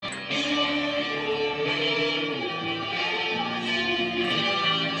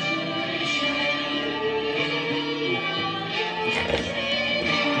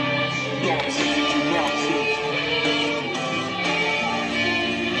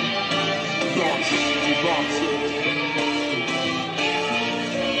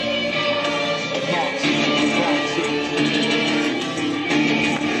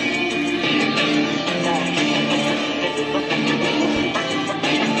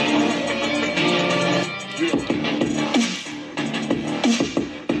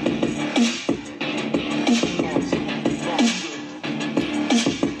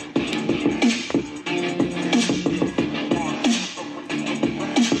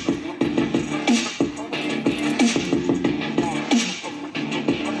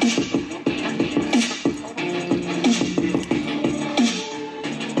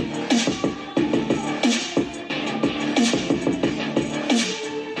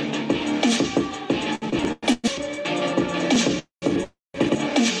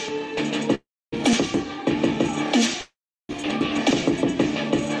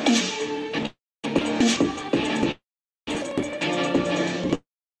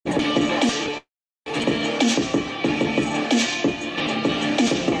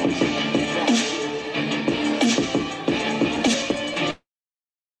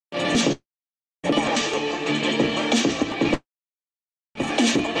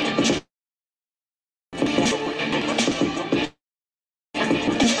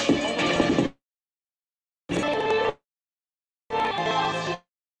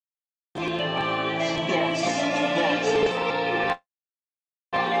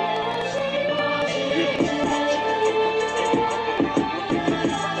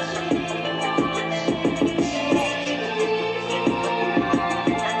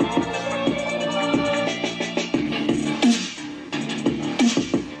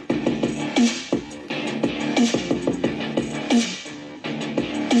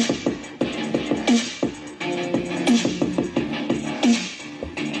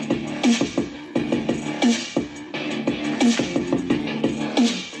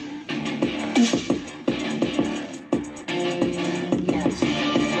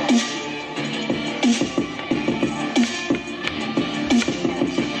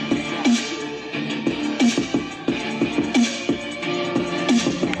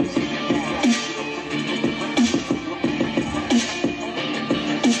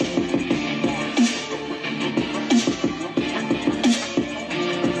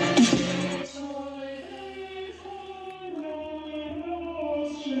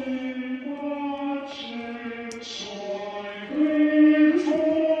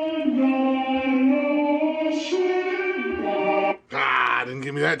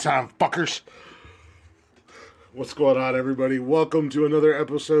Give me that time, fuckers. What's going on, everybody? Welcome to another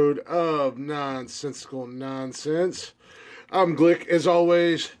episode of Nonsensical Nonsense. I'm Glick, as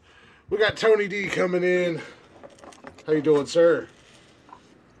always. We got Tony D coming in. How you doing, sir?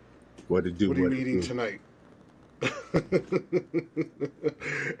 What are you eating tonight?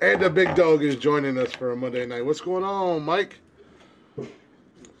 And the big dog is joining us for a Monday night. What's going on, Mike?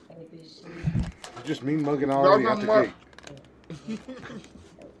 Just mean mugging already out the gate.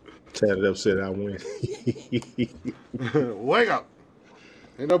 Tatted up said I win. Wake up.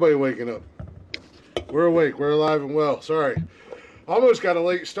 Ain't nobody waking up. We're awake. We're alive and well. Sorry. Almost got a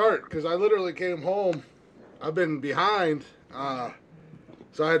late start because I literally came home. I've been behind. So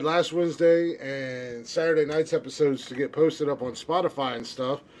I had last Wednesday and Saturday night's episodes to get posted up on Spotify and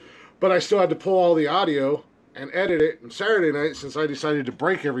stuff. But I still had to pull all the audio and edit it. And Saturday night, since I decided to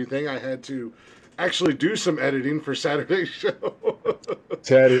break everything, I had to actually do some editing for Saturday's show.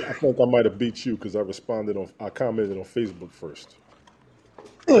 Taddy, I think I might have beat you because I commented on Facebook first.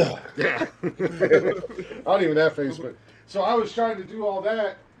 Yeah. I don't even have Facebook. So I was trying to do all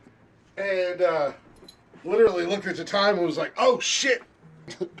that and literally looked at the time and was like, oh shit.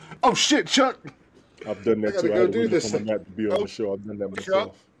 Oh shit, Chuck. I've done that too. Go do this thing. Not to be on the show. I've done that myself.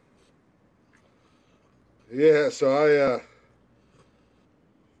 Chuck. Yeah, so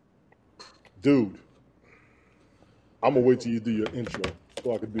Dude, I'm gonna wait till you do your intro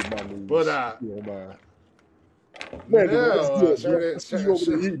so I can do my news. But you don't mind. Man,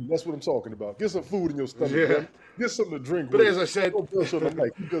 that's what I'm talking about. Get some food in your stomach. Yeah. Man. Get something to drink. But as I said, don't brush on the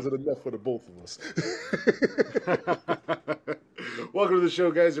mic. He does it enough for the both of us. Welcome to the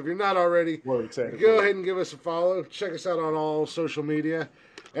show, guys. If you're not already, go ahead and give us a follow. Check us out on all social media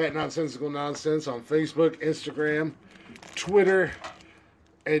at Nonsensical Nonsense on Facebook, Instagram, Twitter.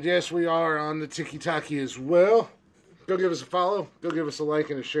 And yes, we are on the Tiki-Taki as well. Go give us a follow. Go give us a like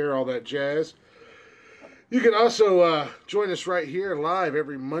and a share, all that jazz. You can also join us right here live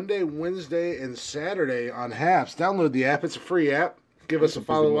every Monday, Wednesday, and Saturday on Haps. Download the app. It's a free app. Give us a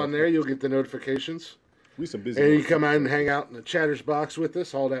follow on there. You'll get the notifications. We some busy. And you come out and hang out in the chatter's box with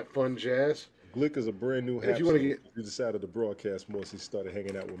us, all that fun jazz. Glick is a brand new Haps. If you want to He decided to broadcast more, so he started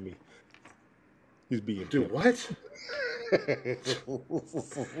hanging out with me. He's being dude. What?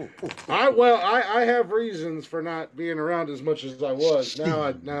 I have reasons for not being around as much as I was. Now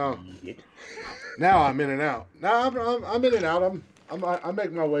I'm in and out. Now I'm in and out. I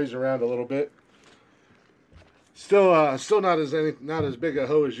make my ways around a little bit. Still not as big a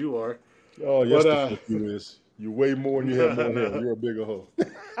hoe as you are. Oh yes, the fuck you is. You're way more than you have more hair. You're a bigger hoe.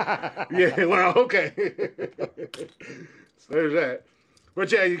 Yeah, well, okay. So there's that. But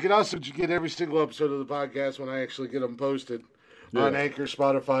yeah, you can also get every single episode of the podcast when I actually get them posted on Anchor,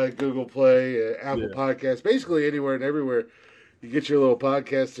 Spotify, Google Play, Apple Podcasts, basically anywhere and everywhere you get your little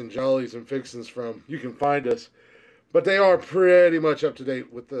podcasts and jollies and fixins from. You can find us. But they are pretty much up to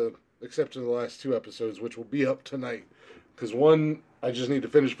date with the exception of the last 2 episodes, which will be up tonight. Because one, I just need to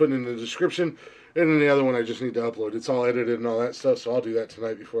finish putting in the description, and then the other one I just need to upload. It's all edited and all that stuff, so I'll do that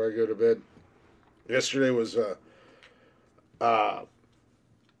tonight before I go to bed. Yesterday was a lot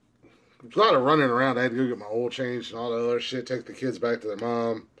of running around. I had to go get my oil changed and all that other shit, take the kids back to their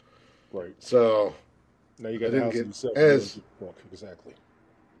mom. Right. So now you got the house yourself. Exactly.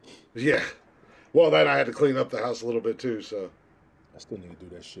 Yeah. Well, then I had to clean up the house a little bit too, so. I still need to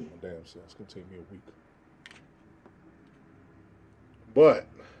do that shit my damn self. It's going to take me a week. But.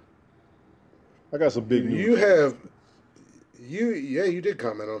 I got some big news. You did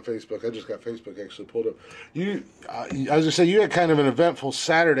comment on Facebook. I just got Facebook actually pulled up. I was going to say, you had kind of an eventful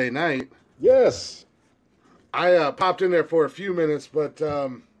Saturday night. Yes. I popped in there for a few minutes, but.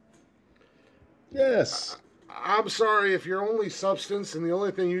 Yes. I'm sorry if your only substance and the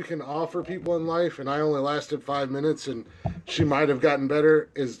only thing you can offer people in life, and I only lasted 5 minutes and she might have gotten better,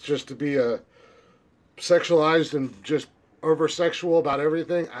 is just to be a sexualized and just over sexual about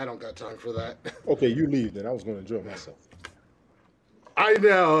everything. I don't got time for that. Okay, you leave then. I was going to enjoy myself. I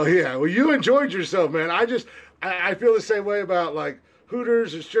know, yeah. Well, you enjoyed yourself, man. I feel the same way about like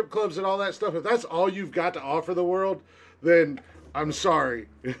Hooters and strip clubs and all that stuff. If that's all you've got to offer the world, then I'm sorry.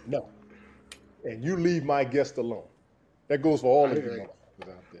 No. And you leave my guest alone. That goes for all of you motherfuckers out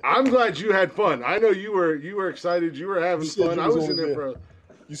there. I'm glad you had fun. I know you were excited. You were having fun. I was in there for.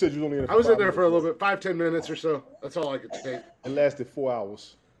 You said you was only in there. I was in there for a little bit, 5-10 minutes or so. That's all I could take. It lasted 4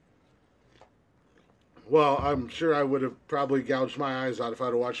 hours. Well, I'm sure I would have probably gouged my eyes out if I'd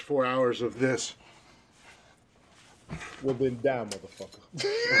have watched 4 hours of this. Well, then die, motherfucker.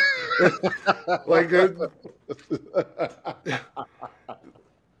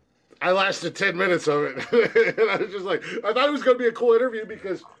 I lasted 10 minutes of it. And I was just like, I thought it was going to be a cool interview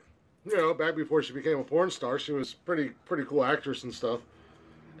because, back before she became a porn star, she was pretty cool actress and stuff.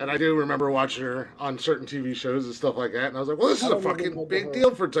 And I do remember watching her on certain TV shows and stuff like that. And I was like, well, this is a fucking big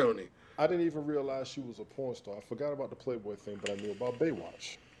deal for Tony. I didn't even realize she was a porn star. I forgot about the Playboy thing, but I knew about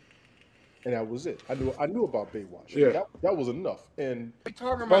Baywatch. And that was it. I knew about Baywatch. Yeah. That was enough. And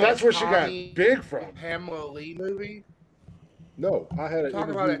that's where she got big from. Pamela Lee movie? No, I had an interview.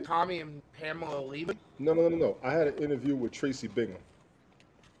 Talking about a Tommy and Pamela Lee? No. I had an interview with Tracy Bingham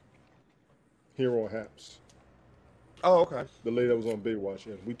here on Haps. Oh, okay. The lady that was on Baywatch,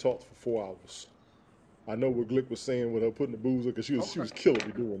 and we talked for 4 hours. I know what Glick was saying with her putting the booze in because she was killing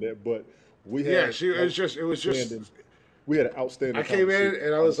me doing that, but we had it was just we had an outstanding. I came in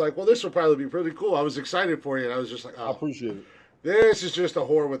and I was like, well, this will probably be pretty cool. I was excited for you, and I was just like, oh, I appreciate it. This is just a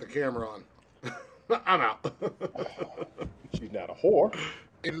whore with a camera on. I'm out. She's not a whore.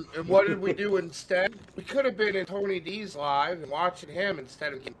 And what did we do instead? We could have been in Tony D's live and watching him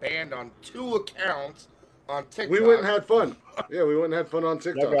instead of getting banned on 2 accounts on TikTok. We went and had fun. Yeah, we went and had fun on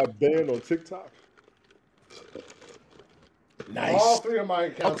TikTok. I got banned on TikTok. Nice. All 3 of my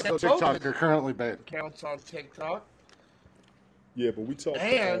accounts on TikTok are currently banned. Accounts on TikTok. Yeah, but we talked.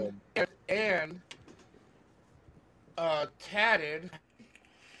 And tatted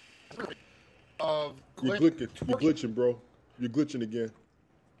of You're glitching, bro. You're glitching again.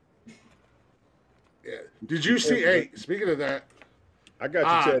 Yeah. Did you see? Hey, speaking of that, I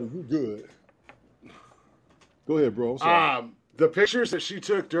got you tatted. You good? Go ahead, bro. The pictures that she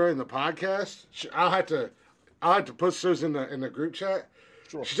took during the podcast, I'll have to post those in the group chat.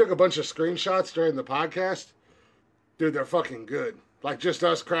 Sure. She took a bunch of screenshots during the podcast. Dude, they're fucking good. Like just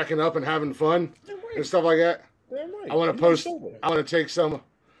us cracking up and having fun and stuff like that. Damn right. I want to post. I want to take some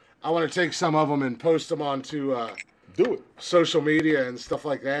of them and post them onto do it social media and stuff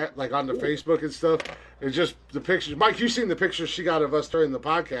like that, like onto Facebook and stuff. It's just the pictures. Mike, you've seen the pictures she got of us during the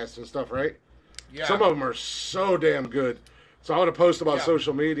podcast and stuff, right? Yeah. Some of them are so damn good. So I want to post them on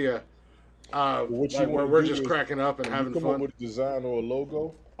social media. Where we're just cracking up and having fun. Come up with a design or a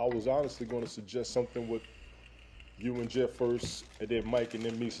logo. I was honestly going to suggest something with you and Jeff first, and then Mike, and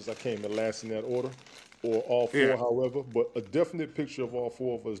then me, since I came in last in that order. or all four, Yeah. however, but a definite picture of all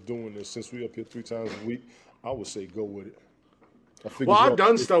four of us doing this since we up here 3 times a week, I would say go with it. Well, I've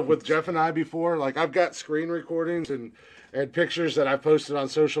done stuff with Jeff and I before. Like, I've got screen recordings and pictures that I posted on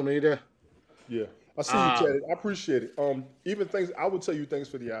social media. Yeah. I see you chatted. I appreciate it. Even things, I would tell you thanks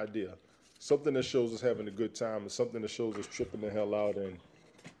for the idea. Something that shows us having a good time and something that shows us tripping the hell out. And,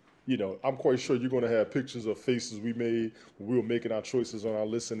 you know, I'm quite sure you're going to have pictures of faces we made when we were making our choices on our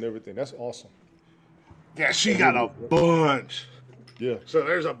list and everything. That's awesome. Yeah, she got a bunch. Yeah. So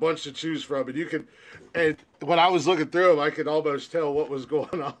there's a bunch to choose from. And you could, and when I was looking through them, I could almost tell what was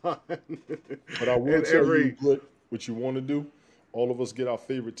going on. But I will tell you what you want to do. All of us get our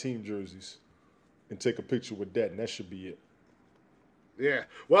favorite team jerseys and take a picture with that, and that should be it. Yeah.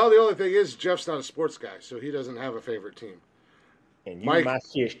 Well, the only thing is, Jeff's not a sports guy, so he doesn't have a favorite team. And you Mike, my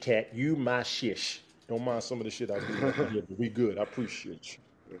shish, Tat. You my shish. Don't mind some of the shit I do here, but we good. I appreciate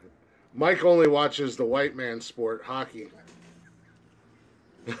you. Mike only watches the white man sport, hockey.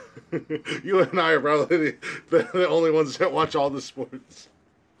 You and I are probably the only ones that watch all the sports.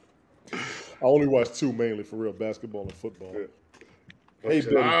 I only watch 2 mainly, for real, basketball and football. Yeah. Hey,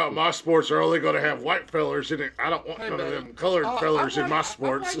 my sports are only going to have white fellers in it. I don't want none of them colored fellers in my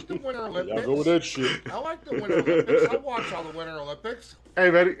sports. I like the Winter Olympics. Y'all go with that shit. I like the Winter Olympics. I watch all the Winter Olympics.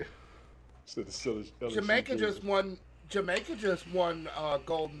 Hey, Betty. Jamaica just won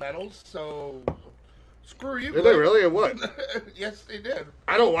gold medals, so screw you. Did they really, or what? Yes, they did.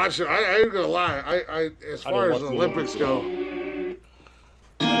 I don't watch it. I ain't gonna lie. I as far as the Olympics go.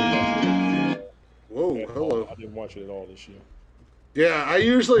 Whoa, hello. I didn't watch it at all this year. Yeah,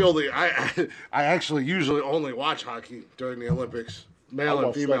 I actually usually only watch hockey during the Olympics, male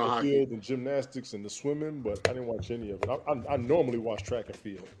and female hockey. Field and gymnastics and the swimming, but I didn't watch any of it. I normally watch track and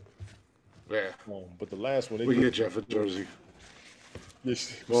field. Yeah. But the last one, we get Jeff a jersey.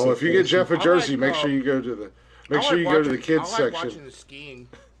 Yes. Well, if you get Jeff a jersey, make sure you go to the kids section. I like watching the skiing.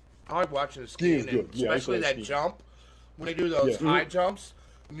 I like watching the skiing, especially that skiing. Jump when they do those high jumps.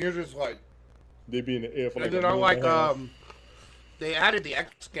 And you're just like they be in the air for like. And then I like they added the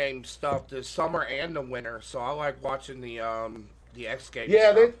X Games stuff this summer and the winter, so I like watching the X Games.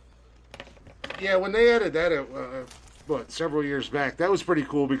 Yeah, stuff. When they added that, several years back, that was pretty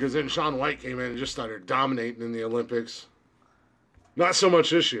cool because then Shaun White came in and just started dominating in the Olympics. Not so much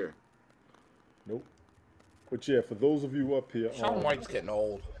this year. Nope. But yeah, for those of you up here, Shaun White's getting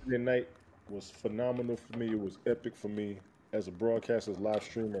old. The night was phenomenal for me. It was epic for me as a broadcaster, as live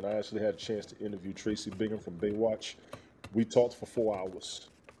streamer, and I actually had a chance to interview Tracy Bingham from Baywatch. We talked for 4 hours,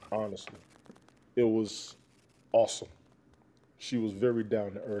 honestly. It was awesome. She was very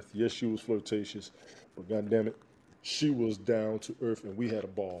down to earth. Yes, she was flirtatious, but goddammit, she was down to earth, and we had a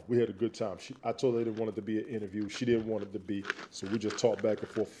ball. We had a good time. I told her I didn't want it to be an interview. She didn't want it to be, so we just talked back and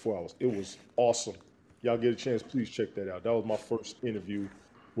forth for 4 hours. It was awesome. Y'all get a chance, please check that out. That was my first interview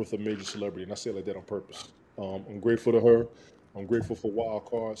with a major celebrity, and I say it like that on purpose. I'm grateful to her. I'm grateful for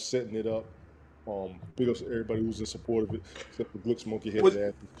Wildcard setting it up. Big ups to everybody who's in support of it, except for Glick's monkey head ass.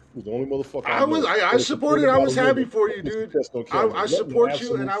 He was the only motherfucker. I supported. I was happy for you, dude. I support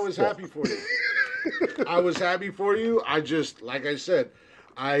you, and I was happy for you. I was happy for you. I just, like I said,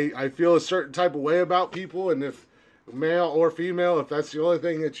 I feel a certain type of way about people, and if male or female, if that's the only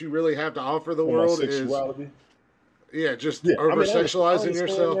thing that you really have to offer the world is, over sexualizing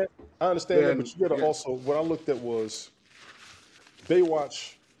yourself. I understand that, but you gotta also. What I looked at was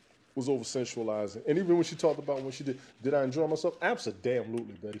Baywatch was over sensualizing, and even when she talked about when she did I enjoy myself?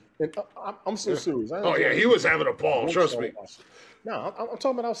 Absolutely, Betty. And I'm so serious. He was having a ball. Trust me. No, I'm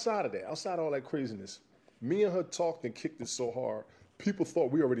talking about outside of that, outside of all that craziness. Me and her talked and kicked it so hard, people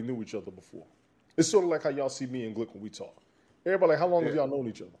thought we already knew each other before. It's sort of like how y'all see me and Glick when we talk. Everybody like, how long have y'all known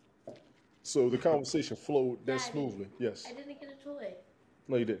each other? So the conversation flowed that smoothly. Yes. I didn't get a toy.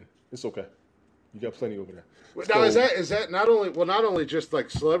 No, you didn't. It's okay. You got plenty over there. Now, is that not only just like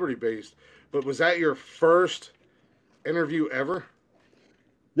celebrity based, but was that your first interview ever?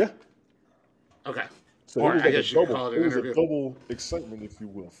 Yeah. Okay. So it was like a double excitement, if you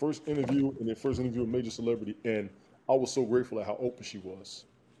will. First interview, and then first interview with a major celebrity, and I was so grateful at how open she was,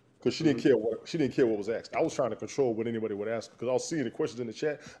 because she didn't care what was asked. I was trying to control what anybody would ask, because I was seeing the questions in the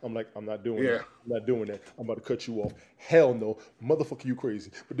chat. I'm like, I'm not doing that. I'm not doing that. I'm about to cut you off. Hell no, motherfucker, you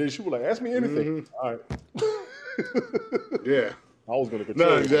crazy. But then she was like, ask me anything. All right. Yeah. I was going to control.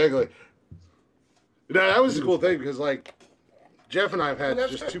 No, exactly. No, that was a cool thing because like Jeff and I have had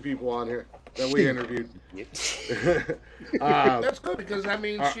just 2 people on here that we interviewed. That's good because I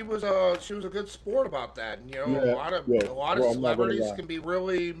mean she was a good sport about that. You know, a lot of celebrities can be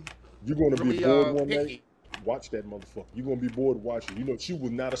really you're going to be bored one picky. night. Watch that motherfucker. You're gonna be bored watching. You know, she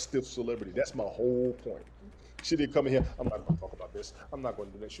was not a stiff celebrity. That's my whole point. She didn't come in here. I'm not gonna talk about this. I'm not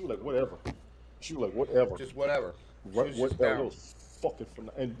gonna do that. She was like, whatever. She was like, whatever. Just whatever. What was fucking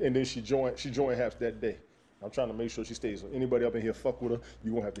and then she joined Haps that day. I'm trying to make sure she stays. Anybody up in here fuck with her,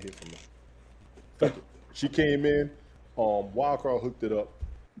 you won't have to hear from her. Fuck it. She came in, Wildcard hooked it up.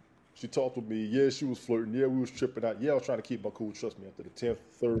 She talked with me. Yeah, she was flirting. Yeah, we was tripping out. Yeah, I was trying to keep my cool. Trust me, after the 10th,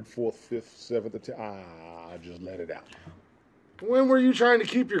 3rd, 4th, 5th, 7th, 10th, I just let it out. When were you trying to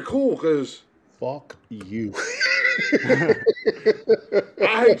keep your cool? Because fuck you.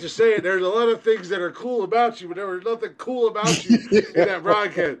 I hate to say it, there's a lot of things that are cool about you, but there was nothing cool about you in that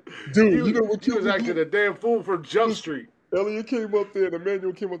broadcast. Dude, you know what you was acting a damn fool from Jump Street. Elliot came up there, and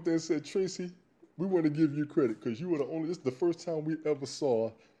Emmanuel came up there and said, Tracy, we want to give you credit because you were this is the first time we ever saw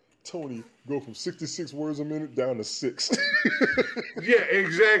Tony go from 66 words a minute down to 6. Yeah,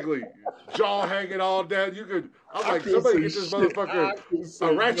 exactly. Jaw hanging all down. I'm like, somebody get this motherfucker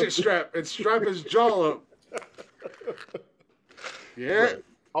a ratchet strap and strap his jaw up. Yeah. Right.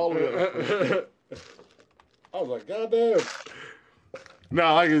 All of that. I was like, goddamn.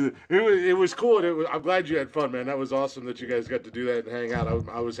 No, it was cool. I'm glad you had fun, man. That was awesome that you guys got to do that and hang out.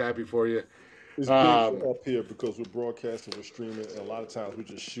 I was happy for you. It's big up here because we're broadcasting, we're streaming, and a lot of times we're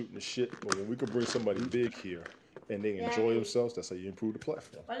just shooting the shit. But when we can bring somebody big here and they enjoy themselves, that's how you improve the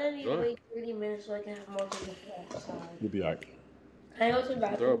platform. Why don't you wait 30 minutes so I can have more to the outside? You'll be all right. Can I go to the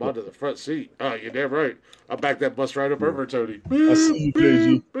bathroom? Throw him onto the front seat. Oh, you're damn right. I'll back that bus right up over, Tony. I see you,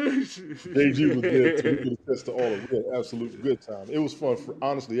 KG. KG was there too. We could attest to all of it. We had an absolute good time. It was fun.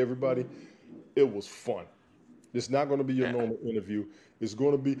 Honestly, everybody, it was fun. It's not going to be your normal interview. It's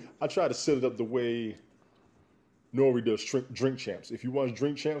going to be, I try to set it up the way Nori does Drink Champs. If you watch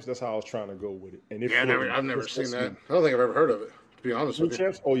Drink Champs, that's how I was trying to go with it. And I've never seen that. I don't think I've ever heard of it, to be honest with you.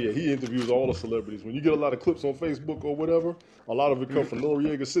 Champs? Oh, yeah, he interviews all the celebrities. When you get a lot of clips on Facebook or whatever, a lot of it comes from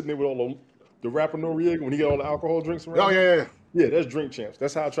Noriega sitting there with all the rapper Noriega when he got all the alcohol drinks around. Oh, yeah. Yeah, that's Drink Champs.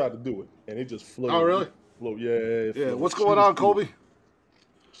 That's how I tried to do it. And it just flowed. Oh, really? Yeah. What's going on, Colby?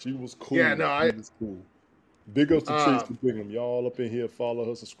 She was cool. Yeah, no, She was cool. Big ups to Tracy Bingham. Y'all up in here, follow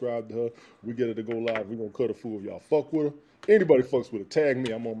her, subscribe to her. We get her to go live. We're going to cut a fool if y'all fuck with her. Anybody fucks with her, tag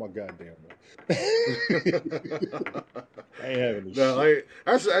me. I'm on my goddamn one. I ain't having this shit.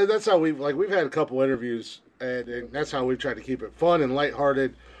 That's how we've had a couple interviews, and that's how we've tried to keep it fun and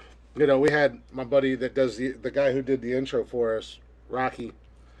lighthearted. You know, we had my buddy that does the guy who did the intro for us, Rocky,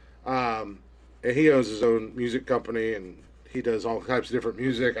 and he owns his own music company, and he does all types of different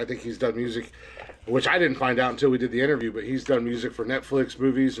music. I think he's done music, which I didn't find out until we did the interview, but he's done music for Netflix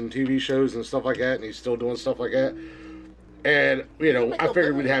movies and TV shows and stuff like that, and he's still doing stuff like that. And, you know, I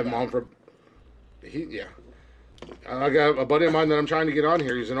figured we'd have him on for... I got a buddy of mine that I'm trying to get on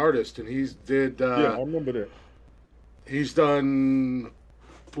here. He's an artist, and he's did... yeah, I remember that. He's done,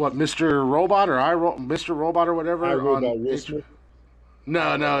 what, Mr. Robot or Mr. Robot or whatever?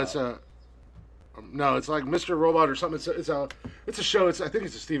 No, it's like Mr. Robot or something. It's a show. I think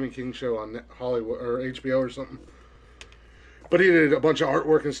it's a Stephen King show on Hollywood or HBO or something. But he did a bunch of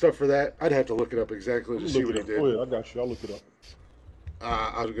artwork and stuff for that. I'd have to look it up exactly to see what he did. Oh yeah, I got you. I'll look it up.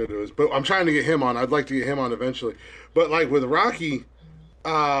 I'll go to his. But I'm trying to get him on. I'd like to get him on eventually. But like with Rocky,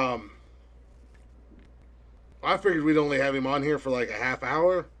 I figured we'd only have him on here for like a half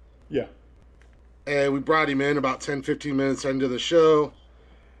hour. Yeah. And we brought him in about 10, 15 minutes into the show.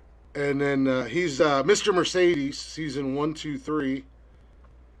 And then he's Mr. Mercedes, season 1, 2, 3.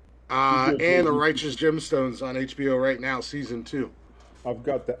 And The Righteous Gemstones on HBO right now, season 2. I've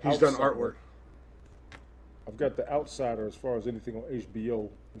got the He's done artwork. I've got The Outsider as far as anything on HBO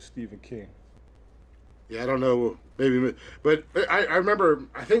with Stephen King. Yeah, I don't know. Maybe. But I remember,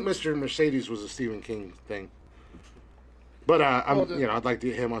 I think Mr. Mercedes was a Stephen King thing. But I'd like to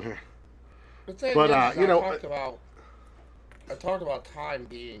get him on here. But I talked about time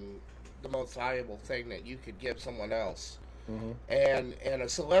being the most valuable thing that you could give someone else. Mm-hmm. And a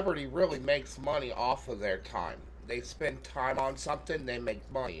celebrity really makes money off of their time. They spend time on something, they make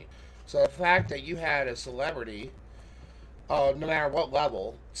money. So the fact that you had a celebrity, no matter what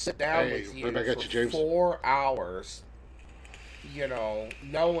level, sit down with you for 4 hours, you know,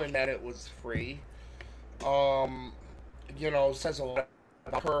 knowing that it was free, you know, says a lot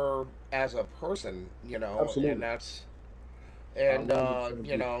about her as a person, you know. Absolutely. And that's... And,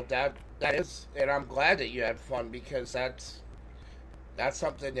 you know, that is, and I'm glad that you had fun because that's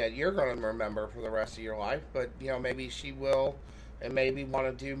something that you're going to remember for the rest of your life. But, you know, maybe she will and maybe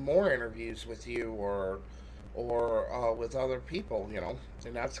want to do more interviews with you or with other people, you know,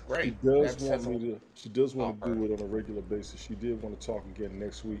 and that's great. She does want to do it on a regular basis. She did want to talk again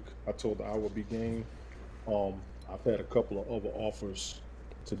next week. I told her I would be game. I've had a couple of other offers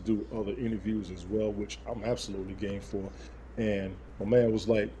to do other interviews as well, which I'm absolutely game for. And my man was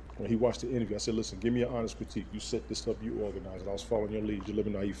like, when he watched the interview, I said, listen, give me an honest critique. You set this up, you organized it. I was following your lead. You let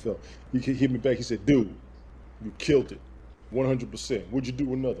me know how you felt. He hit me back. He said, dude, you killed it. 100%. Would you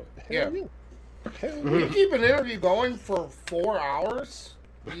do another? Hell yeah. Hell yeah. You keep an interview going for 4 hours?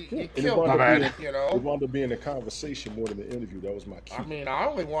 You killed it, you know? It wound up being a conversation more than an interview. That was my key. I mean, I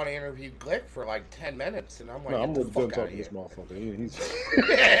only want to interview Glick for like 10 minutes, and I'm like, no, I'm get the done fuck talking out to of this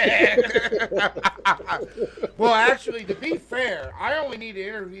here. Well, actually, to be fair, I only need to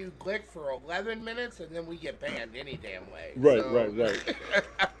interview Glick for 11 minutes, and then we get banned any damn way. Right.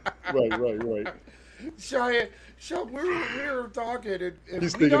 Cheyenne, we were talking, and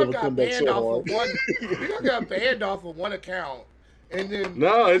He's we thinking done of got come back banned so off hard. of one. We done got banned off of one account, and then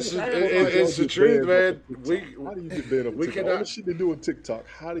No, it's the truth, man. How do you get banned on we TikTok? cannot- All the shit they do on TikTok.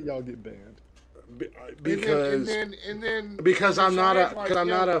 How do y'all get banned? Because because I'm not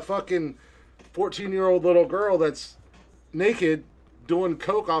a fucking 14-year-old little girl that's naked doing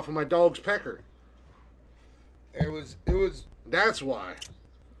coke off of my dog's pecker. It was. That's why.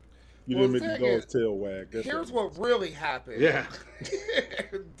 You Well, didn't the make the thing dog's tail wag. That's Here's what really happened. Yeah.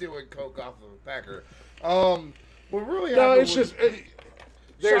 Doing coke off of a pecker. What really No, happened it's was just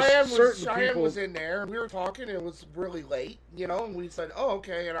there's certain Cheyenne people. was in there. We were talking. It was really late, you know, and we said, "Oh,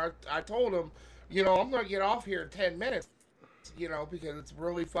 okay." And I told him, you know, I'm gonna get off here in 10 minutes, you know, because it's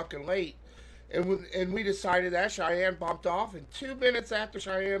really fucking late. And we decided that Cheyenne bumped off, and 2 minutes after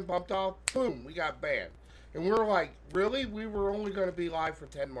Cheyenne bumped off, boom, we got banned. And we were like, really? We were only going to be live for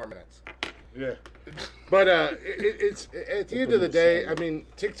 10 more minutes. Yeah, but it's at the end of the day. I mean,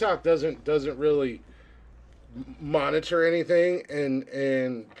 TikTok doesn't really monitor anything,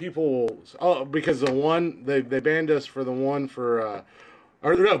 and people because the one they banned us for the one for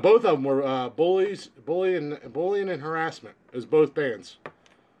or no, both of them were bullying and harassment. It was both bans.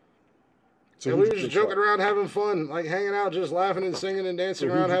 So And we were just joking around, having fun, like hanging out, just laughing and singing and dancing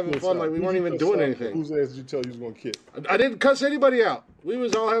around, having fun, like we weren't even doing anything. Whose ass did you tell you was gonna kick? I didn't cuss anybody out. We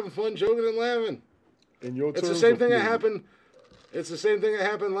was all having fun, joking and laughing. In your It's the terms same or thing that period? happened. It's the same thing that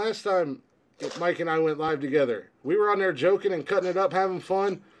happened last time Mike and I went live together. We were on there joking and cutting it up, having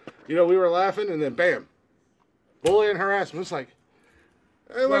fun. You know, we were laughing, and then bam, bullying and harassment. It's like,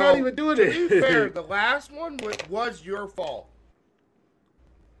 hey, we're not even doing it. To be fair, the last one was your fault.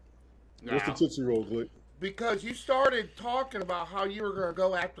 What's the Tootsie Roll, Glick? Because you started talking about how you were going to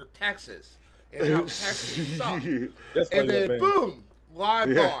go after Texas and how Texas sucked. That's why And you got then, banned. boom, live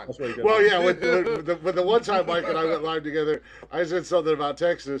on. That's why you got Well, banned. yeah, but the one time Mike and I went live together, I said something about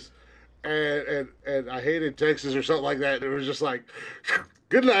Texas, and I hated Texas or something like that. And it was just like,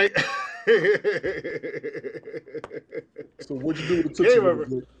 good night. So what'd you do with the Tootsie Roll, Anyway,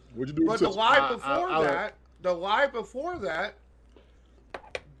 Glick? What'd you do But with the Tootsie? live before that,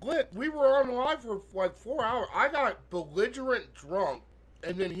 Glick, we were on live for like 4 hours. I got belligerent drunk,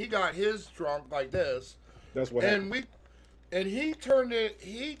 and then he got his drunk like this, That's what happened. he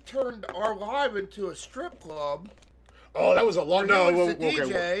turned our live into a strip club. Oh, that was a long. No, He was the okay,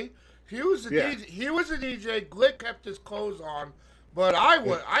 DJ. He was the Yeah. DJ. He was the DJ. Glick kept his clothes on, but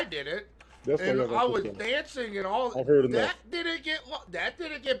I did it. That's why And y'all got I was put down. dancing and all. I've heard enough. That didn't get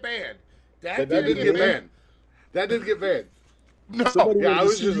banned. That didn't get banned. That didn't get banned. No. Somebody Yeah, wanted I to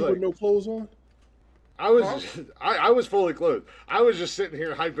was see just you like- with no clothes on? I was fully clothed. I was just sitting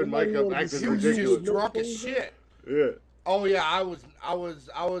here hyping Mike up, wanted to acting see He was ridiculous. just drunk as shit. Yeah. Oh yeah, I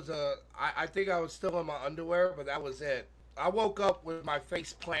think I was still in my underwear, but that was it. I woke up with my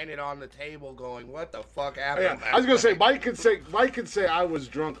face planted on the table, going, "What the fuck happened?" Yeah, I was gonna say Mike could say I was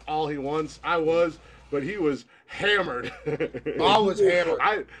drunk all he wants. I was, but he was hammered. I was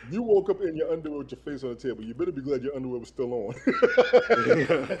hammered. You woke up in your underwear with your face on the table. You better be glad your underwear was still on.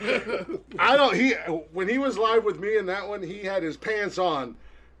 When he was live with me in that one, he had his pants on.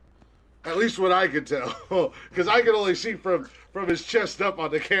 At least what I could tell, because I could only see from his chest up on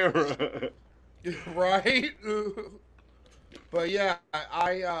the camera. Right? But yeah,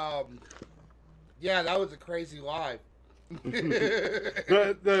 yeah, that was a crazy live.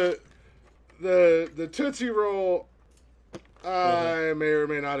 The Tootsie Roll. I may or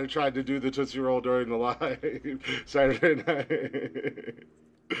may not have tried to do the Tootsie Roll during the live Saturday night.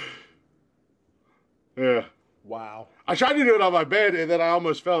 Yeah. Wow. I tried to do it on my bed, and then I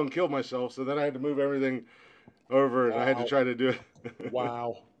almost fell and killed myself, so then I had to move everything over, and I had to try to do it.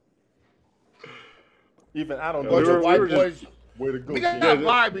 Wow. Even I don't know. Bunch we of were white just- boys. Way to go. We got Jim.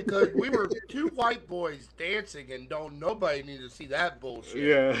 live because we were two white boys dancing, and nobody need to see that bullshit.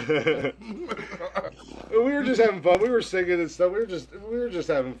 Yeah. We were just having fun. We were singing and stuff. We were just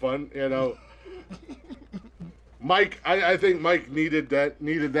having fun, you know. Mike, I think Mike needed that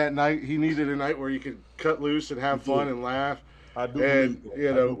night. He needed a night where he could cut loose and have fun and laugh. I do and believe that.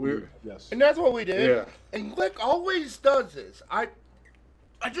 you know yes, and that's what we did. Yeah. And Glick always does this. I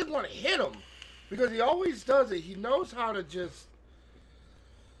just want to hit him because he always does it. He knows how to just.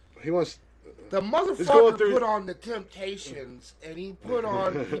 He wants. The motherfucker put on the Temptations, and he put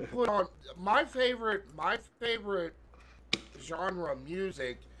on my favorite genre of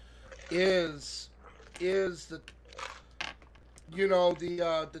music is the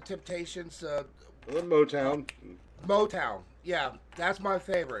the Temptations, Motown. Yeah, that's my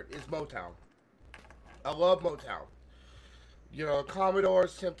favorite. Is Motown. I love Motown. You know,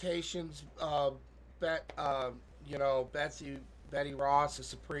 Commodores, Temptations, Betty Ross, the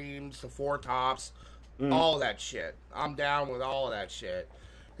Supremes, the Four Tops, all that shit. I'm down with all of that shit.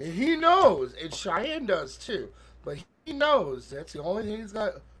 And he knows, and Cheyenne does too, but he knows that's the only thing he's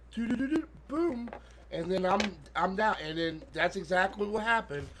got. Boom, and then I'm down, and then that's exactly what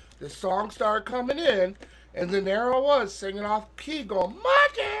happened. The song started coming in, and then there I was singing off key, going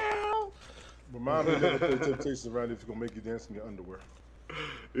Michael. But mom would never play Temptations around if it's gonna make you dance in your underwear.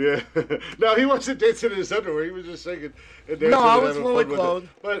 Yeah, no, he wasn't dancing in his underwear. He was just singing. And dancing. No, I was fully clothed.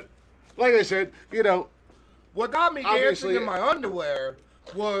 But like I said, you know, what got me dancing in my underwear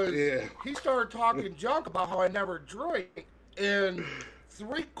was he started talking junk about how I never drink, and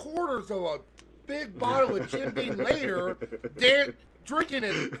 3/4 of a big bottle of Jim Beam later, drinking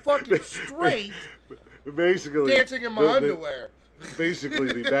it fucking straight, basically dancing in my underwear.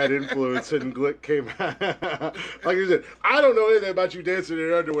 Basically, the bad influence and Glick came out. Like I said, I don't know anything about you dancing in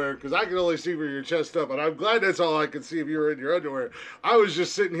your underwear because I can only see where your chest up, and I'm glad that's all I could see if you were in your underwear. I was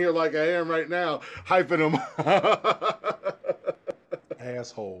just sitting here like I am right now, hyping them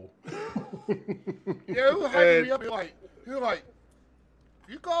asshole. Yeah, who hyping me up? You're like,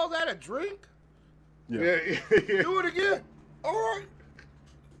 you call that a drink? Yeah. Do it again. All right.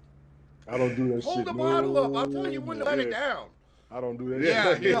 I don't do that Hold shit. the bottle up. I'll tell you when to let it down. I don't do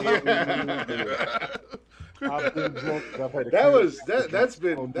that shit. I've been drunk. I've had that's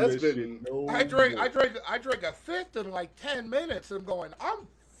been. No, I drank a fifth in like 10 minutes. I'm going, I'm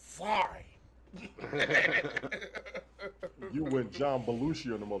fine. You went John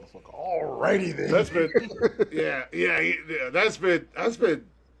Belushi on the motherfucker. Alrighty then. That's been. That's been.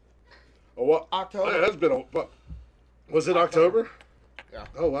 What? October. That's been. Was it October? Yeah.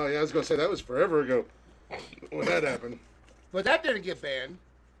 Oh wow, yeah. I was gonna say that was forever ago when that happened. But that didn't get banned.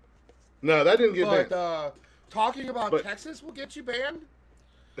 No, that didn't get banned. But talking about Texas will get you banned.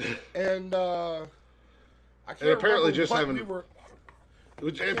 And I can't apparently just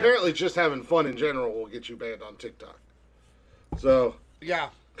apparently just having fun in general will get you banned on TikTok. So yeah,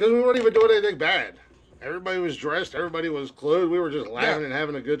 because we weren't even doing anything bad. Everybody was dressed. Everybody was clothed. We were just laughing and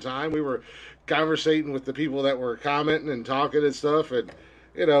having a good time. We were conversating with the people that were commenting and talking and stuff, and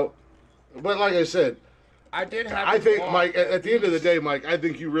you know. But like I said, I think Mike. At the end of the day, Mike, I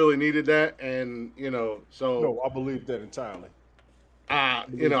think you really needed that, and you know, so. No, I believe that entirely.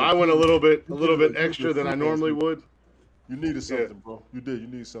 You know, I went a little bit extra than I normally would. You needed something, bro. You did. You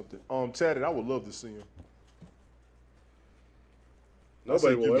need something. Tatted, I would love to see him.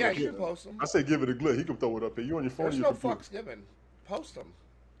 Nobody will. Yeah, you can post them. I say give it a Glick. He can throw it up there. You on your phone? There's no fucks given. Post them.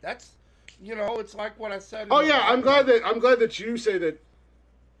 That's, you know, it's like what I said. Oh yeah, I'm glad that you say that.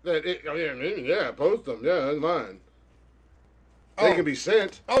 Post them. Yeah, that's mine. They can be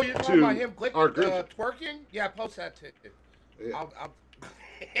sent. Oh, you're talking about him our group. Twerking? Yeah, post that too. Yeah. I'll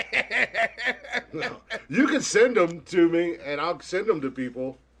No. You can send them to me, and I'll send them to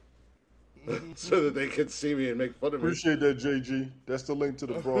people so that they can see me and make fun of me. Appreciate that, JG. That's the link to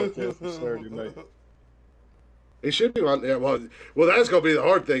the broadcast for Saturday night. It should be on there. Well, that's going to be the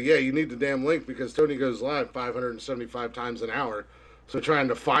hard thing. Yeah, you need the damn link because Tony goes live 575 times an hour. So trying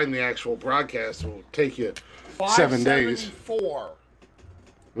to find the actual broadcast will take you 7 days. 574.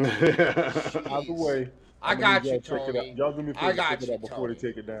 Either way, I got you, Tony. Y'all give me a favor, check it out before Tony. they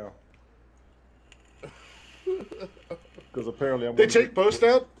take it down. Because apparently They take post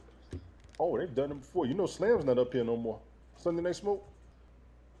out? Oh, they've done it before. You know Slam's not up here no more. Sunday Night Smoke?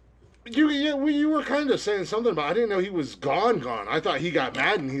 You were kind of saying something about. I didn't know he was gone. I thought he got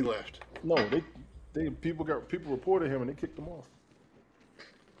mad and he left. No, people reported him and they kicked him off.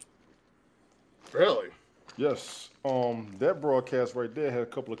 Really? Yes. That broadcast right there had a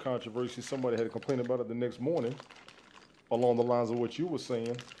couple of controversies. Somebody had a complaint about it the next morning, along the lines of what you were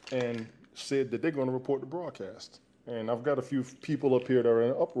saying, and said that they're going to report the broadcast. And I've got a few people up here that are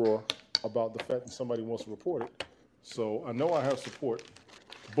in an uproar about the fact that somebody wants to report it. So I know I have support,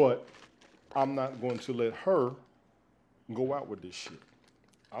 but I'm not going to let her go out with this shit.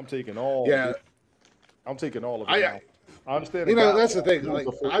 I'm taking all. Yeah. I'm taking all of it now. I understand. You know, that's the thing. Like,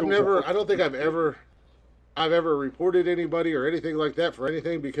 I don't think I've ever reported anybody or anything like that for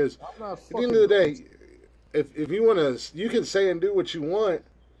anything, because at the end of the day, if you want to, you can say and do what you want.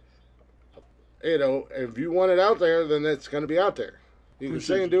 You know, if you want it out there, then it's going to be out there. You can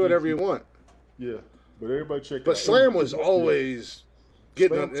say and do whatever you want. Yeah, but everybody check. But Slam was always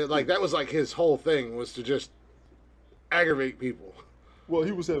getting like that was like his whole thing was to just aggravate people. Well,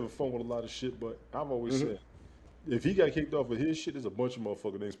 he was having fun with a lot of shit, but I've always said, if he got kicked off of his shit, there's a bunch of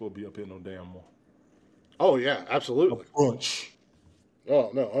motherfuckers that ain't supposed to be up here no damn more. Oh yeah, absolutely. A bunch.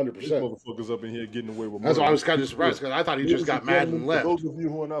 Oh no, 100%. Motherfuckers up in here getting away with. That's why I was kind of surprised, because I thought he just got mad and left. For those of you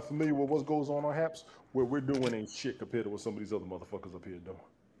who are not familiar with what goes on Haps, what we're doing ain't shit compared to what some of these other motherfuckers up here doing.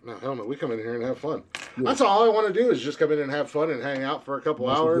 No, hell no. We come in here and have fun. Yeah. That's all I want to do is just come in and have fun and hang out for a couple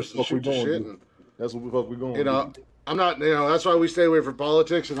hours and shoot the shit. And, that's what we're going. You know, I'm not. You know, that's why we stay away from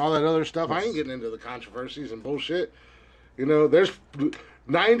politics and all that other stuff. I ain't getting into the controversies and bullshit. You know, there's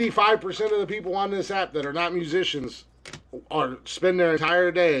 95% of the people on this app that are not musicians are spend their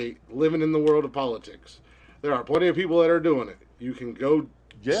entire day living in the world of politics. There are plenty of people that are doing it. You can go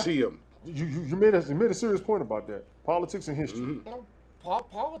see them. You made a serious point about that. Politics and history. Mm-hmm. Well,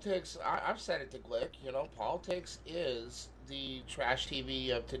 politics, I've said it to Glick, you know, politics is the trash TV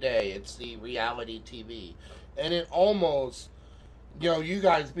of today. It's the reality TV. And it almost, you know, you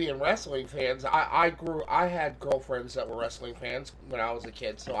guys being wrestling fans, I had girlfriends that were wrestling fans when I was a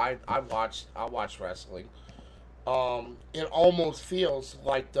kid, so I watched wrestling. It almost feels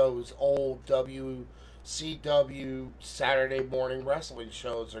like those old WCW Saturday morning wrestling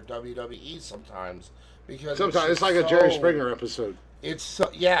shows or WWE sometimes, because sometimes it's like a Jerry Springer episode. It's so,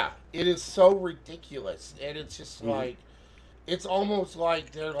 it is so ridiculous, and it's just like, it's almost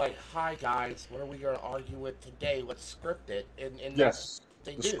like they're like, "Hi guys, what are we going to argue with today? Let's script it," and yes,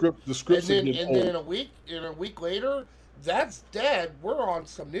 they the do. Script, and then a week later, that's dead. We're on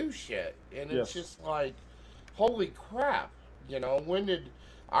some new shit, and it's just like, holy crap, you know?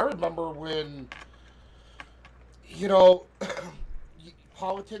 I remember when, you know,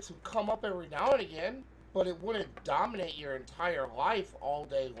 politics would come up every now and again, but it wouldn't dominate your entire life all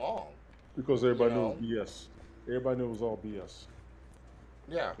day long. Because everybody knew it was BS. Everybody knew it was all BS.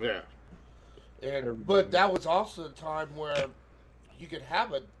 Yeah. Yeah. But that was also the time where you could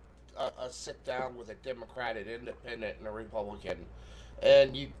have a sit down with a Democrat, an Independent, and a Republican,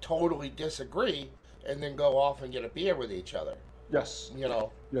 and you totally disagree, and then go off and get a beer with each other. Yes. You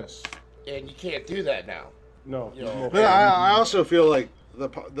know? Yes. And you can't do that now. No. You know? But I also feel like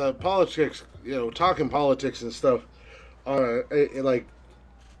the politics, you know, talking politics and stuff, like,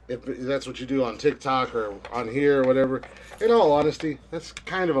 if that's what you do on TikTok or on here or whatever, in all honesty, that's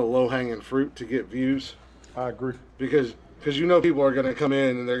kind of a low-hanging fruit to get views. I agree. Because you know people are going to come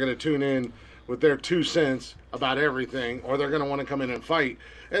in and they're going to tune in with their 2 cents about everything, or they're going to want to come in and fight.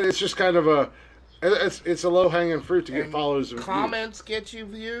 And it's just kind of it's a low-hanging fruit to get follows and comments get you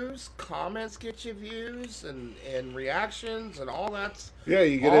views. Comments get you views and reactions and all that. Yeah,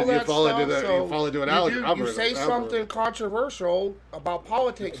 you get it. You fall into an algorithm. You say something controversial about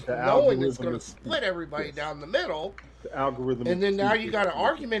politics, knowing it's going to split everybody down the middle. The algorithm. And then now you got an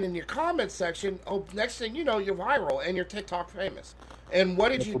argument in your comment section. Oh, next thing you know, you're viral and you're TikTok famous. And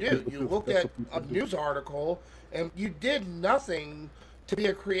what did you do? You looked at a news article and you did nothing to be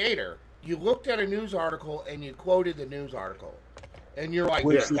a creator. You looked at a news article and you quoted the news article, and you're like,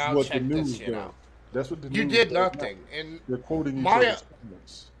 now check this shit out. That's what the news you did nothing, and they're quoting each other's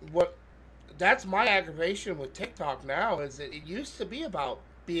comments. That's my aggravation with TikTok now, is that it used to be about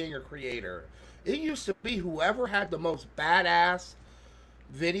being a creator. It used to be whoever had the most badass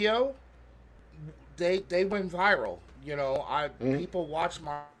video, they went viral. You know, people watch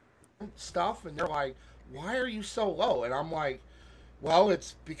my stuff and they're like, why are you so low? And I'm like, well,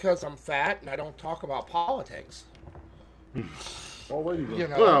 it's because I'm fat and I don't talk about politics. Already, you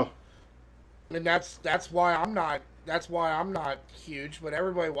know, and that's why I'm not huge. But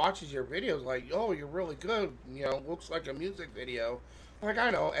everybody watches your videos like, oh, you're really good. You know, looks like a music video. Like,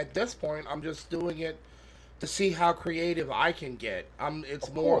 I know at this point I'm just doing it to see how creative I can get.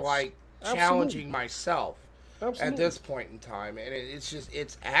 It's more like challenging myself at this point in time, and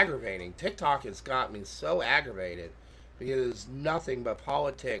it's aggravating. TikTok has got me so aggravated. Because it's nothing but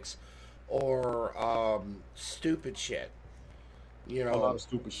politics or stupid shit. You know, a lot of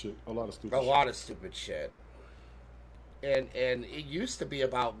stupid shit. And it used to be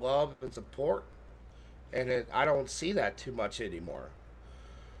about love and support, and I don't see that too much anymore.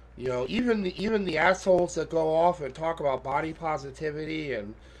 You know, even the assholes that go off and talk about body positivity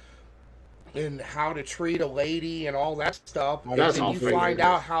and and how to treat a lady and all that stuff. And That's then all you fake find news.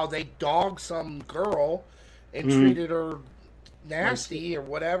 out how they dogged some girl and treated her nasty or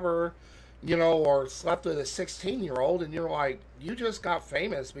whatever, you know, or slept with a 16-year-old, and you're like, you just got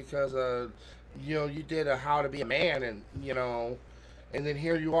famous because you know, you did a How to Be a Man, and you know, and then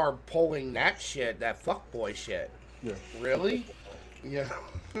here you are pulling that shit, that fuckboy shit. Yeah. Really? Yeah.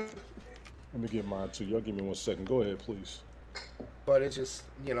 Let me get mine too. Y'all give me 1 second. Go ahead, please. But it's just,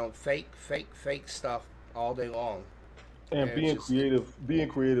 you know, fake stuff all day long. And being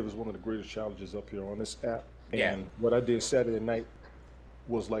creative is one of the greatest challenges up here on this app. And Yeah. what I did Saturday night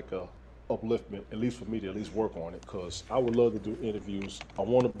was like a upliftment, at least for me to at least work on it, because I would love to do interviews. I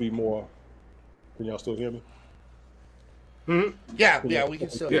want to be more. Can y'all still hear me? Yeah, we can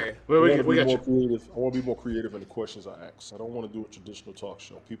still hear you. Well, I we got you. creative. I want to be more creative in the questions I ask. I don't want to do a traditional talk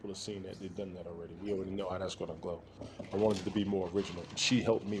show. People have seen that. They've done that already. We already know how that's going to go. I wanted it to be more original. She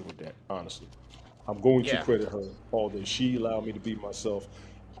helped me with that, honestly. I'm going to credit her all day. She allowed me to be myself.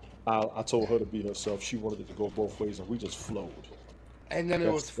 I told her to be herself. She wanted it to go both ways, and we just flowed. And then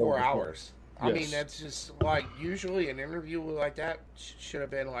it was 4 hours. I Yes. mean, that's just like, usually an interview like that should have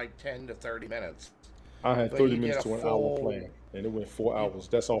been like 10 to 30 minutes. I had But 30 you did minutes a to an full- hour plan, and it went 4 hours.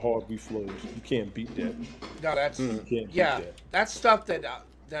 That's how hard we flowed. You can't beat that. No, that's You can't beat yeah, that. that's stuff that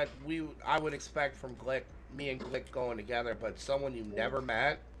I would expect from Glick, me and Glick going together, but someone you never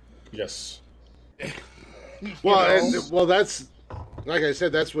met. Yes. Well, that's like I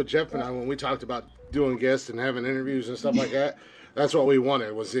said. That's what Jeff and I, when we talked about doing guests and having interviews and stuff like that, that's what we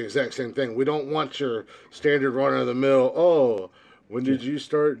wanted. Was the exact same thing. We don't want your standard run of the mill. Oh, when did you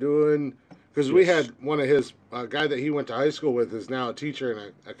start doing? Because we had one of his guy that he went to high school with is now a teacher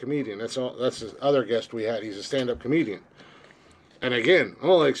and a comedian. That's all. That's his other guest we had. He's a stand-up comedian. And again, I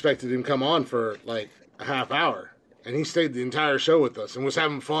only expected him to come on for like a half hour. And he stayed the entire show with us and was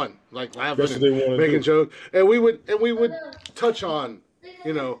having fun, like laughing That's what they wanna and making do. jokes. And we would touch on,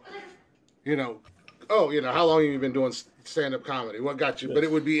 you know, how long have you been doing stand-up comedy? What got you? But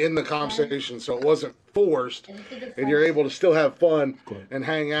it would be in the conversation, so it wasn't forced, and you're able to still have fun and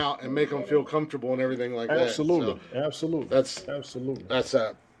hang out and make them feel comfortable and everything like that. Absolutely. So Absolutely. absolutely. That's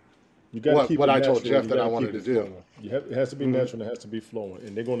You gotta keep what it I told natural. Jeff You that I gotta wanted keep to it do. flowing. It has to be natural and it has to be flowing.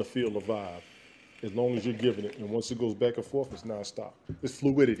 And they're going to feel the vibe as long as you're giving it. And once it goes back and forth, it's nonstop. It's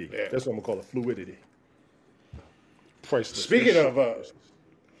fluidity. Yeah. That's what I'm going to call it, fluidity. Priceless.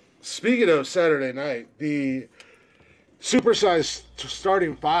 Speaking of Saturday night, the Supersize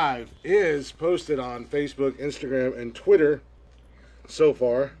Starting 5 is posted on Facebook, Instagram, and Twitter so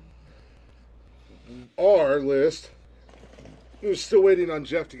far. Our list, we're still waiting on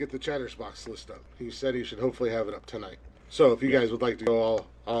Jeff to get the Chattersbox list up. He said he should hopefully have it up tonight. So if you guys would like to go all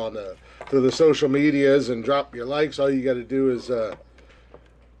on to the social medias and drop your likes, all you got to do is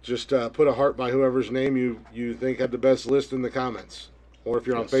just put a heart by whoever's name you think had the best list in the comments. Or if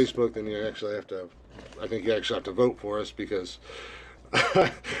you're on Facebook, then you actually have to. I think you actually have to vote for us because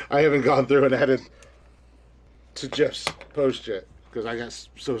I haven't gone through and added to Jeff's post yet because I got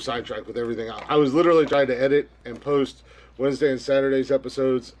so sidetracked with everything. I was literally trying to edit and post Wednesday and Saturday's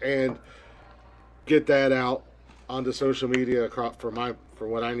episodes and get that out onto social media for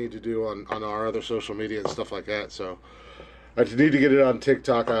what I need to do on our other social media and stuff like that. So I need to get it on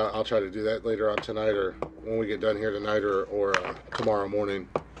TikTok. I'll try to do that later on tonight or when we get done here tonight or tomorrow morning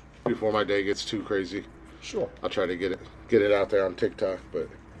before my day gets too crazy. Sure. I'll try to get it out there on TikTok. But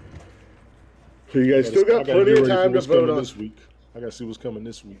so you guys still got plenty of time to vote on this week. I got to see what's coming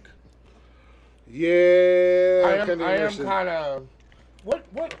this week. Yeah, I am kind of.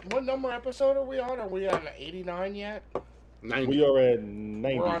 What number episode are we on? Are we on 89 yet? 90. We are at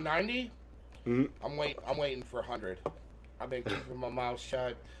 90. We're on 90. Mhm. I'm waiting for 100. I've been keeping my mouth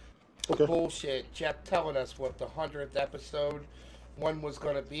shut. Okay. Bullshit. Jeff telling us what the 100th episode one was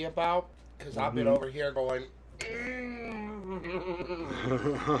going to be about because I've been over here going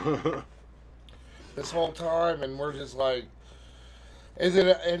this whole time, and we're just like. And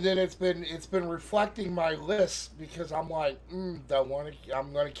then it's been reflecting my list because I'm like, I'm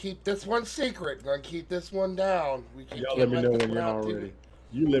gonna keep this one secret. Gonna keep this one down. Y'all let me know when y'all ready.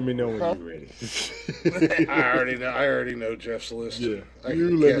 You let me know when you're ready. I already know Jeff's list. Yeah. I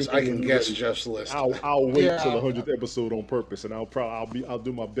You can guess Jeff's list. I'll wait Yeah. till the 100th episode on purpose, and I'll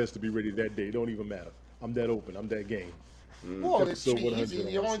do my best to be ready that day. It don't even matter. I'm that open. I'm that game. Well, it's Episode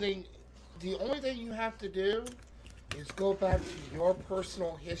easy. 100. The only thing you have to do is go back to your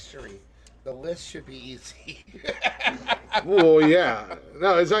personal history. The list should be easy. Well, yeah.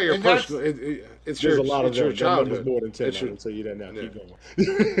 No, it's not your And that's- personal. It's There's your a lot of it's your them. That number's childhood. more than 10. It's your- I'll tell you that now. yeah. Keep going.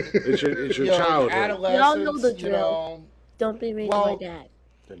 It's your You know, childhood. adolescence, Y'all know the you drill. know. Don't be raised Well- like that.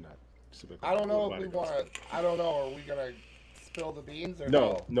 They're not. I don't know if we want to. I don't know. Are we gonna spill the beans or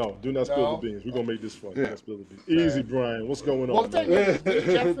no? No, do not spill the beans. We're gonna make this fun. Do not spill the beans. Easy, Brian. What's going on? Well, Jeff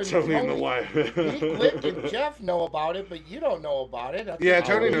and Tony and the wife. Glick and Jeff know about it, but you don't know about it.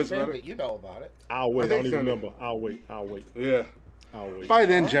 Tony knows about it. But you know about it. I'll wait. I don't even remember. I'll wait. Yeah. I'll wait. By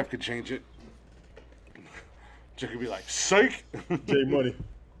then, Jeff could change it. Jeff could be like, psych! J Money.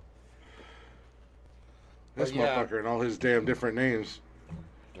 This motherfucker and all his damn different names.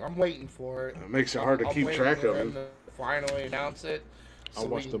 I'm waiting for it. It makes it hard to keep track of him. Finally announce it. So I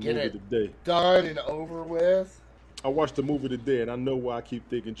watched the we can movie get it today. Done and over with. I watched the movie today, and I know why I keep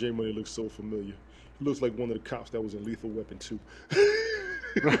thinking J Money looks so familiar. He looks like one of the cops that was in Lethal Weapon 2.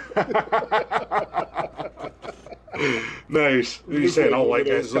 Nice. You saying all white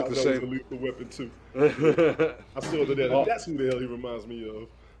guys look the same? Lethal Weapon 2. I saw that. That's who the hell he reminds me of.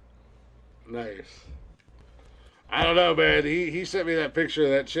 Nice. I don't know, man. He sent me that picture of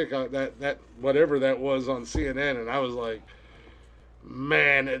that chick, that whatever that was on CNN, and I was like,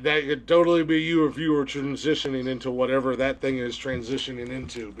 man, that could totally be you if you were transitioning into whatever that thing is transitioning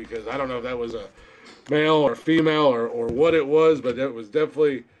into, because I don't know if that was a male or female or what it was, but it was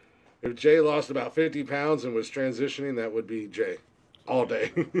definitely, if Jay lost about 50 pounds and was transitioning, that would be Jay all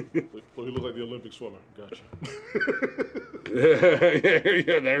day. Well, he looked like the Olympic swimmer. Gotcha.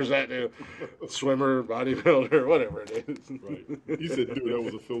 yeah, there's that new swimmer, bodybuilder, whatever it is. Right. He said, dude, that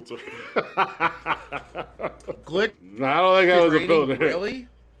was a filter. Glick. No, I don't think that was a filter. Really?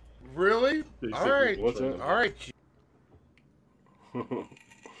 Really? Yeah, All right. What's that? All right.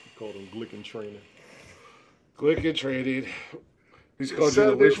 Called him Glick and Training. Glick and traded. He's called you the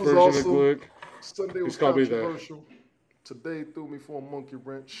Saturday wish was version of awesome. Glick. Sunday was He's called me that. controversial. Today threw me for a monkey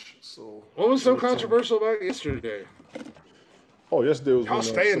wrench. So What was so controversial about yesterday? Oh, yesterday was Y'all when,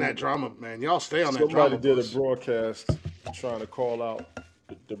 stay in that drama, man. Y'all stay on that drama. somebody did a bus. broadcast trying to call out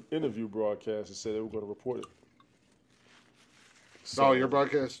the interview broadcast and said they were going to report it. So, Oh, your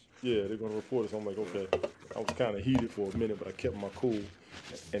broadcast? Yeah, they're going to report it. So I'm like, okay. I was kind of heated for a minute, but I kept my cool.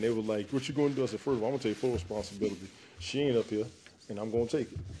 And they were like, what you going to do? I said, first of all, I'm going to take full responsibility. She ain't up here, and I'm going to take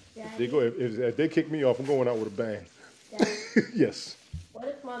it. If they kick me off, I'm going out with a bang. Yes. What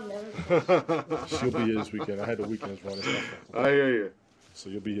if Mom never comes? She'll be here this weekend. I had the weekends running stuff. I hear you. So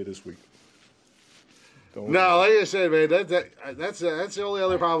you'll be here this week. No, like I said, man, that's the only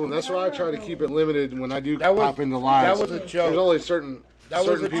other problem. That's why I try to keep it limited when I do pop into lives. That was a joke. There's only certain. That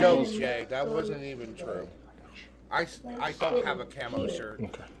was a people. joke, Jay. That wasn't even true. I don't have a camo shirt.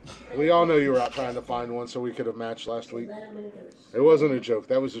 Okay. We all know you were out trying to find one so we could have matched last week. It wasn't a joke.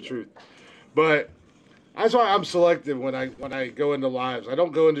 That was the truth. But that's why I'm selective when I go into lives. I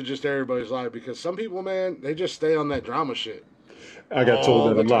don't go into just everybody's live because some people, man, they just stay on that drama shit. I got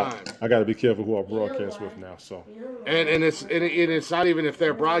told that a lot. time. I got to be careful who I broadcast with now. So And it's not even if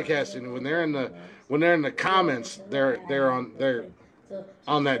they're broadcasting. When they're in the comments, they're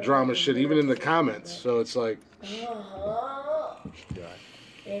on that drama shit. Even in the comments. So it's like.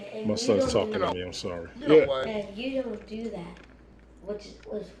 my son's talking to me. I'm sorry. You know what? And you don't do that. Which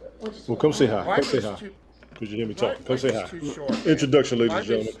is Well, come say hi. Life Come say is hi. too- Could you hear me talking? Come life say is hi. too short, man. Introduction, ladies and Life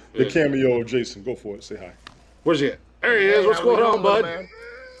gentlemen. is- The cameo of Jason. Go for it. Say hi. Where's he at? There he is. Hey, What's how we going on, doing, bud? man?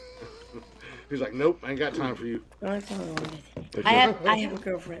 He's like, nope, I ain't got time for you. I have a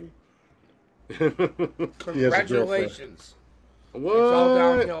girlfriend. He has a girlfriend. Congratulations. What? It's all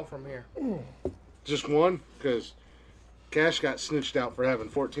downhill from here. Just one? Because Cash got snitched out for having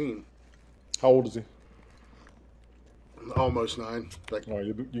 14. How old is he? Almost 9. Like, All right,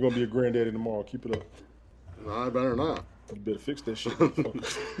 you're going to be a granddaddy tomorrow. Keep it up. no, I better not. You better fix that shit.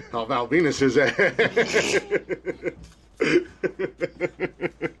 How about Venus is at?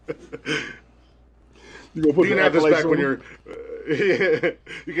 You gonna put You can the have this accolades back when on you're.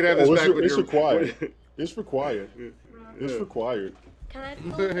 You can have this Oh, back when it's you're. required. It's required. It's required. Can I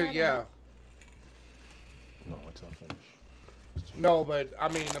pull that Yeah. out? No, until I finish. No, but I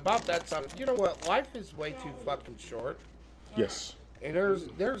mean about that stuff. You know what? Life is way too fucking short. Yes. And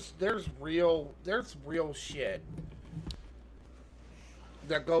there's real shit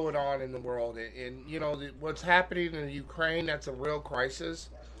that going on in the world, and you know what's happening in Ukraine. That's a real crisis,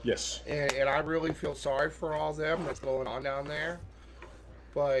 Yes. and I really feel sorry for all them that's going on down there.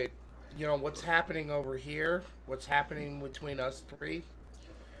 But you know what's happening over here, what's happening between us three.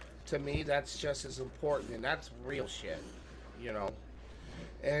 To me, that's just as important, and that's real shit. You know,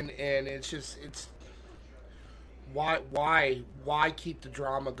 and it's why keep the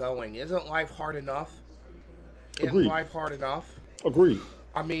drama going? Isn't life hard enough? Agreed. Isn't life hard enough? Agreed.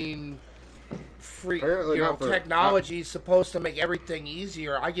 I mean, Apparently not for- technology is supposed to make everything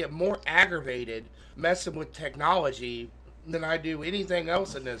easier. I get more aggravated messing with technology than I do anything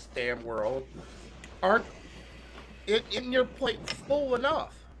else in this damn world, aren't in your plate full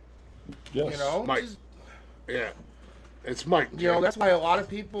enough? Yes. You know, Mike. Yeah, it's Mike. You know, that's why a lot of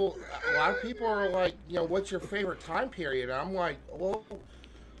people are like, you know, what's your favorite time period? And I'm like, well,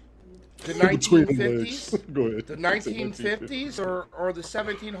 the 1950s, Go ahead. the 1950s, or the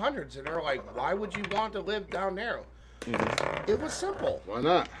 1700s, and they're like, why would you want to live down there? It was simple. Why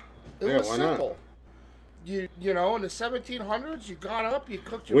not? It was simple. You know, in the 1700s, you got up, you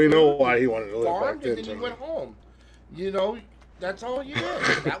cooked your We food, know why he wanted to live back farmed, then. and then you went home. You know, that's all you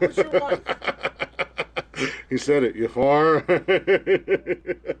did. That was your life. He said it. You farm.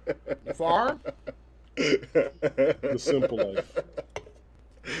 You farm? The simple life.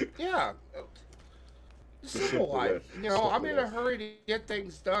 Yeah. Simple life. You know, I'm in a hurry to get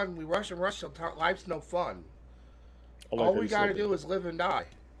things done. We rush and rush till life's no fun. All we got to do is live and die.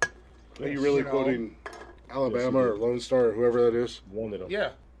 Are you really quoting Alabama or Lone Star or whoever that is? One of them.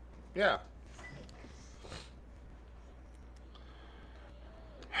 Yeah. Yeah.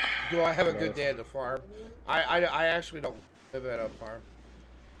 Do I have a good day at the farm? I actually don't live at a farm.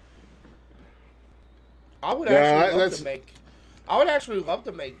 I would actually love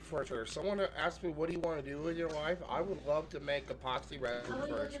to make furniture. If someone asked me, what do you want to do with your life? I would love to make epoxy resin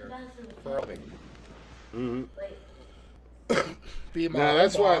furniture for a living. Be my own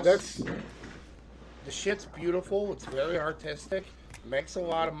that's why. boss. The shit's beautiful. It's very artistic. Makes a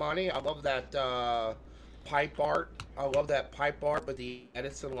lot of money. I love that pipe art. I love that pipe art with the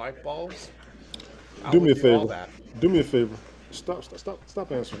Edison light bulbs. Do me a favor. Do me a favor. Stop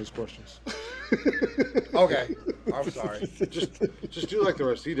answering his questions. Okay, I'm sorry. Just do like the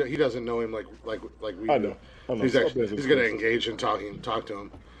rest. He doesn't know him like we do. I know. He's going to engage and talk to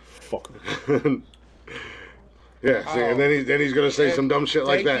him. Fuck. Yeah, see, and then he's going to say some dumb shit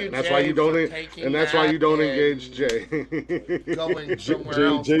like that. And that's why you don't. And that's why you don't engage Jay. Going somewhere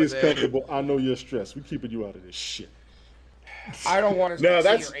else. Jay's comfortable. I know you're stressed. We keeping you out of this shit. I don't want to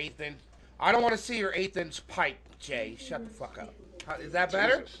see your eighth inch. I don't want to see your 1/8-inch pipe, Jay. Shut the fuck up. Is that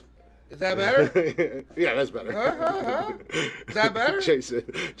better? Jesus. Is that better? Yeah, that's better. Is that better? Jay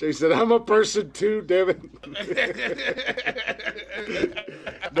said, I'm a person too, damn it.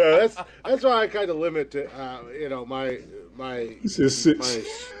 No, that's why I kind of limit to, my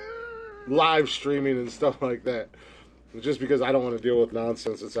live streaming and stuff like that. Just because I don't want to deal with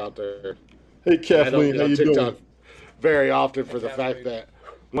nonsense that's out there. Hey, Kathleen, how you TikTok doing? Very often for the fact that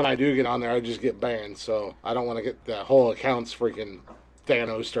when I do get on there, I just get banned. So I don't want to get the whole account's freaking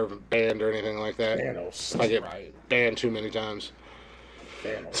Thanos or banned or anything like that. Thanos. I get banned too many times.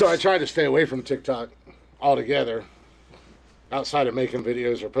 So I try to stay away from TikTok altogether, outside of making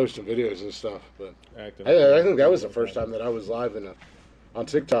videos or posting videos and stuff. But I think that was the first time that I was live on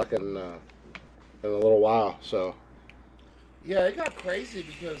TikTok in a little while. So yeah, it got crazy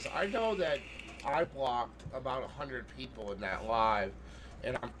because I know that I blocked about 100 people in that live,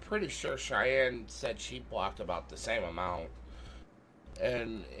 and I'm pretty sure Cheyenne said she blocked about the same amount.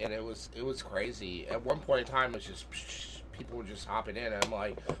 And it was crazy. At one point in time, it's just people were just hopping in, and I'm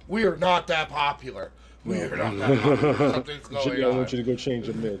like, we are not that popular. We are not that popular. Something's going on. I want you to go change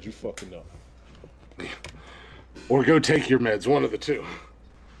your meds. You fucking up. Or go take your meds. One of the two.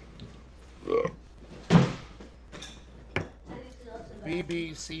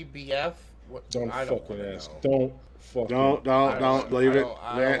 BBCBF. Don't fucking ask. Don't leave it.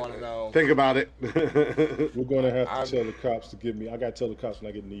 I don't want to know. Think about it. We're gonna have to tell the cops to give me. I gotta tell the cops when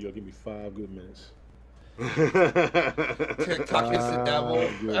I get to New York. Give me 5 good minutes. TikTok is the devil.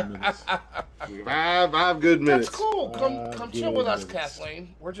 5 good minutes. That's cool. Come chill with us,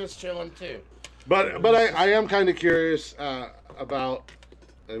 Kathleen. We're just chilling too. But I am kind of curious about.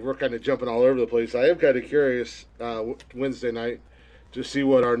 We're kind of jumping all over the place. I am kind of curious Wednesday night to see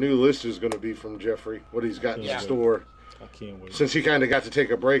what our new list is going to be from Jeffrey. What he's got in store. I can't wait. Since he kind of got to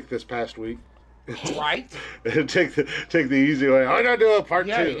take a break this past week. Right. take the easy way. I'm gonna do a part 2.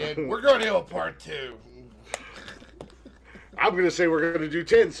 Yeah, he did. We're gonna do a part 2. I'm gonna say we're gonna do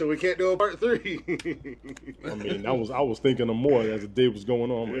 10, so we can't do a part 3. I mean, I was thinking of more as the day was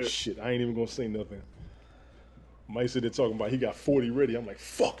going on. I'm like, shit, I ain't even gonna say nothing. Mike said they're talking about he got 40 ready. I'm like,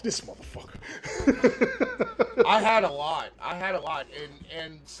 fuck this motherfucker. I had a lot,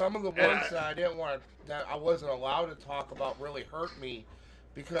 and some of the ones that I wasn't allowed to talk about really hurt me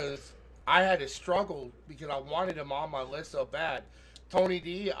because I had to struggle because I wanted him on my list so bad. Tony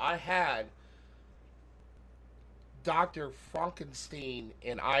D, I had Dr. Frankenstein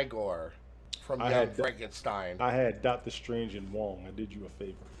and Igor from Young Frankenstein. I had Doctor Strange and Wong. I did you a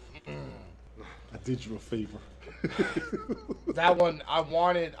favor. I did you a favor. That one, I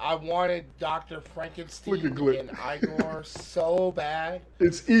wanted Dr. Frankenstein and Igor so bad.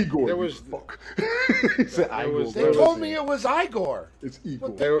 It's Igor. There was fuck. He said Igor. They told me it was Igor. It's Igor.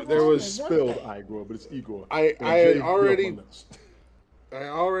 There was spelled Igor, but it's Igor. I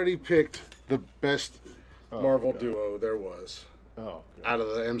already picked the best Marvel duo there was out of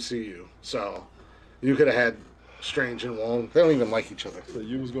the MCU. So you could have had Strange and Wong. They don't even like each other. So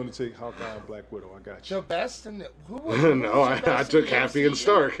you was going to take Hawkeye and Black Widow. I got you. The best in the no, I took Happy and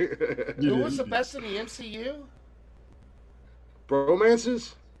Stark. Who was the best in the MCU?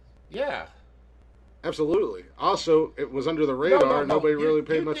 Bromances? Yeah. Absolutely. Also, it was under the radar. Nobody really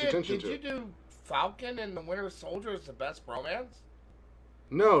paid much attention to it. Did you do Falcon and the Winter Soldier as the best bromance?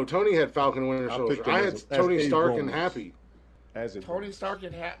 No, Tony had Falcon and Winter Soldier. I had Tony Stark and Happy. Tony Stark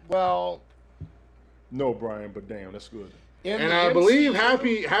and Happy. Well... No, Brian, but damn, that's good. And I believe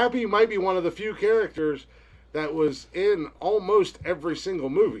Happy might be one of the few characters that was in almost every single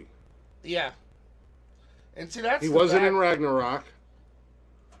movie. Yeah. And see, that's he wasn't in Ragnarok.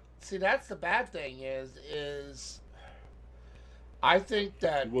 See, that's the bad thing is I think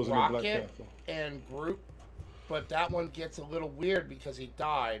that Rocket and Groot, but that one gets a little weird because he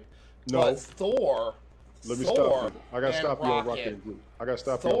died. No. But Thor. Let me stop you. I got to stop you on Rocket and Groot. I got to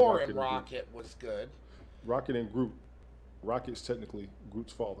stop you on Thor Rocket and Rocket was good. Rocket and Groot. Rocket's technically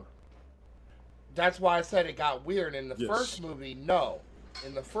Groot's father. That's why I said it got weird. In the first movie, no.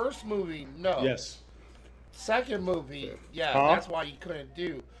 In the first movie, no. Yes. Second movie, that's why you couldn't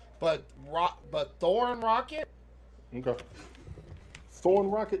do. But Thor and Rocket? Okay. Thor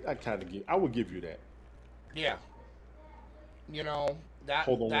and Rocket, I would give you that. Yeah. You know, that.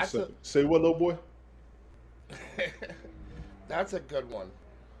 Hold on 1 second. Say what, little boy? That's a good one.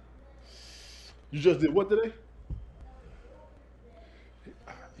 You just did what today?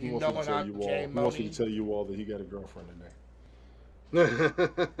 You know when I'm Jay He wants me to tell you all that he got a girlfriend today.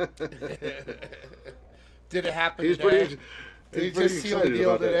 Did it happen today? Did he just seal the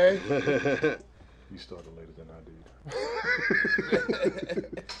deal today? He started later than I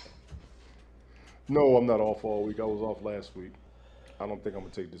did. No, I'm not off all week. I was off last week. I don't think I'm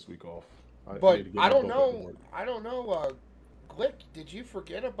going to take this week off. But I don't know. Glick, did you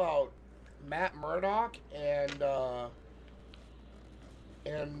forget about Matt Murdock and the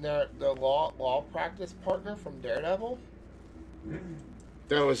law practice partner from Daredevil?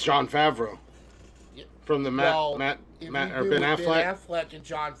 That was Jon Favreau. From the Ben Affleck. Ben Affleck and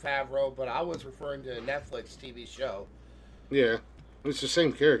Jon Favreau, but I was referring to a Netflix TV show. Yeah. It's the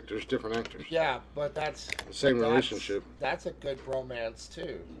same characters, different actors. Yeah, but that's... the same relationship. That's a good bromance,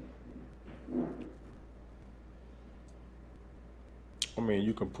 too. I mean,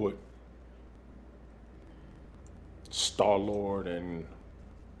 you can put Star-Lord and...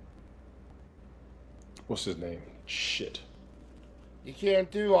 what's his name? Shit. You can't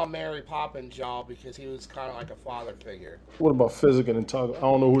do Mary Poppins, y'all, because he was kind of like a father figure. What about Fezzik and Toggle? I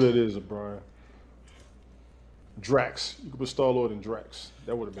don't know who that is, Brian. Drax. You could put Star-Lord and Drax.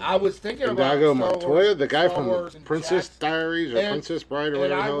 That would have been... I was thinking about Dago Montoya, the guy from Princess Diaries or Princess Bride or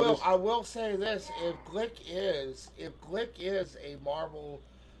whatever it is. I will say this: if Glick is a Marvel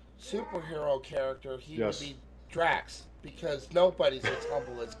superhero character, he would be Drax, because nobody's as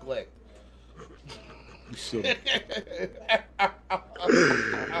humble as Glick. You silly.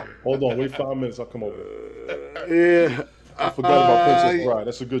 Hold on, wait 5 minutes. I'll come over. Yeah. I forgot about Princess Bride.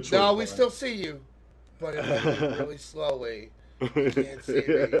 That's a good choice. No, we still see you, but it might be really slowly. You can't see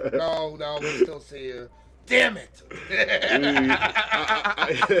me. No, we still see you. Damn it!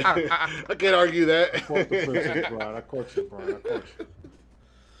 I can't argue that. I caught the Princess Bride. I caught you, Brian.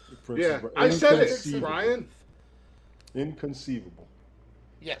 Yeah, I said it, Brian. Inconceivable.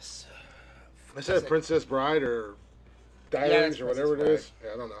 Yes. I said Princess Bride or Diaries or whatever it is.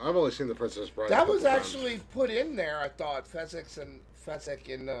 Yeah, I don't know. I've only seen the Princess Bride. That was actually put in there. I thought Fezzik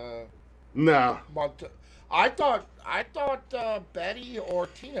and no. I thought Betty or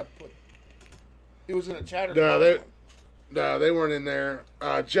Tina put. It was in a chatter. No, they weren't in there.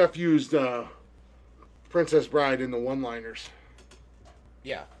 Jeff used Princess Bride in the one-liners.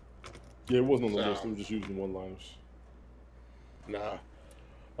 Yeah. Yeah, it wasn't on the list. They were just using one-liners. Nah.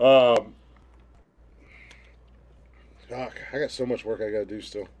 Fuck, I got so much work I gotta do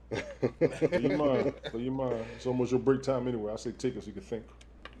still. You mind? It's almost your break time anyway. I say take it so you can think.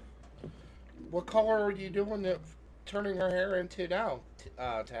 What color are you doing turning her hair into now,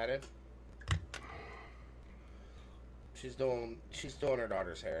 Tatted? She's doing her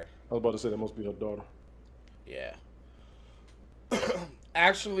daughter's hair. I was about to say that must be her daughter. Yeah.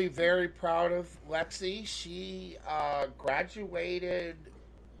 Actually, very proud of Lexi. She graduated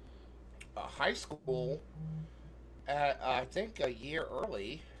high school at I think a year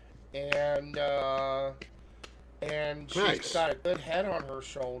early, and she's Nice. got a good head on her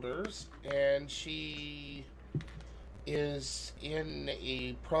shoulders, and she is in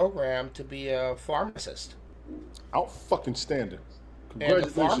a program to be a pharmacist. Out fucking standing. And the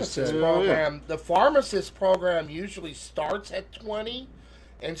Congratulations, pharmacist Tad. program, the pharmacist program usually starts at 20,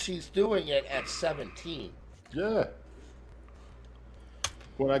 and she's doing it at 17. Yeah.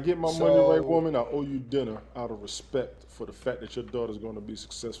 When I get my money So- right, woman, I owe you dinner out of respect for the fact that your daughter's going to be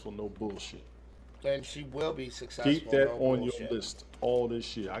successful. No bullshit. And she will be successful. Keep that no on bullshit. your list all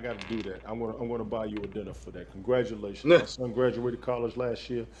this year. I got to do that. I'm gonna buy you a dinner for that. Congratulations. My son graduated college last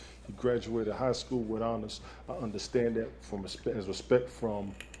year. He graduated high school with honors. I understand that from respect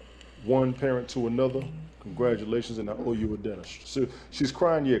from one parent to another. Congratulations, and I owe you a dinner. So she's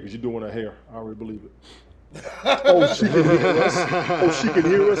crying, yeah, because you're doing her hair. I already believe it. Oh, she can hear us. Oh, she can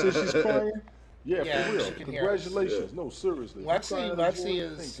hear us, and she's crying. Yeah, Yeah, for real. she can hear us. Congratulations. No, seriously. Lexi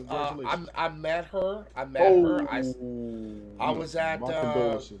is. Congratulations. I met her. I was at. My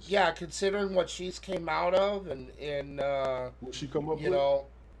condolences. Yeah, considering what she's came out of, and Will she come up? you Glip? know,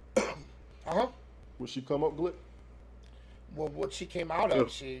 huh? Will she come up, Glip? Well, what she came out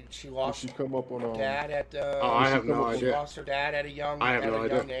of, she Will lost she come up on? her dad at. I have no She idea. lost her dad at a young I have no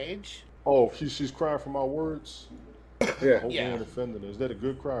idea. young age. Oh, she's crying for my words. I Yeah. hope Yeah. we ain't offending her. Is that a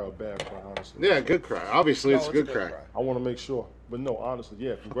good cry or a bad cry? Honestly, Yeah, good cry. Obviously, No, it's a good cry. I want to make sure. But no, honestly,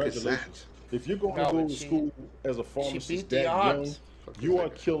 yeah, congratulations. If you're going No, to go but to she- school as a She pharmacist beat that the young, odds. you are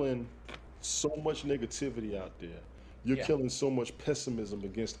killing so much negativity out there. You're Yeah. killing so much pessimism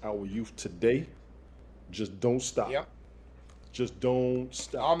against our youth today. Just don't stop. Yep. Just don't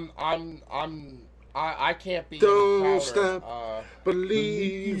stop. I can't be Don't prouder. stop.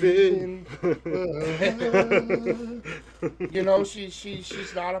 Believing. You know,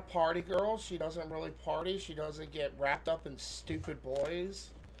 she's not a party girl. She doesn't really party. She doesn't get wrapped up in stupid boys.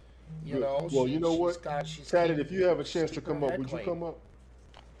 You know. Well, you know what, She's Tatted, keeping- if you have a chance to keeping come her up, head would you clean. come up?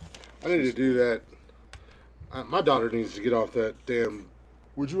 I need to do that. My daughter needs to get off that damn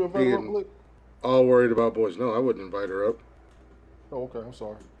Would you invite her up, Being- Blick? all worried about boys. No, I wouldn't invite her up. Oh, okay. I'm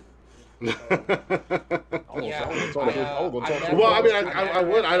sorry. Yeah, I was gonna talk to Well, I mean, I I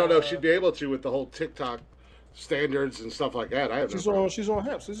would. I don't know if she'd be able to with the whole TikTok standards and stuff like that. I have no problem. She's on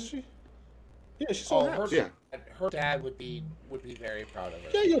Haps, isn't she? Yeah, she's Oh, on Haps. Yeah. her dad would be very proud of her.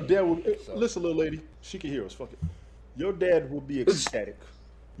 Yeah, your dad will. So- Listen, little lady, she can hear us. Fuck it. Your dad will be ecstatic.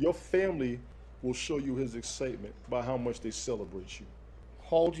 Your family will show you his excitement by how much they celebrate you.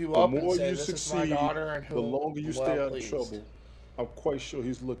 Hold you The up and more say, you "This is succeed, my daughter," and the longer you stay out pleased. of trouble. I'm quite sure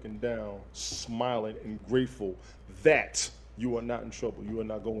he's looking down, smiling, and grateful that you are not in trouble. You are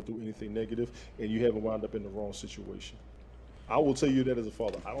not going through anything negative, and you haven't wound up in the wrong situation. I will tell you that as a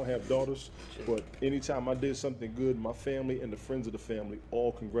father. I don't have daughters, but anytime I did something good, my family and the friends of the family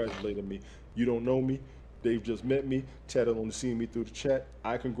all congratulated me. You don't know me. They've just met me. Tad only seen me through the chat.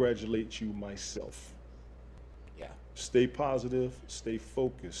 I congratulate you myself. Yeah. Stay positive. Stay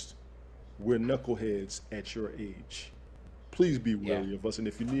focused. We're knuckleheads at your age. Please be wary of us, and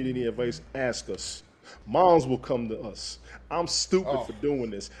if you need any advice, ask us. Moms will come to us. I'm stupid for doing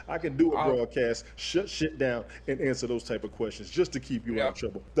this. I can do a broadcast, shut shit down, and answer those type of questions just to keep you out of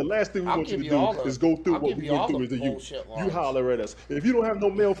trouble. The last thing we I'll want you to give you all do the- is go through I'll what give we you went all through the as a youth. bullshit You lines. holler at us. If you don't have no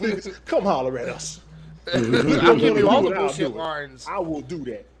male figures, come holler at us. I'll give you all the I'll do bullshit it. lines. I will do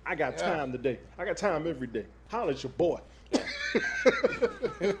that. I got time today. I got time every day. Holler at your boy.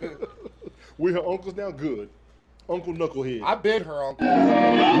 We her uncles now? Good. Uncle Knucklehead. I bid her uncle.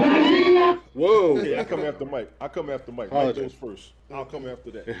 Whoa. Yeah, I come after Mike. Mike Apologize. goes first. I'll come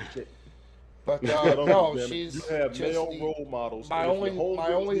after that. But But no, damn it. she's You have just male the- role models. my and if only- your homegirls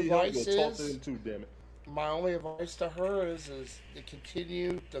my only need help, advice you'll talk to is- them too, damn it. My only advice to her is to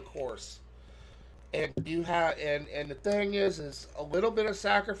continue the course. And you have, and the thing is a little bit of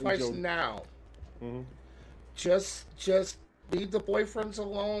sacrifice Joe. now. Mhm. Just leave the boyfriends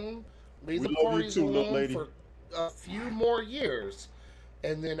alone, leave We the love you parties too, little alone lady. for a few more years,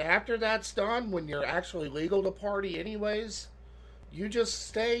 and then after that's done, when you're actually legal to party anyways, you just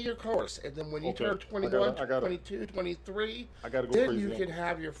stay your course, and then when you Okay. turn 21, I gotta- 22, 23, I gotta go then crazy. you Uncle. can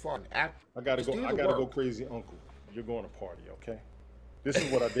have your fun. I gotta Just go. do I the gotta go work. crazy, Uncle. You're going to party, okay? This is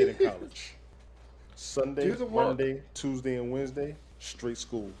what I did in college. Sunday, Do the work. Monday, Tuesday, and Wednesday, straight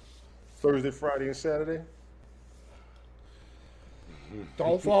school. Thursday, Friday, and Saturday.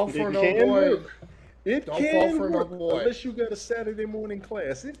 Don't fall for It no can boy. work. It Don't can fall for no work boy. unless you got a Saturday morning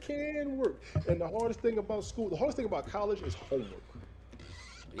class. It can work. And the hardest thing about school, the hardest thing about college is homework.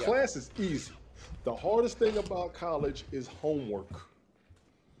 Yeah. Class is easy. The hardest thing about college is homework.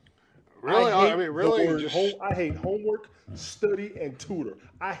 Really? I hate homework, study, and tutor.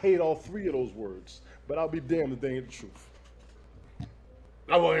 I hate all three of those words. But I'll be damned if they ain't the truth.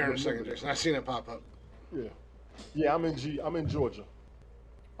 I will hear in a second, Jason. I seen it pop up. Yeah. Yeah, I'm in Georgia.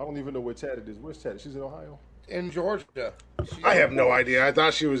 I don't even know where Tatted is. Where's Tatted? She's in Ohio? In Georgia. I have no idea. I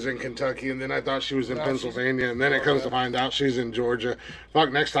thought she was in Kentucky, and then I thought she was in Pennsylvania, and then it comes to find out she's in Georgia.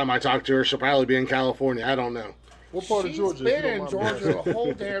 Fuck, next time I talk to her, she'll probably be in California. I don't know. What part of Georgia? She's been in Georgia the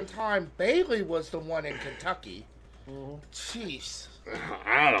whole damn time. Bailey was the one in Kentucky. Jeez.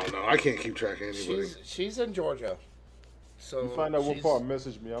 I don't know. I can't keep track of anybody. She's in Georgia. So you find out what part.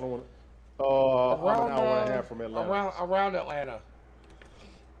 Message me. I don't want to. I'm an hour and a half from Atlanta. Around Atlanta.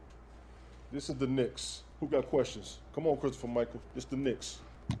 This is the Knicks. Who got questions? Come on, Christopher Michael. It's the Knicks.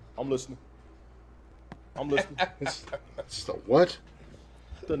 I'm listening. It's the what?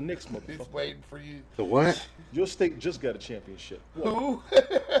 The Knicks, motherfucker. He's waiting for you. The what? Your state just got a championship. Who?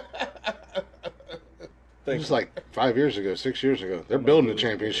 It was like 5 years ago, 6 years ago. They're building a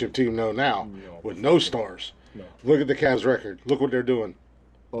championship team now with no stars. No. Look at the Cavs record. Look what they're doing.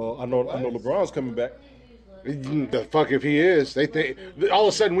 I know LeBron's coming back. The fuck if he is. They think all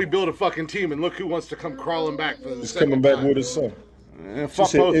of a sudden we build a fucking team and look who wants to come crawling back for the He's coming back with his son.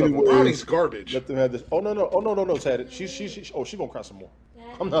 Fuck both of them. Ronnie's garbage. Let them have this. Oh no, Tatted. She's gonna cry some more.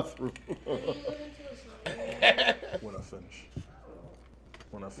 I'm not through. When I finish.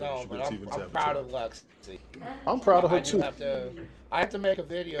 No, but I'm proud of Lexi. I'm proud of her too. I have to make a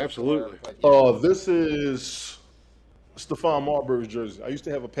video. Absolutely. This is Stephon Marbury's jersey. I used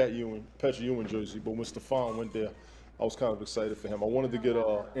to have a Patrick Ewing jersey, but when Stephon went there, I was kind of excited for him. I wanted to get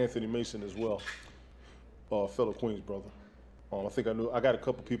Anthony Mason as well, fellow Queens brother. I got a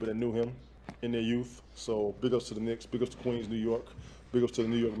couple people that knew him in their youth. So big ups to the Knicks, big ups to Queens, New York, big ups to the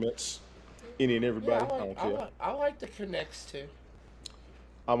New York Mets, any and everybody. Yeah, I don't care. I like the Knicks too.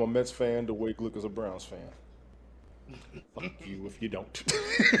 I'm a Mets fan the way Glick is a Browns fan. Fuck you if you don't.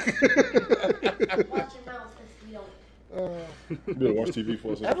 Watch your mouth if you don't. You better watch TV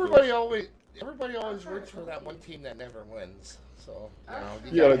for us. Everybody always roots for that one team that never wins. So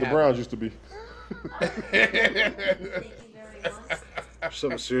like the Browns used to be. Thank you very much.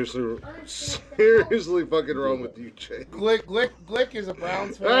 Something seriously fucking wrong with you, Jay. Glick is a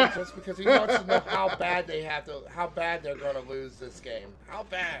Browns fan just because he wants to know how bad they're going to lose this game. How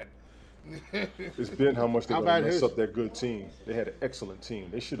bad? It's been how much they're going to mess up that good team. They had an excellent team.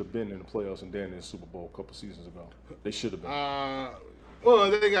 They should have been in the playoffs and then in the Super Bowl a couple seasons ago. They should have been.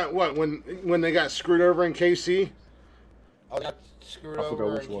 Well, they got what when they got screwed over in KC. I got screwed I over.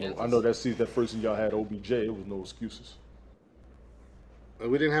 forgot which one. I know that first season y'all had OBJ. It was no excuses.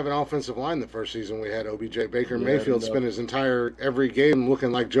 We didn't have an offensive line the first season. We had OBJ. Baker Mayfield spent his every game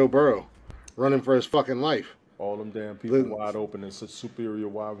looking like Joe Burrow, running for his fucking life. All them damn people wide open and such superior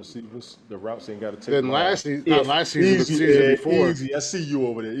wide receivers. The routes ain't got to take. Then last season, the season before. Easy. I see you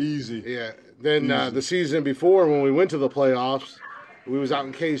over there. Easy. Yeah. Then the season before, when we went to the playoffs, we was out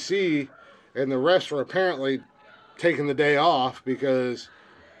in KC, and the refs were apparently taking the day off because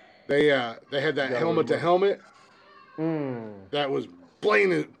they had that helmet to helmet that was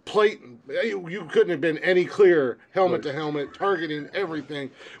blatant. You couldn't have been any clearer, helmet to helmet, targeting everything,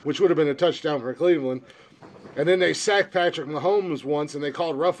 which would have been a touchdown for Cleveland. And then they sacked Patrick Mahomes once, and they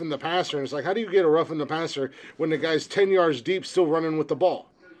called roughing the passer. And it's like, how do you get a roughing the passer when the guy's 10 yards deep, still running with the ball?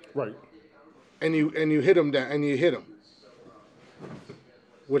 Right. And you hit him down, and you hit him,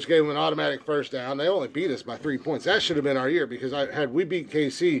 which gave him an automatic first down. They only beat us by 3 points. That should have been our year because had we beat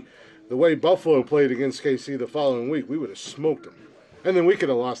KC the way Buffalo played against KC the following week, we would have smoked them. And then we could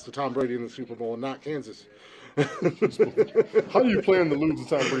have lost to Tom Brady in the Super Bowl and not Kansas. How do you plan to lose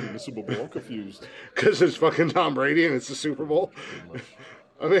to Tom Brady in the Super Bowl? I'm confused. Because it's fucking Tom Brady and it's the Super Bowl.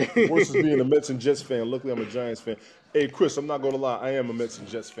 I mean, versus being a Mets and Jets fan. Luckily, I'm a Giants fan. Hey, Chris, I'm not going to lie. I am a Mets and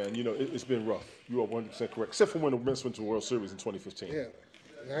Jets fan. You know, it's been rough. You are 100% correct. Except for when the Mets went to the World Series in 2015. Yeah.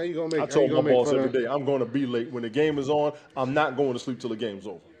 How you gonna make? I told my boss every day, I'm going to be late. When the game is on, I'm not going to sleep till the game's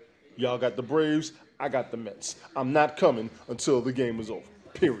over. Y'all got the Braves. I got the Mets. I'm not coming until the game is over.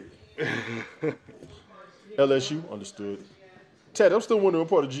 Period. LSU, understood. Ted, I'm still wondering what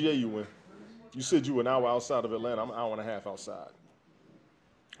part of GA you in. You said you were an hour outside of Atlanta. I'm an hour and a half outside.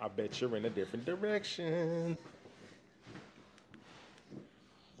 I bet you're in a different direction.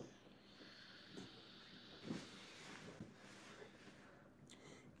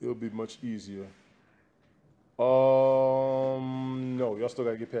 It'll be much easier. No, y'all still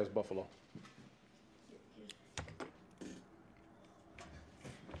gotta get past Buffalo.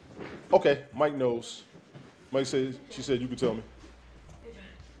 Okay, Mike knows. Mike said, she said you could tell me.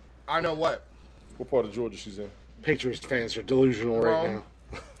 I know what. What part of Georgia she's in? Patriots fans are delusional right now.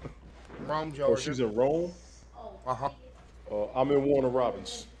 Rome, Oh, Georgia. she's in Rome. Uh-huh. I'm in Warner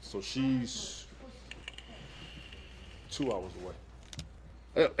Robins, so she's 2 hours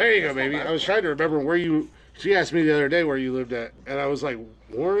away. There you go, baby. I was trying to remember where you. She asked me the other day where you lived at, and I was like,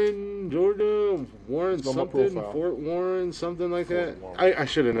 Warren, Georgia, Warren It's on my something, profile. Fort Warren, something like that. Fort Warren. I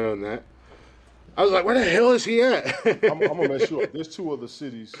should have known that. I was like, where the hell is he at? I'm gonna mess you up. There's two other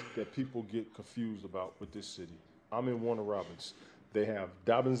cities that people get confused about with this city. I'm in Warner Robins. They have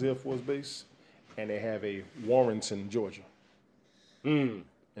Dobbins Air Force Base, and they have a Warrenton, Georgia. And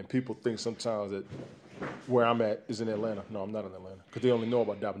people think sometimes that where I'm at is in Atlanta. No, I'm not in Atlanta because they only know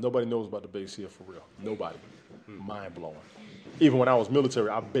about Dobbins. Nobody knows about the base here for real. Nobody. Mind blowing. Even when I was military,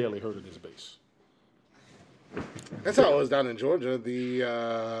 I barely heard of this base. That's how it was down in Georgia. The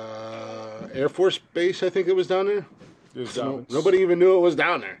Air Force Base, I think it was down there. There's No, Dobbins. nobody even knew it was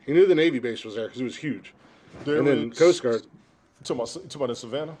down there. You knew the Navy base was there because it was huge. And then Coast Guard. You talking about in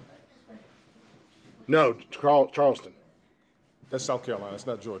Savannah? No, Charleston. That's South Carolina. It's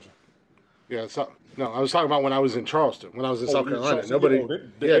not Georgia. Yeah, no, I was talking about when I was in Charleston. When I was in South you're in Carolina, Charleston. nobody,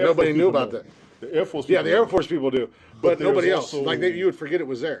 The Air nobody Force knew people about know. that. The Air Force. Yeah, people the Air know. Force people do, but there's nobody else. also- Like you would forget it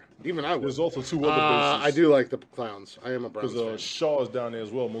was there. Even I would. There's also two other bases. I do like the Clowns. I am a Browns fan. Because Shaw is down there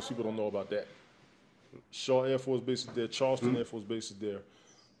as well. Most people don't know about that. Shaw Air Force Base is there. Charleston Air Force Base is there.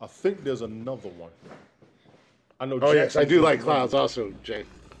 I think there's another one. I know. Oh yes, I do like Clowns. Clowns also, Jay.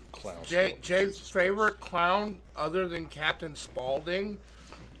 Clowns. Jay's favorite clown, other than Captain Spaulding,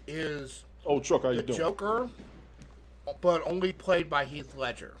 is Oh, Truck, how you the doing? Joker, but only played by Heath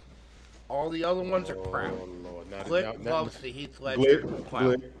Ledger. All the other ones are crap. Oh Lord, not Glick loves the Heath Ledger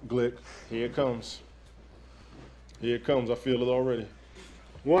clown. Glick. Here it comes. Here it comes. I feel it already.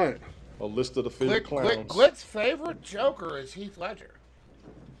 What? A list of the favorite clowns. Glick's favorite Joker is Heath Ledger.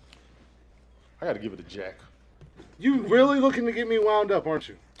 I got to give it to Jack. You really looking to get me wound up, aren't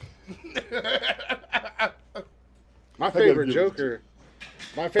you? My favorite give it to Joker.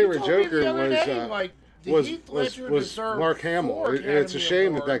 My favorite Told me Joker the other was day, like, the was Heath was, Ledger was deserved Mark Hamill. 4 It's a Academy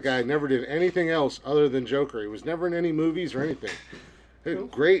shame that Awards. guy never did anything else other than Joker. He was never in any movies or anything. He's a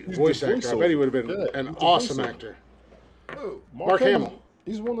great voice the actor. I bet he would have been voiceover. an He's the awesome voiceover. actor. Who? Mark Hamill.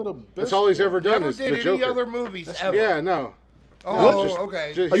 He's one of the best. That's all he's ever done Never is did the any Joker. other movies ever. Yeah, no. Oh, Just-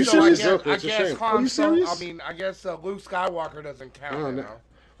 okay. just- Are you So serious? Joker, I it's a guess shame. Han Are you Solo- serious? I mean, I guess Luke Skywalker does't count. Oh, you no.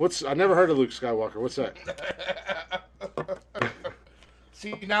 know? I never heard of Luke Skywalker. What's that?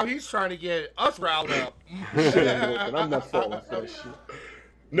 See, now he's trying to get us riled up. And I'm not falling for that shit.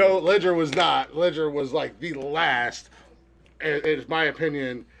 No, Ledger was not. Ledger was like the last. It's my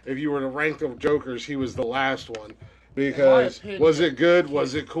opinion. If you were to rank the Jokers, he was the last one. Because opinion. was it good?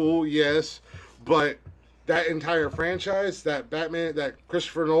 Was it cool? Yes. But that entire franchise, that Batman, that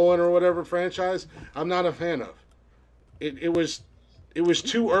Christopher Nolan or whatever franchise, I'm not a fan of. It was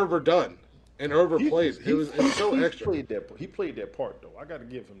too overdone and overplayed. It's so extra. He played that part though. I got to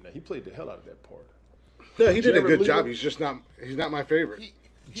give him that. He played the hell out of that part. Yeah, he did a Jared good Leto- job. He's not my favorite. He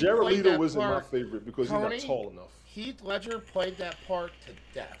Jared played Leto that wasn't my part- favorite because Tony? he's not tall enough. Heath Ledger played that part to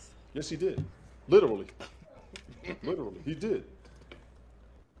death. Yes, he did. Literally. Literally, he did.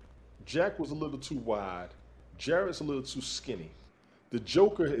 Jack was a little too wide. Jared's a little too skinny. The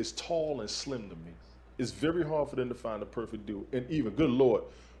Joker is tall and slim to me. It's very hard for them to find a perfect dude. And even, good Lord,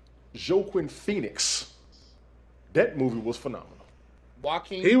 Joaquin Phoenix. That movie was phenomenal.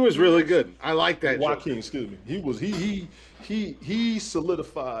 Joaquin. He was really good. I like that. Joaquin, Joker. excuse me. He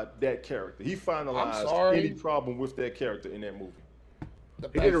solidified that character. He finalized sorry. any problem with that character in that movie.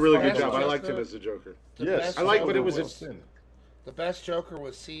 He did a really good best job. I Joker- liked him as the Joker. the Yes, best I like, but it Joker was the best Joker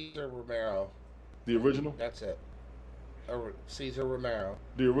was Caesar Romero. the original. That's it. Caesar Romero.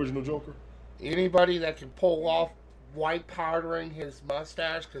 The original Joker. Anybody that can pull off white powdering his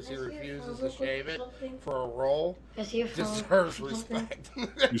mustache because he Is your refuses phone to shave it something? for a role Is your phone deserves something? respect.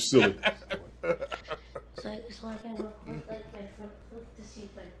 You silly. So I can record like my front flip to see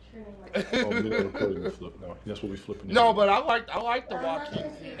if I'm turning Oh, like we ain't recording the flip now. That's what we flipping. No, now. but I like the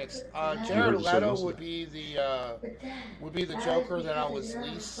Joaquin Phoenix. Jared heard the Leto song, would be the Joker that I was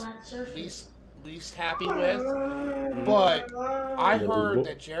least happy with. But I heard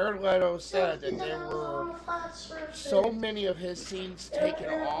that Jared Leto said that there were so many of his scenes taken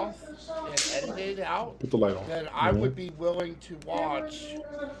off and edited out Put the light on. that I would be willing to watch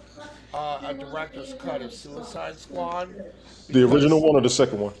a director's cut of Suicide Squad. The original one or the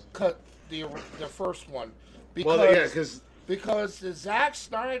second one? Cut the first one. Well, yeah, Because the Zack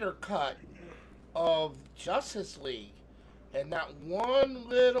Snyder cut of Justice League and that one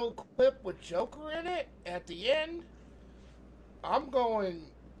little clip with Joker in it at the end, I'm going,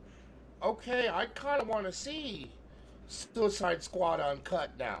 okay, I kind of want to see Suicide Squad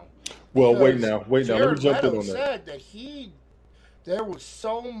uncut now. Well, Because wait now. Let Jared me jump in Leto on that. said that there was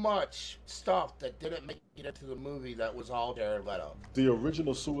so much stuff that didn't make it into the movie that was all Jared Leto. The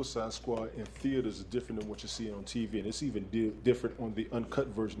original Suicide Squad in theaters is different than what you see on TV, and it's even different on the uncut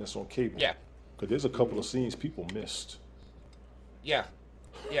version that's on cable. Yeah. Because there's a couple of scenes people missed. Yeah.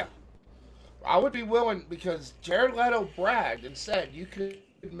 Yeah. I would be willing, because Jared Leto bragged and said you could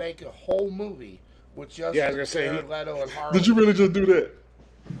make a whole movie with just Yeah, I was gonna say, Jared Leto and Harley. Did you really just do that?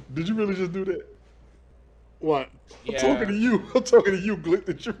 Did you really just do that? What? I'm talking to you. I'm talking to you, Glick.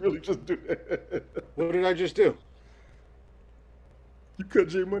 Did you really just do that? What did I just do? You cut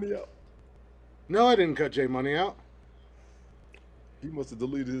J Money out. No, I didn't cut J Money out. He must have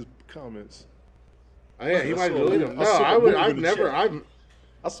deleted his comments. Oh, yeah, he I might saw have deleted a them. move. No, I saw a I would. move I've in the never. chat. I've.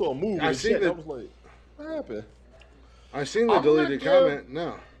 I saw a move in I the seen chat. the- I was like, what happened? I seen the I'm gonna deleted give- comment.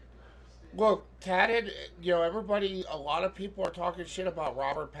 No. Look, Tatted, everybody, a lot of people are talking shit about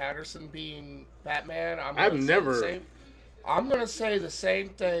Robert Pattinson being Batman. I've never- I'm going to say the same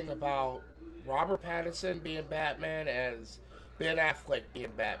thing about Robert Pattinson being Batman as Ben Affleck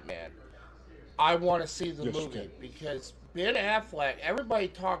being Batman. I want to see the Yes, you movie can. because Ben Affleck, everybody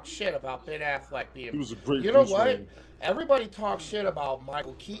talks shit about Ben Affleck being. He was a great You know Bruce what? Wayne. Everybody talks shit about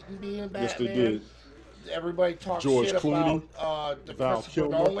Michael Keaton being Batman. Yes, they did. Everybody talks George shit Clooney, about the Val Christopher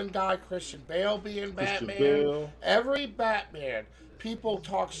Kilmer. Nolan guy, Christian Bale being Christian Batman. Bale. Every Batman people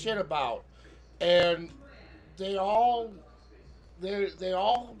talk shit about, and they all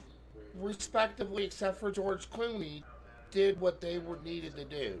respectively, except for George Clooney, did what they were needed to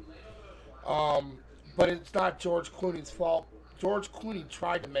do. But it's not George Clooney's fault. George Clooney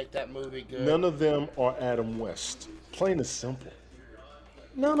tried to make that movie good. None of them are Adam West. Plain and simple.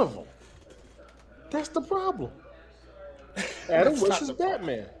 None of them. That's the problem. Adam That's West not is the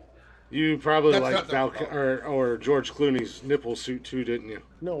Batman. You probably That's like not the Val problem. or George Clooney's nipple suit too, didn't you?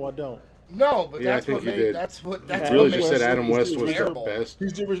 No, I don't. No, but Yeah, I that's think what you made did. that's what You that's really what just made said Adam West was the terrible. best.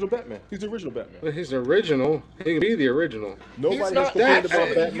 He's the original Batman. He's the original Batman. But he's the original. He can be the original. Nobody He's has not. complained about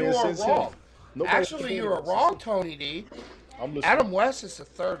Actually, Batman you are since wrong. him. Nobody has Actually, complained you are about wrong, since Tony D. him. I'm listening. Adam West is the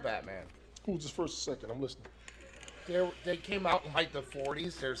third Batman. Who's his first and second? I'm listening. They came out in like the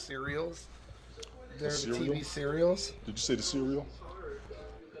 40s. They're serials. They're the Serial? TV serials. Did you say the cereal?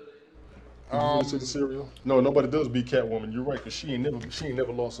 Did you really say the cereal? No, nobody does beat Catwoman. You're right, because she ain't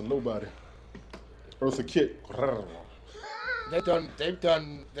never lost to nobody. Eartha Kitt.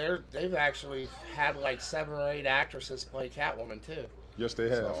 They've actually had like 7 or 8 actresses play Catwoman too. Yes, they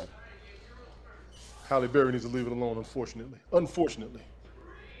have. So- Halle Berry needs to leave it alone, unfortunately. Unfortunately.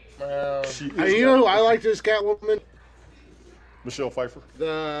 Well, She is You know who I liked as Catwoman? Michelle Pfeiffer.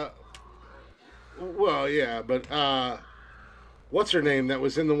 Well, yeah, but what's her name that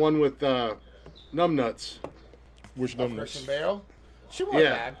was in the one with Numbnuts? Which Christian numbers? Bale. She wasn't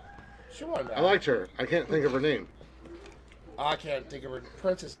Yeah. bad. She wasn't bad. I liked her. I can't think of her name. I can't think of her.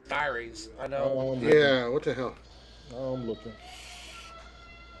 Princess Diaries. I know. Yeah, what the hell? I'm looking.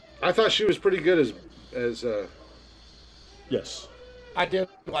 I thought she was pretty good as Yes. I did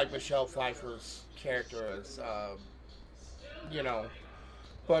like Michelle Pfeiffer's character as,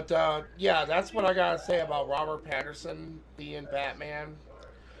 But, yeah, that's what I gotta say about Robert Pattinson being Batman,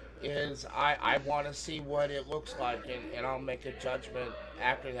 is I want to see what it looks like, and I'll make a judgment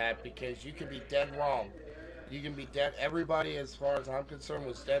after that, because you can be dead wrong. You can be dead. Everybody, as far as I'm concerned,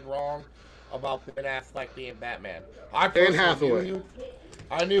 was dead wrong about Ben Affleck being Batman. I Hathaway.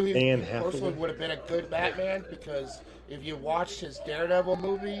 knew he Anne Hathaway. personally would have been a good Batman, because if you watched his Daredevil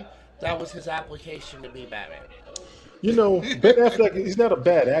movie, that was his application to be Batman. You know, Ben Affleck, he's not a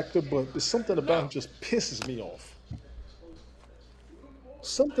bad actor, but there's something about him just pisses me off.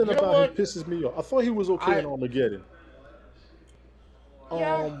 Something You know about him what? pisses me off. I thought he was okay in Armageddon.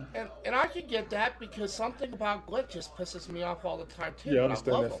 Yeah, and I can get that, because something about Glick just pisses me off all the time too. Yeah, I but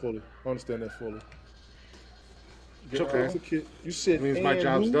understand love that him. fully. I understand that fully. It's okay. Kid. You said It means my Anne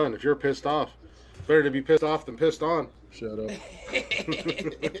job's who? done. If you're pissed off, better to be pissed off than pissed on. Shut up.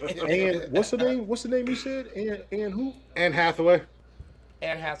 And what's the name? What's the name you said? Anne who? Anne Hathaway.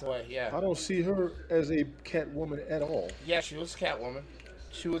 Anne Hathaway, yeah. I don't see her as a Catwoman at all. Yeah, she was Catwoman.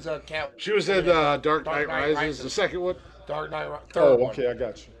 She was a cat. She was in Dark Knight Rises, the second one. Dark Knight. Third one. Okay, I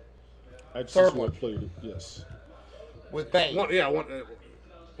got you. I just Third saw one. played it. Yes. With Bane. One,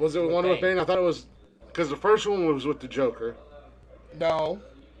 was it one with Bane? I thought it was because the first one was with the Joker. No,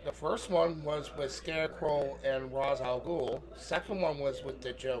 the first one was with Scarecrow and Ra's al Ghul. Second one was with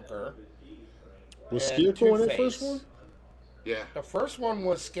the Joker. Was And Scarecrow in that Two-Face. first one? Yeah. The first one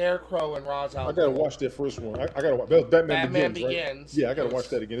was Scarecrow and Ra's al Ghul. I gotta watch that first one. I gotta watch. That was Batman Batman Begins, right? Begins. Yeah, I gotta is- watch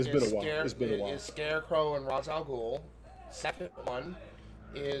that again. It's been a while. Scare- It's been a while. Is Scarecrow and Ra's al Ghul. Second one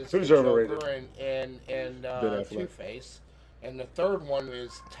is Who's the overrated? Joker and Affleck. Two-Face. And the third one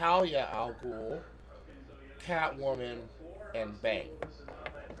is Talia al Ghul, Catwoman, and Bane.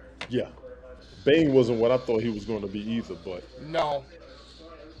 Yeah. Bane wasn't what I thought he was going to be either, but No,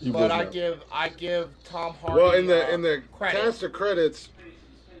 he but was not. I give Tom Hardy Well, in the credit. cast of credits,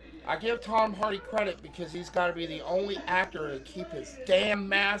 I give Tom Hardy credit because he's got to be the only actor to keep his damn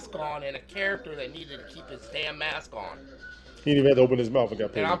mask on in a character that needed to keep his damn mask on. He didn't even have to open his mouth and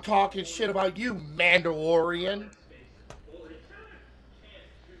got paid. And I'm talking shit about you, Mandalorian.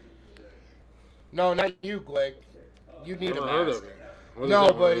 No, not you, Glick. You need a Never heard mask. of it. What is No,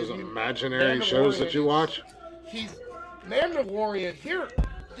 that, one but of those you- imaginary shows that you watch. He's Mandalorian.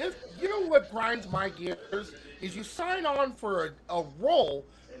 You know what grinds my gears is you sign on for a role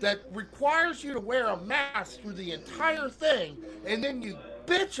that requires you to wear a mask through the entire thing, and then you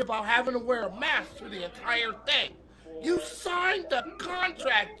bitch about having to wear a mask through the entire thing. You signed the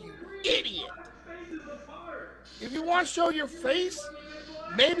contract, you idiot. If you want to show your face,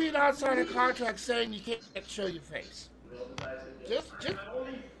 maybe not sign a contract saying you can't show your face. Just,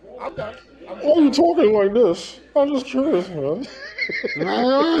 I'm done. Why are you talking like this? I'm just curious, man.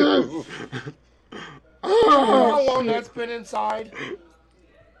 How long that's been inside?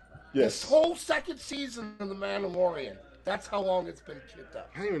 Yes. This whole second season of The Mandalorian. That's how long it's been kicked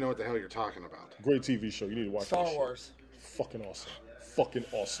up. I don't even know what the hell you're talking about. Great TV show. You need to watch Star that shit. Wars. Fucking awesome. Fucking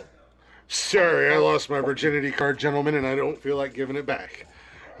awesome. Sorry, I lost my virginity card, gentlemen, and I don't feel like giving it back.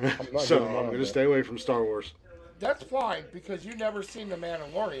 So giving mine I'm going to back. stay away from Star Wars. That's fine because you've never seen The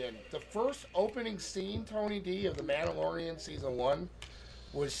Mandalorian. The first opening scene, Tony D, of The Mandalorian Season 1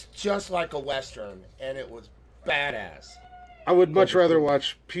 was just like a Western, and it was badass. I would much rather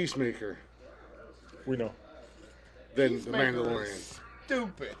watch Peacemaker We know. than Peacemaker The Mandalorian. is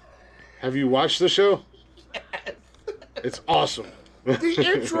stupid. Have you watched the show? It's awesome. The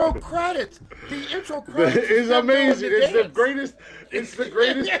intro credits. The intro credits It's them doing amazing. It's the dance. greatest. It's the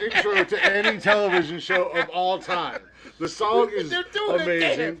greatest intro to any television show of all time. The song is They're doing the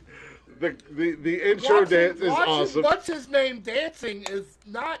amazing. The intro dance is awesome. What's his name dancing is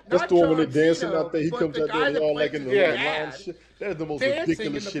not. That's not the one when John they're dancing Cena, out there. He but comes the out guy there and that all plays like in the his line dad. shit. That is the most Dancing ridiculous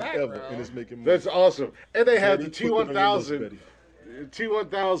in the shit ever, background. and it's making That's awesome. And they have the Betty, put that on your list,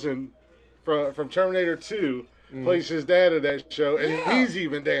 T-1000 from Terminator 2 plays his dad in that show, and Yeah. he's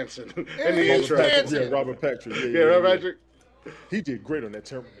even dancing in And the he's intro. dancing. Yeah, Robert Patrick. Yeah, Robert Patrick. He did great on that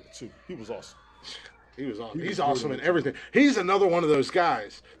Terminator too. He was awesome. He was awesome. He He's was awesome good in in everything. He's another one of those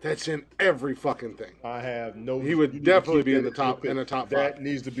guys that's in every fucking thing. I have no. He would you need to definitely keep be in that the top- at your in the pick. top That five.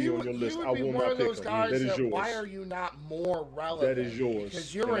 needs to be on your list. He I would be will one not of pick those him. guys That is yours. why are you not more relevant? That is yours,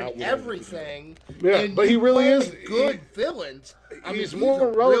 Because you're and I in will everything. Yeah, and but he you really play is- good villains. I mean, He's a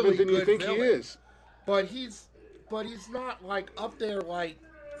more relevant really than you good think he villain. is. But he's not like up there like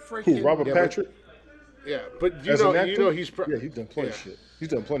freaking. Who? Robert Yeah, but- Patrick? Yeah, but you As an know, actor? he's Yeah, he's done plenty of shit. He's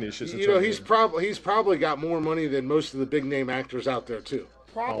done plenty of shit. Since you know he's Terminator. he's probably got more money than most of the big name actors out there too.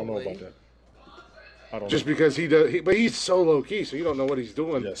 I don't know Probably. about that. I don't Just know. because he does, but he's so low key, so you don't know what he's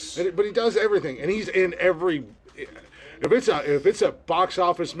doing. Yes. But he does everything, and he's in every. If it's a box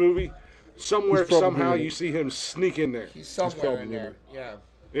office movie, somewhere He's probably somehow in it. you see him sneak in there. He's somewhere probably in in there. it. Yeah.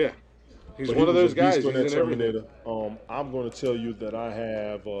 Yeah, he's But one he of was those a guys. beast He's on in that everything. Terminator. I'm going to tell you that I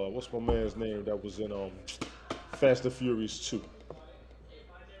have what's my man's name that was in Fast and Furious 2.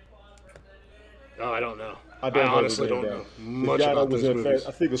 Oh, I don't know. I honestly know don't his know name. much the guy about that was those in movies.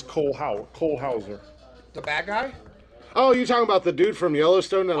 I think it's Cole Hauser. The bad guy. Oh, you talking about the dude from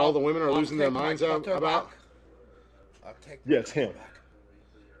Yellowstone that all the women are I'll losing their take my minds out cutter about? back. I'll take Yes, him.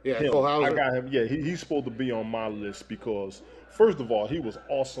 Yeah, Him. Cole Hauser. I got him. Yeah, he's supposed to be on my list because, first of all, he was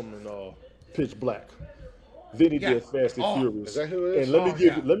awesome in Pitch Black. Then he Yeah. did Fast and Oh, Furious. is that who it is? And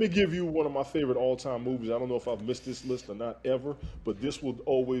let me yeah. give you one of my favorite all-time movies. I don't know if I've missed this list or not ever, but this was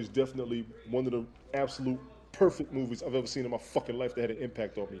always definitely one of the absolute perfect movies I've ever seen in my fucking life that had an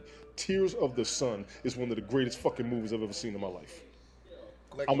impact on me. Tears of the Sun is one of the greatest fucking movies I've ever seen in my life.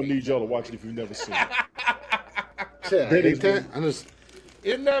 I'm gonna need y'all to watch it if you've never seen it. Yeah, I hate that. I just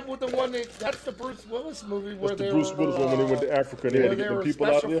Isn't that with the one that's the Bruce Willis movie where That's they the Bruce were, Willis one when they went to Africa and they had to where get they the were people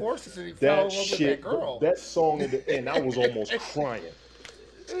out special there. forces and he fell in That love with shit, that girl. that song at the end, I was almost crying.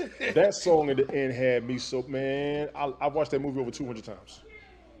 That song at the end had me so, man, I've watched that movie over 200 times.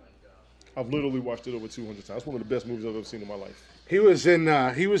 I've literally watched it over 200 times. It's one of the best movies I've ever seen in my life. he was in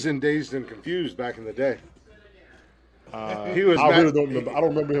Dazed and Confused back in the day. He was I Ma- really don't remember. I don't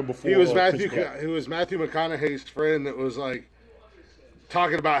remember him before. He was Pitch Black. Matthew McConaughey's friend that was like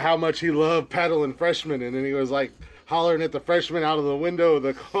talking about how much he loved peddling freshmen, and then he was like hollering at the freshmen out of the window of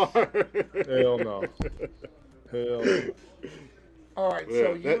the car. Hell no. Hell no. All right, Yeah,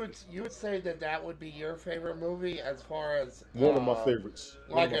 so that- you would say that would be your favorite movie as far as One of my favorites.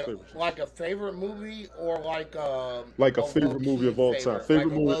 One like of my favorites. like a favorite movie or like a favorite movie of all time.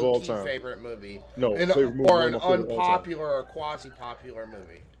 Favorite movie of all time. Favorite movie. No, favorite movie or of an my favorite all time. unpopular or quasi-popular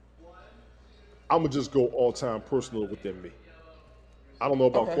movie. I'm gonna just go all time personal within me. I don't know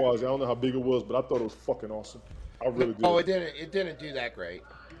about Okay. quasi. I don't know how big it was, but I thought it was fucking awesome. I really did. Oh, it didn't. It didn't do that great.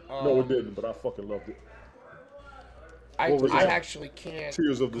 No, it didn't, but I fucking loved it. I What was that? actually can't.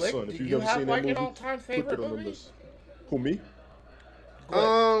 Tears of the click. Sun. If Do you've you never have seen like that movie, an all-time put favorite it on the movie? list. Who, me?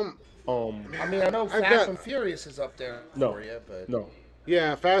 Um, I mean, I know I've Fast got- and Furious is up there No. for you, but No.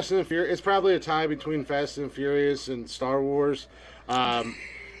 yeah, Fast and Furious. It's probably a tie between Fast and Furious and Star Wars.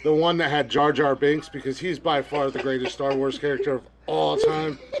 The one that had Jar Jar Binks, because he's by far the greatest Star Wars character of all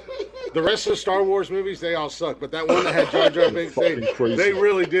time. The rest of the Star Wars movies, they all suck. But that one that had Jar Jar Binks, fucking crazy. they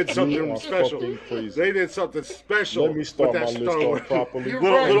really did You something are special. fucking crazy. They did something special. Let me start with my that list Star Wars. off properly. you're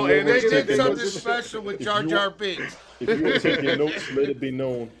Little- right. little They anecdotes. did Taking something notes. special with If Jar you Jar want- Binks. If you want to take your notes, let it be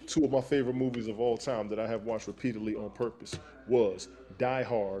known, two of my favorite movies of all time that I have watched repeatedly on purpose was Die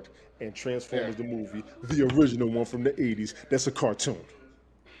Hard and Transformers the movie, the original one from the 80s. That's a cartoon.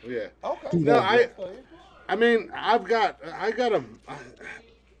 Yeah. Okay. No, I mean, I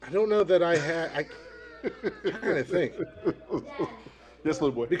don't know that I had. I'm trying to think. Yes,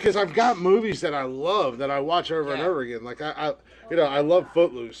 little boy. Because I've got movies that I love that I watch over and Yeah. over again. Like I love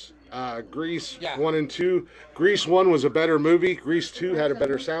Footloose, Grease Yeah. 1 and 2. Grease 1 was a better movie. Grease 2 had a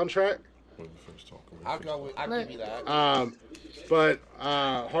better soundtrack. I'll give you that. But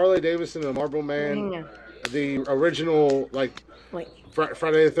Harley Davidson and Marlboro Man, the original like Wait.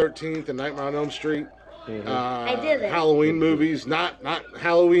 Friday the 13th and Nightmare on Elm Street, I did it. Halloween movies, not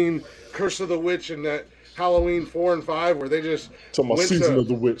Halloween, Curse of the Witch, and that Halloween 4 and 5 where they just Talking about went Season to- of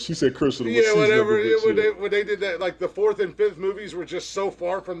the Witch. She said Curse of the Witch. Yeah, Season whatever. Of the Witch, yeah. When they did that, like the 4th and 5th movies were just so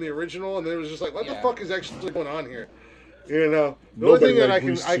far from the original, and it was just like, what the Yeah. fuck is actually going on here? You know, the Nobody only thing that liked I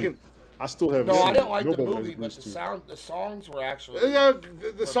Grease can, 2. I still haven't No, seen I it. didn't like the Nobody likes movie, but Grease 2. the songs were actually. yeah,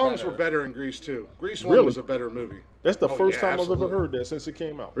 the songs better. were better in Grease 2. Grease 1 Really? was a better movie. That's the first yeah, time I've absolutely. ever heard that since it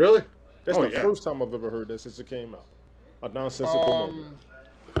came out. Really? That's Oh, the yeah. first time I've ever heard that since it came out. A nonsensical moment.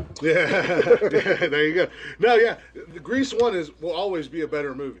 Yeah. Yeah, there you go. No, yeah, the Grease 1 will always be a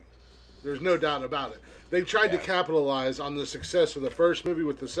better movie. There's no doubt about it. They tried to capitalize on the success of the first movie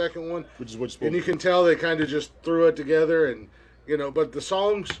with the second one, Which is what you're supposed and you to can tell they kind of just threw it together, and but the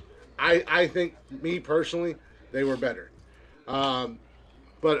songs, I think, me personally, they were better.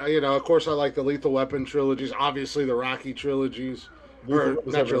 But of course, I like the Lethal Weapon trilogies, obviously the Rocky trilogies, or Weapons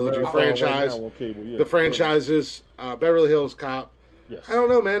not have a trilogy, marathon franchise, right now on cable, yeah. the franchises, Beverly Hills Cop. Yes. I don't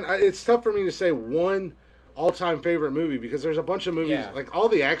know, man. It's tough for me to say one all-time favorite movie because there's a bunch of movies, Yeah. like all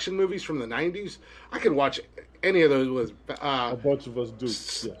the action movies from the '90s. I could watch any of those with, A bunch of us do.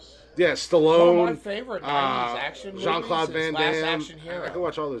 Yes. yeah, One Stallone, of my favorite 90s action movies Jean-Claude is Van Last Damme. Action Hero. I could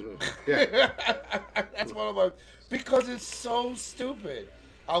watch all those movies. Yeah, That's one of my because it's so stupid.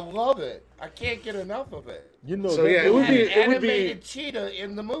 I love it. I can't get enough of it. You know, So, that yeah, it would movie- be- An animated cheetah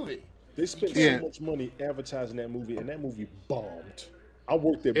in the movie. They spent Yeah. so much money advertising that movie, and that movie bombed. I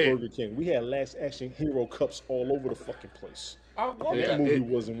worked at Yeah. Burger King. We had Last Action Hero cups all over the fucking place. I love That that. movie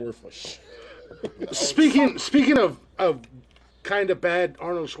wasn't worth a shit. Speaking of kind of bad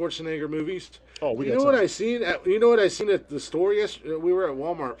Arnold Schwarzenegger movies. Oh, we you got know what time. I seen? You know what I seen at the store yesterday? We were at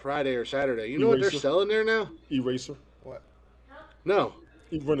Walmart Friday or Saturday. You know what they're Eraser? selling there now? Eraser. What? No,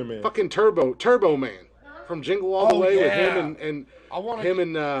 Running Man. fucking Turbo Man from Jingle All the Oh, Way yeah. with him and I want him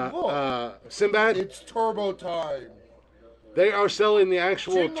and Sinbad. It's turbo time. They are selling the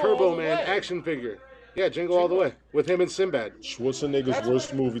actual Jingle All Turbo the Man Way. action figure. Yeah, Jingle All the Way with him and Sinbad. Schwarzenegger's That's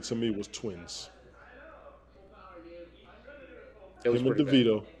worst movie to me was Twins. It was Him and pretty bad.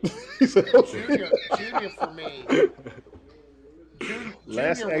 DeVito. He said, Junior for me.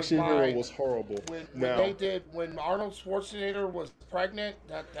 Last Junior Action was Hero mine. was horrible. When when Arnold Schwarzenegger was pregnant,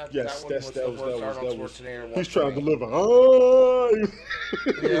 that Yes, one was that the was worst that Arnold was. Schwarzenegger one He's for trying to me. deliver. Oh,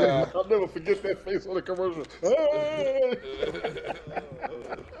 Yeah. I'll never forget that face on the commercial.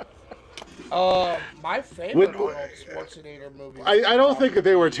 My favorite When- Arnold Schwarzenegger movie. I don't think that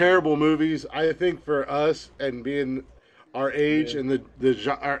they were terrible movies. I think for us and being our age and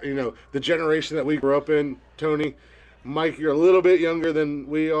the generation that we grew up in, Tony, Mike, you're a little bit younger than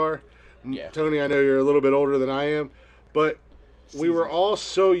we are. Yeah. Tony, I know you're a little bit older than I am, but we were all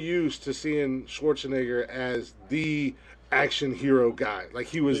so used to seeing Schwarzenegger as the action hero guy. Like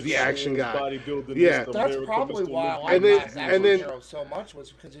he was the action guy. Bodybuilding. Yeah. Mr. That's America, probably Mr. why I Olympia. like And then- Last Action and then- Hero so much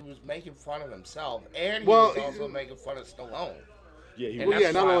was because he was making fun of himself, and he Well, was also making fun of Stallone. Yeah, he And was. that's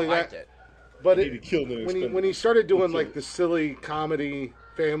yeah, not why only I liked that- it. But He killed it when he started doing like the silly comedy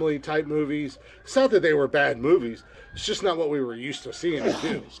family type movies, it's not that they were bad movies. It's just not what we were used to seeing him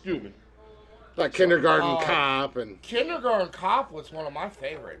do. Excuse me. Like Kindergarten Cop and Kindergarten Cop was one of my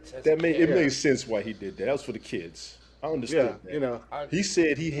favorites. That made sense why he did that. That was for the kids. I understood that. you know. He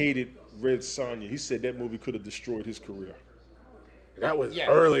said he hated Red Sonja. He said that movie could have destroyed his career. That was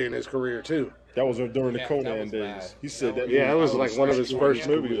early in his career too. That was during the Conan days. Bad. He said that. Yeah, it was like one of his first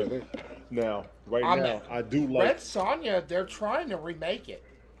movies, I think. Now, now, I do like Red Sonja. They're trying to remake it.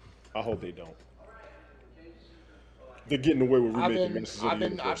 I hope they don't. They're getting away with remaking Masters of the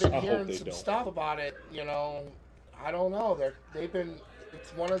Universe. I've been I hope hearing they some don't. stuff about it. You know, I don't know. They've been.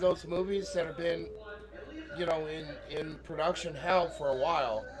 It's one of those movies that have been, you know, in production hell for a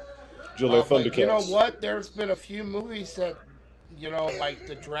while. Thundercats. You know what? There's been a few movies that, you know, like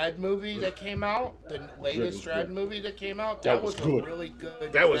the Dread movie that came out, the latest Dread movie that came out. That was good. A really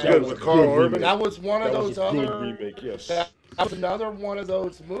good. That was good with Carl Urban. That was one of those good other. remake, yes. That was another one of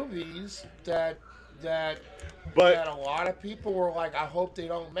those movies that a lot of people were like, I hope they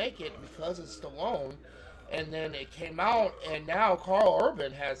don't make it because it's Stallone. And then it came out, and now Carl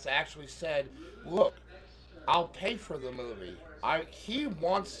Urban has actually said, look, I'll pay for the movie. He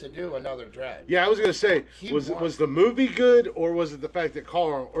wants to do another Dread. Yeah, I was gonna say, was the movie good, or was it the fact that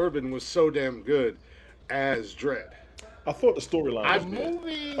Carl Urban was so damn good as Dread? I thought the storyline was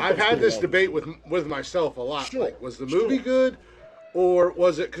good. I've had this debate with myself a lot. Sure, like, was the movie good, or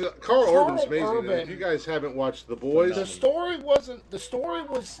was it? Because Carl Urban's amazing. If you guys haven't watched The Boys, the story was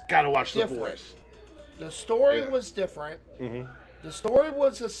gotta watch different. The Boys. The story was different. Mm-hmm. The story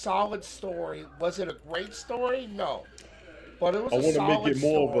was a solid story. Was it a great story? No. But it was a solid story. I want to make it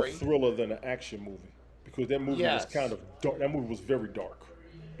more of a thriller than an action movie, because that movie was kind of dark. That movie was very dark.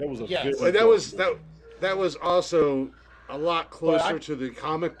 That was that was also a lot closer to the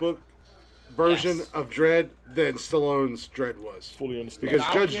comic book version of Dredd than Stallone's Dredd was. Fully understand.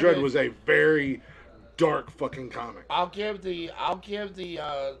 Because Judge Dredd was a very dark fucking comic. I'll give the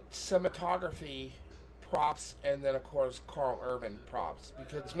cinematography props, and then of course Carl Urban props,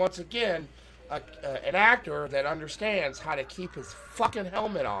 because once again, an actor that understands how to keep his fucking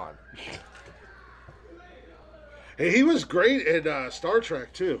helmet on. Hey, he was great at Star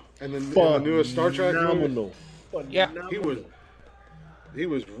Trek too, and in the newest Star Trek movie. Yeah, he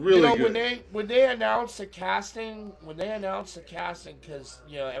was really good. When they announced the casting, because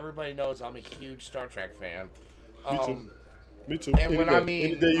you know everybody knows I'm a huge Star Trek fan. Me too. And when I mean,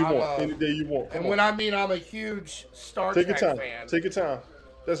 any day you want. And when I mean I'm a huge Star Trek fan. Take your time.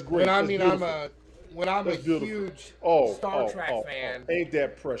 That's great. When I mean I'm a huge Star Trek fan. Ain't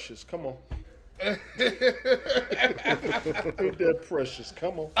that precious? Come on. Ain't that precious?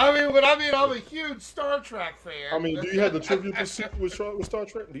 Come on. When I'm a huge Star Trek fan. I mean, do you have the Trivial Pursuit with Star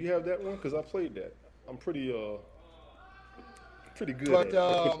Trek? Do you have that one? Because I played that. I'm pretty good at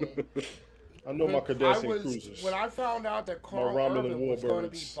it. I know my Cardassian cruisers. When I found out that Carl Urban was going to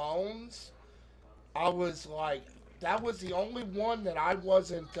be Bones, I was like, that was the only one that I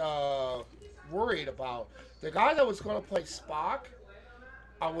wasn't worried about. The guy that was going to play Spock,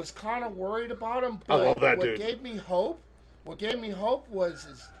 I was kind of worried about him. But I love that what dude. gave me hope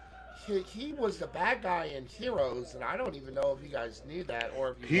was he was the bad guy in Heroes, and I don't even know if you guys knew that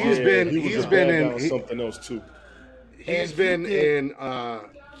or if you he's been in something else too.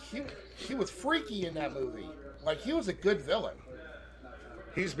 He was freaky in that movie. Like, he was a good villain.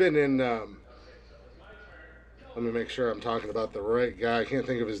 He's been in. Let me make sure I'm talking about the right guy. I can't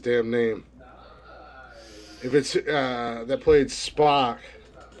think of his damn name. If it's that played Spock.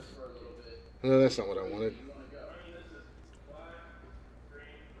 No, that's not what I wanted.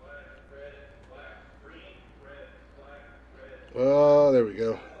 Oh, there we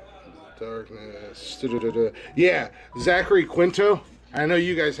go. Darkness. Yeah, Zachary Quinto. I know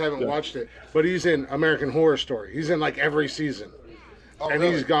you guys haven't watched it, but he's in American Horror Story. He's in like every season, and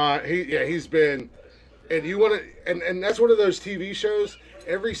really? He's been, and you want to, and that's one of those TV shows.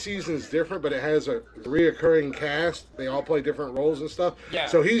 Every season's different, but it has a reoccurring cast. They all play different roles and stuff. Yeah.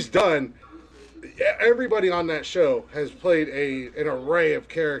 So he's done. Everybody on that show has played an array of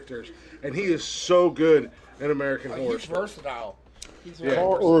characters, and he is so good in American Horror Story. Versatile.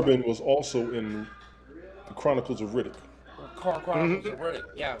 Carl Urban was also in the Chronicles of Riddick. Chronicles of Riddick,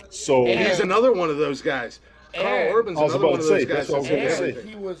 yeah. So he's another one of those guys. Carl Urban's another one of those guys.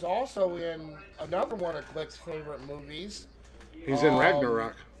 He was also in another one of Click's favorite movies. He's in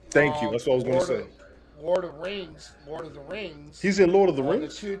Ragnarok. Thank you. That's what I was going to say. Lord of the Rings. He's in Lord of the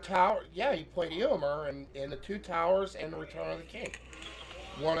Rings? The Two Towers. Yeah, he played Eomer in The Two Towers and The Return of the King.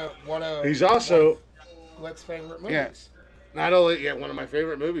 One of he's also Click's favorite movies. Yeah. Not only, yeah, one of my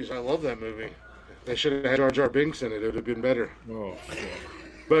favorite movies. I love that movie. They should have had Jar Jar Binks in it. It would have been better. Oh,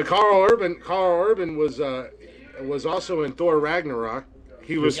 But Carl Urban was also in Thor Ragnarok.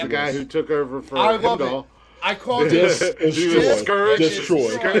 He was the guy who took over for I love Heimdall. it. I called it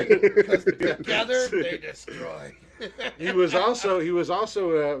Destroy. because together they destroy. He was also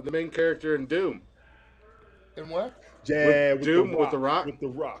the main character in Doom. And what? Yeah, With Doom with The Rock. With The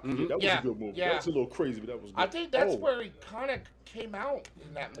Rock. Mm-hmm. That was a good movie. Yeah. That was a little crazy, but that was good. I think that's where he kind of came out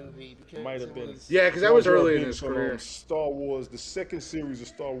in that movie. Because Might have been. Yeah, because that was early in his career. Star Wars, the second series of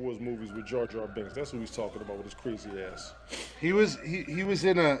Star Wars movies with Jar Jar Binks. That's what he's talking about with his crazy ass. He was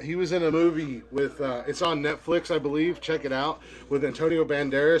in a movie with it's on Netflix, I believe. Check it out, with Antonio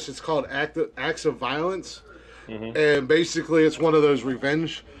Banderas. It's called Acts of Violence, and basically it's one of those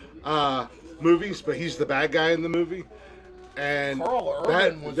revenge movies, but he's the bad guy in the movie. And Carl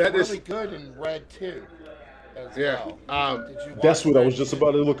Urban was really good in Red too. As well. Did you That's watch what I Red was just 2?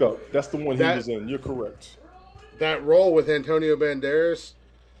 about to look up. That's the one he was in. You're correct. That role with Antonio Banderas,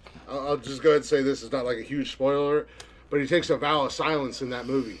 I'll just go ahead and say this is not like a huge spoiler, but he takes a vow of silence in that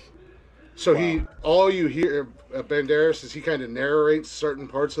movie. So all you hear Banderas is he kind of narrates certain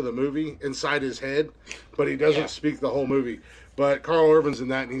parts of the movie inside his head, but he doesn't speak the whole movie. But Carl Urban's in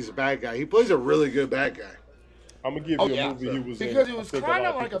that, and he's a bad guy. He plays a really good bad guy. I'm gonna give you a movie he was in. Because he was kind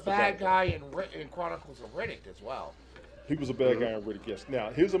of like a bad guy in Chronicles of Riddick as well. He was a bad guy in Riddick, yes.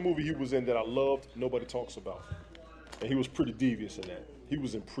 Now, here's a movie he was in that I loved, nobody talks about. And he was pretty devious in that. He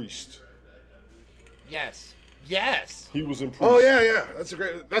was in Priest. Yes. He was in Priest. Oh yeah.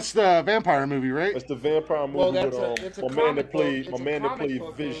 That's the vampire movie, right? That's the vampire movie Well, with my man that played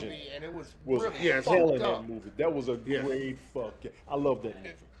Vision. movie, and it was Was really killing fucked up. that movie. That was a great fuck. Yeah. I love that movie.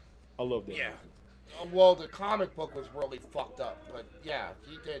 I love that movie. Well, the comic book was really fucked up, but yeah,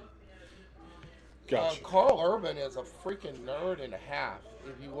 he did. Gotcha. Carl Urban is a freaking nerd and a half.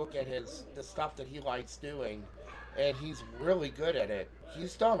 If you look at the stuff that he likes doing, and he's really good at it.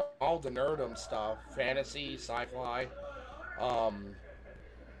 He's done all the nerdum stuff, fantasy, sci-fi, all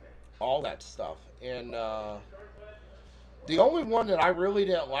that stuff. And the only one that I really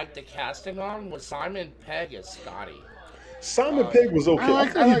didn't like the casting on was Simon Pegg as Scotty. Simon Pegg was okay. I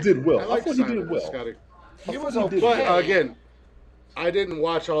thought he did well. I thought he did well. Scotty. He was okay. But again, I didn't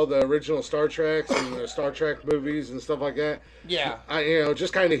watch all the original Star Treks and the Star Trek movies and stuff like that. Yeah. I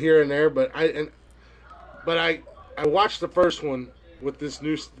just kind of here and there, but I watched the first one with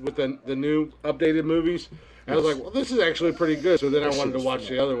the new updated movies. And I was like, well, this is actually pretty good. So then I wanted to watch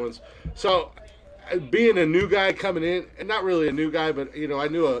the other ones. So being a new guy coming in, and not really a new guy, but I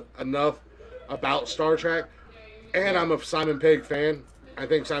knew enough about Star Trek, and I'm a Simon Pegg fan. I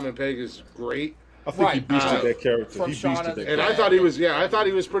think Simon Pegg is great. I think he beasted that character. From He beasted that and character. I thought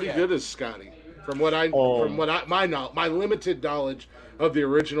he was pretty good as Scotty. From my limited knowledge of the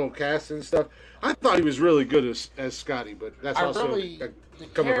original cast and stuff, I thought he was really good as Scotty. But that's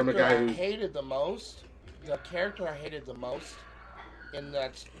coming from a guy who hated the most. The character I hated the most in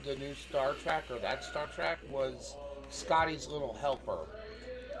the new Star Trek was Scotty's little helper.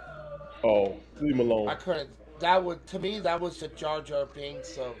 Oh, leave him alone. I couldn't. To me that was the Jar Jar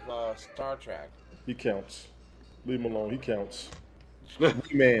Binks of Star Trek. He counts. Leave him alone. He counts.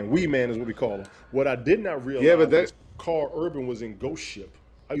 Wee man is what we call him. What I did not realize was Carl Urban was in Ghost Ship.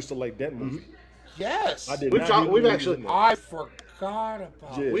 I used to like that movie. Yes. I did I forgot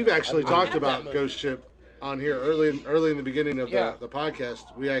about it. We've actually talked about Ghost Ship on here early in the beginning of the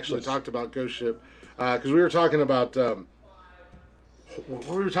podcast. We actually talked about Ghost Ship because we were talking about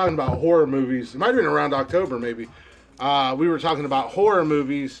horror movies. It might have been around October, maybe. We were talking about horror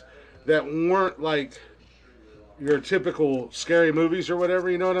movies that weren't like your typical scary movies or whatever.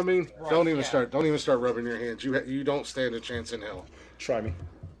 You know what I mean? Right, Don't even start rubbing your hands. You don't stand a chance in hell. Try me.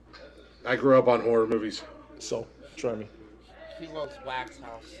 I grew up on horror movies. So, try me. He loves Wax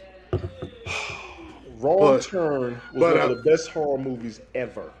House. Wrong Turn was one of the best horror movies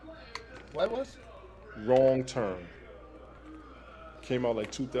ever. What was? Wrong Turn. Came out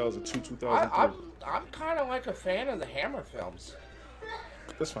like 2002, 2003. I'm kind of like a fan of the Hammer films.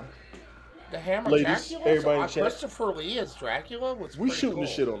 That's fine. The Hammer Ladies, Dracula. everybody in chat. Christopher Lee as Dracula was. We shooting cool. the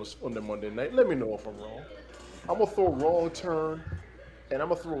shit on the Monday night. Let me know if I'm wrong. I'm gonna throw Wrong Turn, and I'm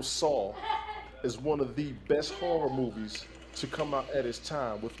gonna throw Saw as one of the best horror movies to come out at its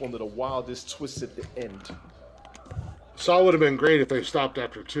time, with one of the wildest twists at the end. Saw would have been great if they stopped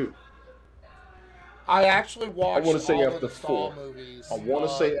after 2. I actually watched. I want to say all after of the 4. Saw movies. I want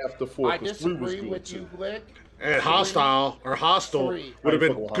to say after 4 I because 3 was disagree good with too. you, Glick. And Hostile Three. would have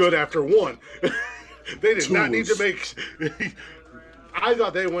been good after 1. They did 2 not need to was- make. I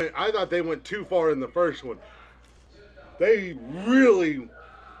thought they went too far in the first one. they really.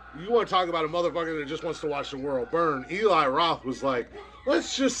 You want to talk about a motherfucker that just wants to watch the world burn? Eli Roth was like,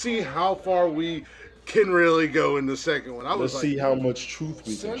 let's just see how far we can really go in the second one. Let's see how much truth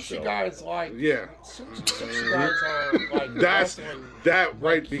we can show. Since you guys like, yeah, since you guys are like that's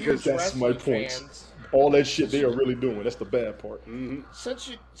right because that's my point. Fans, all that shit they are really doing. That's the bad part. Mm-hmm. Since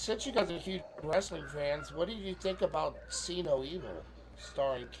you guys are huge wrestling fans, what did you think about See No Evil,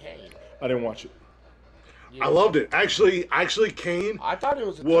 starring Kane? I didn't watch it. I loved it. Actually, Kane. I thought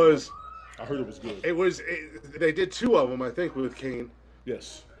it was. I heard it was good. They did 2 of them, I think, with Kane.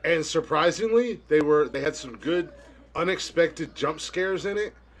 Yes. And surprisingly, they had some good, unexpected jump scares in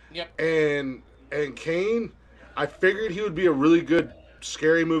it. Yep. And Kane, I figured he would be a really good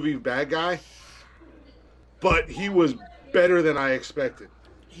scary movie bad guy, but he was better than I expected.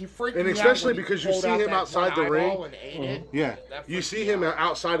 He freaked and me out especially when he because you pulled see out him that outside the one ring. eyeball and ate it. Yeah, That you freaked see me him out.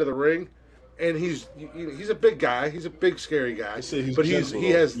 outside of the ring, and he's a big guy. He's a big scary guy. But he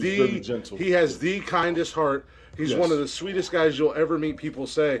has the kindest heart. He's one of the sweetest guys you'll ever meet. People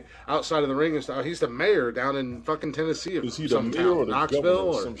say outside of the ring and stuff. He's the mayor down in fucking Tennessee. Is he the mayor or the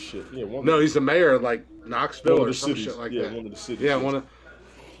Knoxville or some shit? Yeah, no, he's the mayor of like Knoxville or some cities. shit like yeah, that. one of the cities. Yeah, one of.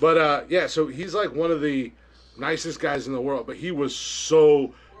 But yeah, so he's like one of the nicest guys in the world. But he was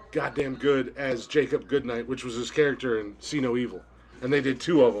so goddamn good as Jacob Goodnight, which was his character in See No Evil, and they did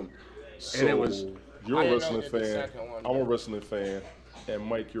 2 of them. So and it was. You're a wrestling fan. I'm a wrestling fan, and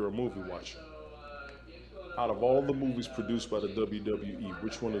Mike, you're a movie watcher. Out of all the movies produced by the WWE,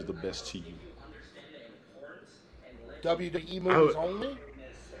 which one is the best to you? WWE movies only?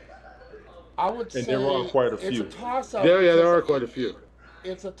 I would say. And there are quite a few. It's a toss-up. There are quite a few.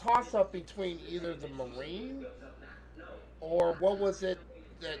 It's a toss-up between either the Marine or what was it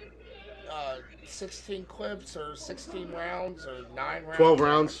that 16 clips or 16 rounds or 9 rounds? 12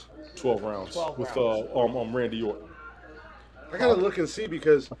 rounds. 12 rounds. 12 with rounds. Randy Orton. I gotta look and see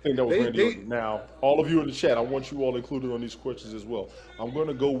because I think that was Randy Orton. Now, all of you in the chat, I want you all included on these questions as well. I'm going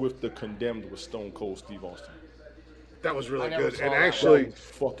to go with the Condemned with Stone Cold Steve Austin. That was really good, and that. actually, that was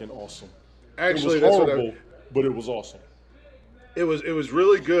fucking awesome. Actually, it was that's horrible, but it was awesome. It was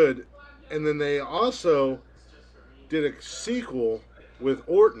really good, and then they also did a sequel with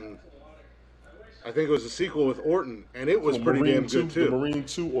Orton. I think it was a sequel with Orton, and it was pretty damn good too. The Marine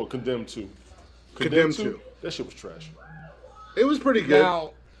 2 or Condemned 2? Condemned 2. That shit was trash. It was pretty good.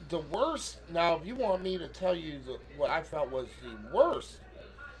 Now, the worst. Now, if you want me to tell you what I felt was the worst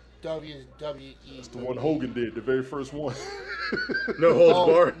WWE. It's the one Hogan did, the very first one. No holds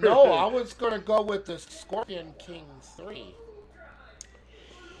barred. No, I was going to go with the Scorpion King 3.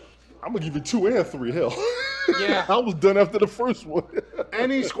 I'm going to give you 2 and 3, hell. Yeah. I was done after the first one.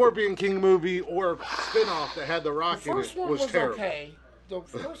 Any Scorpion King movie or spin-off that had The Rock in it was terrible. Okay. The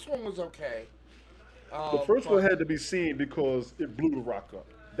first one was okay. The first one had to be seen because it blew The Rock up.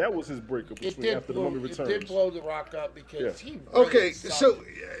 That was his breakup between after the Mummy Returns. It did blow The Rock up because he really okay, sucked. so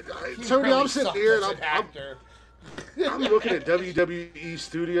Tony, really I'm sitting here and actor. I'm looking at WWE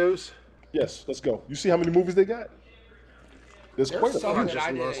Studios. Yes, let's go. You see how many movies they got? There's quite a some few. that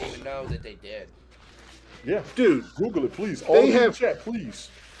I didn't even know that they did. Yeah, dude, Google it, please. All in the chat, please.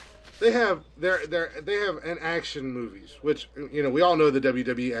 They have an action movies, which we all know the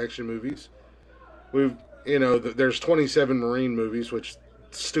WWE action movies. There's 27 Marine movies, which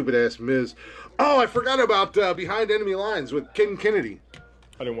stupid ass Miz. Oh, I forgot about Behind Enemy Lines with Ken Kennedy.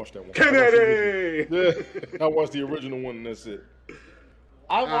 I didn't watch that one. Kennedy. I watched the original one, and that's it.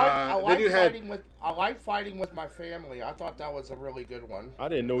 I like fighting with my family. I thought that was a really good one. I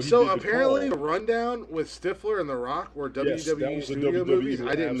didn't know. So apparently, the Rundown with Stifler and The Rock were WWE studio movies.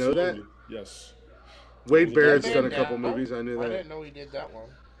 I didn't know that. Yes. Wade Barrett's done a couple movies. I knew that. I didn't know he did that one.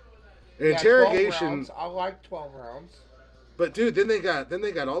 Interrogation. I like 12 rounds. But dude, then they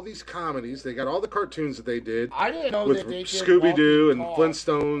got all these comedies. They got all the cartoons that they did. I didn't know with that they did Scooby Doo and Tall.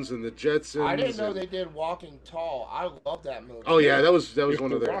 Flintstones and the Jetsons. I didn't know they did Walking Tall. I love that movie. Oh yeah, that was if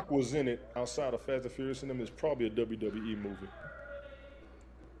one of The their. Rock was in it outside of Fast and Furious, and them is probably a WWE movie.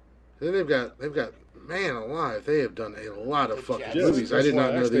 Then they've got man alive. They have done a lot of fucking Yes, movies. I did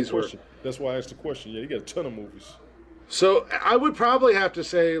not know these were. That's why I asked the question. Yeah, you got a ton of movies. So I would probably have to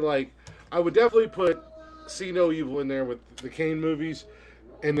say I would definitely put See No Evil in there with the Kane movies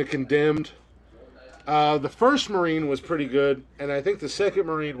and the Condemned. The first Marine was pretty good, and I think the second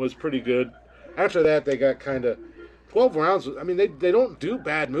Marine was pretty good. After that, they got kind of 12 rounds. I mean, they don't do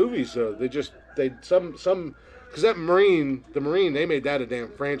bad movies though. Because that Marine, they made that a damn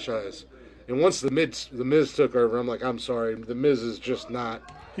franchise. And once the Miz took over, I'm like, I'm sorry, the Miz is just not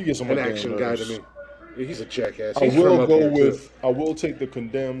an action guy to me. He's a jackass. I will take the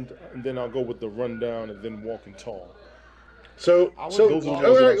Condemned, and then I'll go with the Rundown, and then Walking Tall. So I would so do Those are Walking the ones that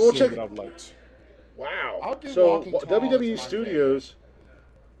all right, I've we'll seen check. that I've liked. Wow. I'll do So Walking Tall as WWE my Studios,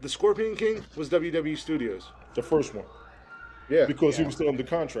 the Scorpion King was WWE Studios. The first one. Yeah. Because he Yeah. was still under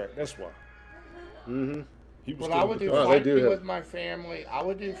contract. That's why. Mm-hmm. He was But still I under would do Wow, they contract. do fighting have- with my family. I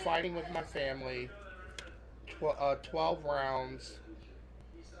would do fighting with my family. 12 rounds.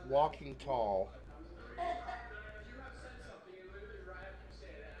 Walking Tall.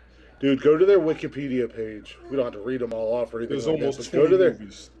 Dude, go to their Wikipedia page. We don't have to read them all off or anything There's like that, almost but 20 go to their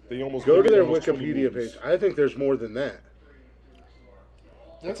movies. They almost go to made their almost 20 Wikipedia movies. page. I think there's more than that.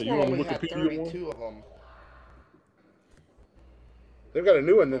 This Okay, you one want the only had Wikipedia 32 of them. They've got a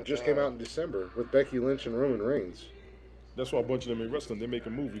new one that just came out in December with Becky Lynch and Roman Reigns. That's why a bunch of them in wrestling, they're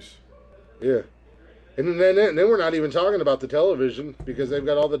making movies. Yeah. And then we're not even talking about the television because they've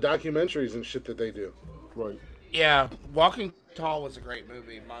got all the documentaries and shit that they do. Right. Yeah, Walking Tall was a great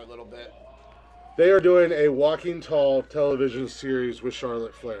movie, my little bit. They are doing a Walking Tall television series with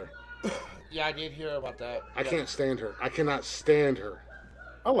Charlotte Flair. Yeah, I did hear about that. I can't stand her. I cannot stand her.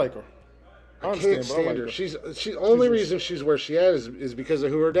 I like her. I I understand, can't but I stand like her. her. She's only reason she's where she at is because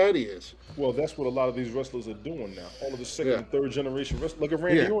of who her daddy is. Well, that's what a lot of these wrestlers are doing now. All of the second Yeah. and third generation wrestlers. Look at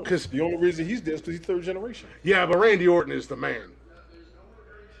Randy Yeah, Orton. 'cause- The only reason he's there is because he's third generation. Yeah, but Randy Orton is the man.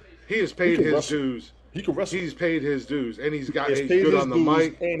 He has paid can his wrestle. dues. He can wrestle. He's paid his dues, and he's He has he's paid good his on the dues,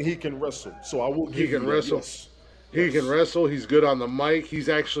 mic. and he can wrestle. So I will give He can you that, wrestle. yes. He can wrestle. He's good on the mic. He's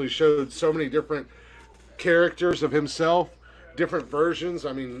actually showed so many different characters of himself, different versions.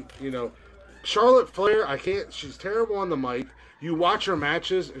 I mean, Charlotte Flair, she's terrible on the mic. You watch her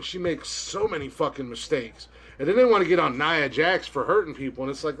matches, and she makes so many fucking mistakes. And then they want to get on Nia Jax for hurting people.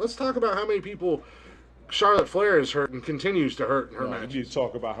 And it's like, let's talk about how many people Charlotte Flair has hurt and continues to hurt in her No, matches. you need to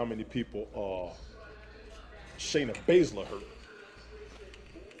talk about how many people Shayna Baszler hurt.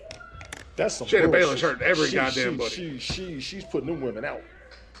 That's some Shayna bullshit. Baszler's hurting every goddamn buddy. She's putting them women out.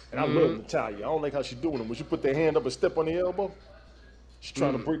 And I love Natalia. I don't like how she's doing them. When she put their hand up and step on the elbow, she's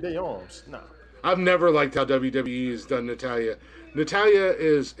trying to break their arms. Nah. I've never liked how WWE has done Natalia. Natalia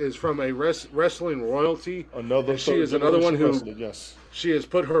is from a wrestling royalty. Another and she is another one who wrestler, yes. she has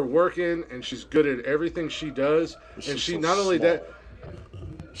put her work in, and she's good at everything she does. And she's she so not only small. that,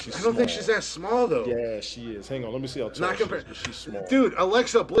 I don't think she's that small though. Yeah, she is. Hang on, let me see how tall Not she is, compared. but she's small. Dude,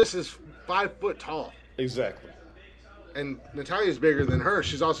 Alexa Bliss is 5 foot tall, Exactly. and Natalia's bigger than her.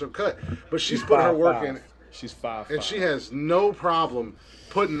 She's also cut, but she's put her work in, She's 5'5". and she has no problem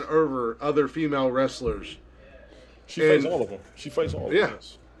putting over other female wrestlers. She fights and- all of them. She fights all of Yeah. them.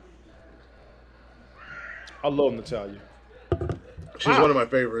 Yes. I love Natalia. She's one of my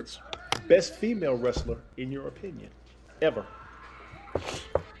favorites. Best female wrestler, in your opinion, ever.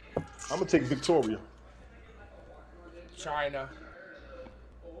 I'm gonna take Victoria. China.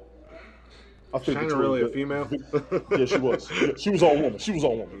 I think China Victoria- really a female? Yeah, she was. Yeah, she was all woman. She was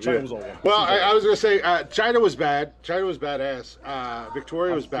all woman. China Yeah. was all woman. Well, She was all I was gonna say China was bad. China was badass.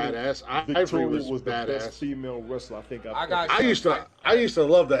 Victoria was badass. Ivory Victoria was was the best badass. female wrestler I think I've I got- I used to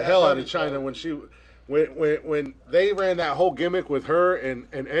love the hell out of China when they ran that whole gimmick with her and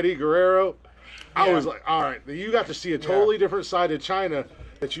Eddie Guerrero. I was like, all right, you got to see a totally different side of China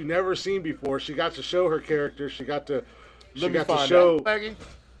that you never seen before. She got to show her character. She got to find show. out. Peggy.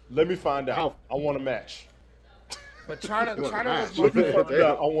 Let me find out. How- I want a match. But China was match. my Let me favorite. find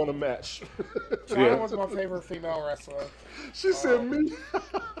out. I want a match. China was my favorite female wrestler. She said me.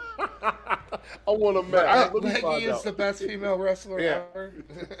 I want a match. Let me Peggy find is out. the best female wrestler Yeah. ever.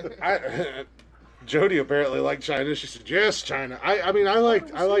 Jody apparently liked China. She said, "Yes, China." I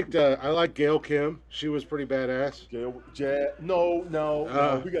liked Gail Kim. She was pretty badass.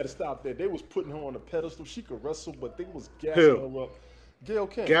 No. We got to stop that. They was putting her on a pedestal. She could wrestle, but they was gassing Who? her up. Gail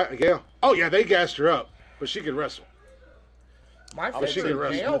Kim. Gail. Oh yeah, they gassed her up, but she could wrestle. My she can favorite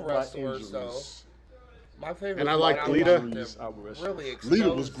wrestle. male By wrestlers, though. injuries. My favorite. And I one like watched Lita. them I would wrestle. Really Lita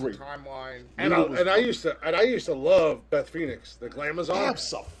exposed was great. the timeline. And I used to love Beth Phoenix, the Glamazon.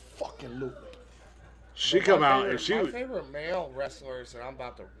 Absolutely. She But come my out favorite- and she my was favorite male wrestlers that I'm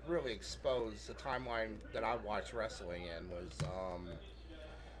about to really expose the timeline that I watched wrestling in was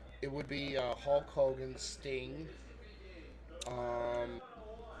it would be Hulk Hogan, Sting,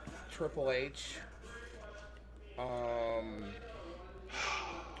 Triple H,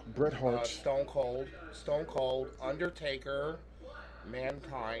 Bret Hart. Stone Cold, Undertaker,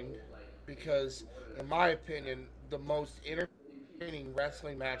 Mankind, because in my opinion the most entertaining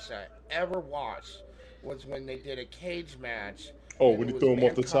wrestling match that I ever watched was when they did a cage match. Oh, and when it he was threw him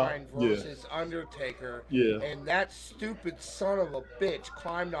off the top? Mankind Yeah. versus Undertaker. Yeah. And that stupid son of a bitch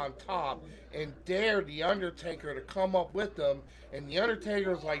climbed on top and dared the Undertaker to come up with them. And the Undertaker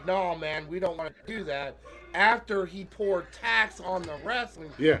was like, "No, man, we don't want to do that." after he poured tax on the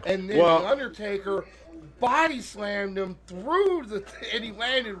wrestling. Yeah. And then the Undertaker body slammed him through and he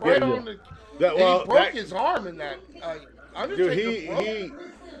landed right on the. He broke his arm in that. Undertaker broke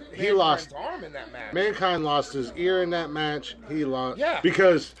he lost arm in that match. Mankind lost his ear in that match. He lost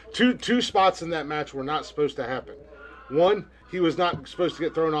because two spots in that match were not supposed to happen. One, he was not supposed to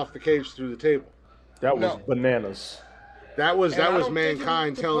get thrown off the cage through the table. That was bananas. That was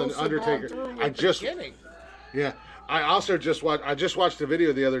Mankind telling Undertaker. I just watched a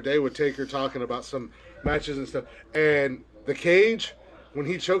video the other day with Taker talking about some matches and stuff, and the cage, when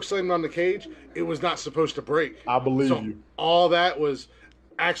he chokeslammed on the cage, it was not supposed to break. I believe you. All that was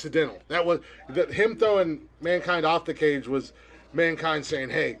accidental. That was him throwing Mankind off the cage was Mankind saying,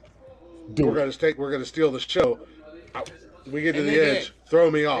 "Hey, we're gonna steal the show. We get to the edge,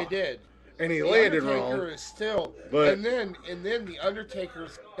 throw me off." They did. And he landed wrong. Undertaker is still, and then the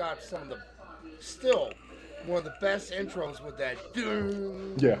Undertaker's got still one of the best intros with that.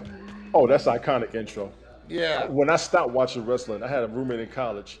 Yeah. Oh, that's iconic intro. Yeah. When I stopped watching wrestling, I had a roommate in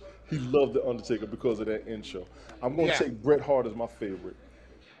college. He loved the Undertaker because of that intro. I'm going to take Bret Hart as my favorite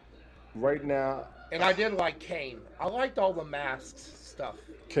right now. And I did like Kane. I liked all the masks stuff.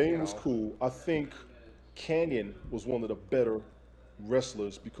 Kane was cool. I think Canyon was one of the better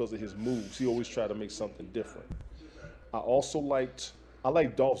wrestlers because of his moves. He always tried to make something different. I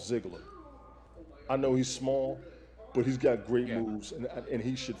like Dolph Ziggler. I know he's small, but he's got great moves, and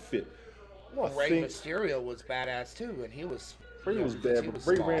he should fit. Well, Rey Mysterio was badass too, and he was. Ray was bad, but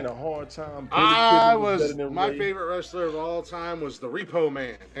Ray ran a hard time. My favorite wrestler of all time was the Repo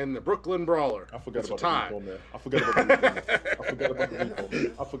Man and the Brooklyn Brawler. I forgot about the Repo Man. I forgot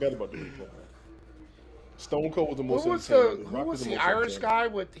about the Repo Man. Stone Cold was the most entertaining. Who was the Irish guy?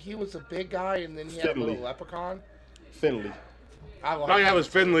 He was a big guy, and then he had a little leprechaun. Finley. That was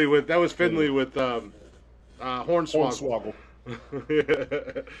Finley with Hornswoggle.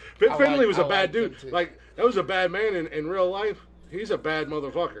 Finley was a bad dude. Like, that was a bad man in real life. He's a bad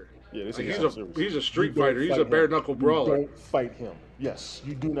motherfucker. Yeah, he's a street fighter. He's a bare knuckle brawler. You don't fight him. Yes,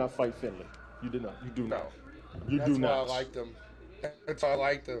 you do not fight Finley. You do not. You do not. You do not. That's why I liked him. That's why I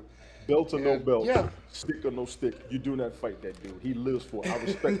liked him. Belt or no belt, stick or no stick, you do not fight that dude. He lives for it. I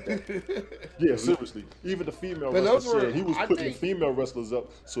respect that. Yeah, seriously. Even the female wrestlers said he was putting the female wrestlers up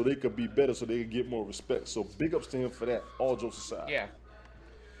so they could be better, so they could get more respect. So big ups to him for that. All jokes aside. Yeah.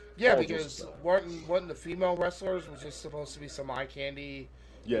 Yeah, because wasn't the female wrestlers was just supposed to be some eye candy,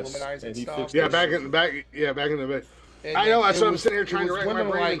 womanizing stuff. Yeah, back in the day. I know, that's why I'm sitting here trying to rack my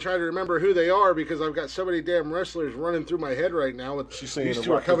brain and try to remember who they are because I've got so many damn wrestlers running through my head right now. These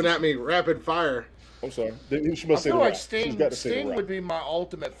two are coming at me rapid fire. I'm sorry. She I must feel like Sting would be my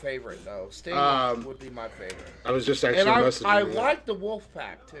ultimate favorite, though. Sting would be my favorite. I was just actually messaging I like the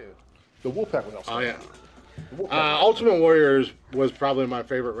Wolfpack, too. The Wolfpack was awesome. Oh, yeah. Ultimate Warriors was probably my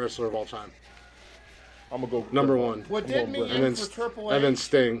favorite wrestler of all time. I'm going to go number one. What did me in for Triple H? And then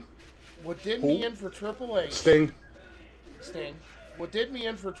Sting. What did me in for Triple H? Sting. What did me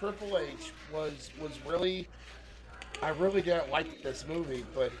in for Triple H was really, I really didn't like this movie,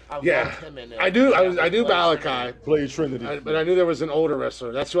 but I loved him in it. I do Malachi. Blade Trinity. But I knew there was an older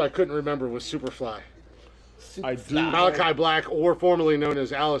wrestler. That's who I couldn't remember was Superfly. Malachi Black, or formerly known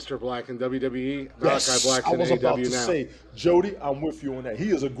as Aleister Black in WWE. Malachi Black's in AEW now. I was about to say, Jody, I'm with you on that. He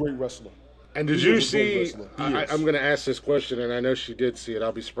is a great wrestler. And did you see, I'm going to ask this question, and I know she did see it.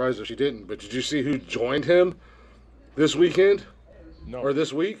 I'll be surprised if she didn't. But did you see who joined him this weekend? No. Or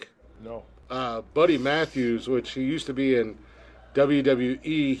this week? No. Buddy Matthews, which he used to be in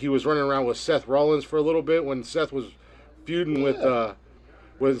WWE. He was running around with Seth Rollins for a little bit when Seth was feuding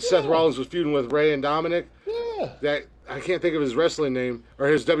Seth Rollins was feuding with Ray and Dominic. Yeah. That I can't think of his wrestling name or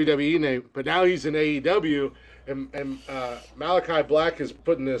his WWE name, but now he's in AEW, and Malachi Black is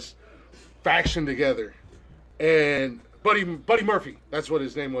putting this faction together, and Buddy Murphy, that's what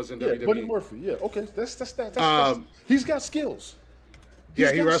his name was in WWE. Buddy Murphy, yeah, okay, that's he's got skills.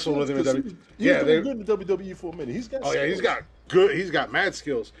 He wrestled with him in WWE. He's been good in the WWE for a minute. He's got. Oh skills. He's got mad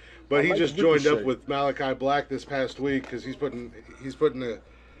skills. But he just joined up with Malachi Black this past week because he's putting this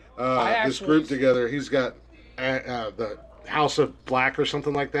group together. He's got the House of Black or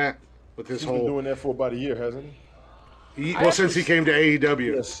something like that with his whole. He's been doing that for about a year, hasn't he? Since he came to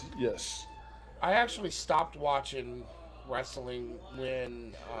AEW. Yes. I actually stopped watching wrestling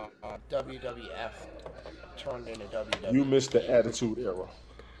when WWF turned into WWE. You missed the Attitude Era.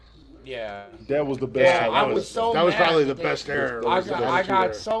 Yeah. That was the best time. I was so that was probably the best era. I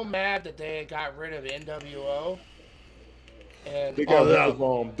got so mad that they got rid of NWO. And they got rid of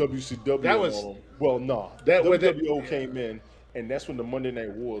WCW. WWO came in And that's when the Monday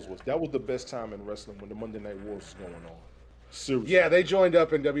Night Wars was. That was the best time in wrestling, when the Monday Night Wars was going on. Seriously. Yeah, they joined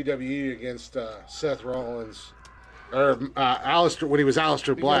up in WWE against Seth Rollins, or Aleister, when he was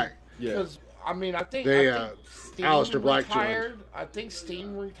Aleister Black. Because I mean, I think Sting Aleister Black retired. I think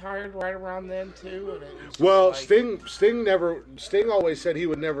Sting retired right around then too. And it was Well, Sting always said he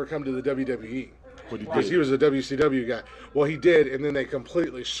would never come to the WWE. Because he was a WCW guy. Well, he did, and then they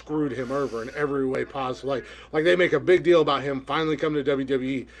completely screwed him over in every way possible. Like they make a big deal about him finally coming to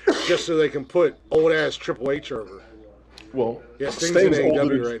WWE just so they can put old-ass Triple H over. Well, yeah, Sting's in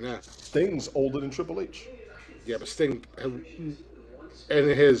AEW right now. Sting's older than Triple H. Yeah, but Sting, in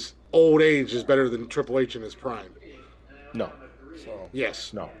his old age, is better than Triple H in his prime. No. So.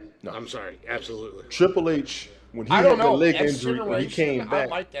 Yes. No. I'm sorry. Absolutely. Triple H, when he had the leg injury, when he came back.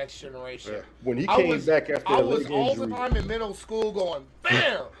 I like that generation. Yeah. When he came back after the leg injury. I was all the time in middle school going,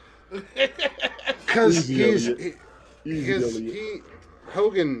 BAM! Because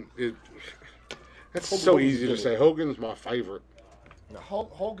Hogan is... That's so easy to say. Hogan's my favorite.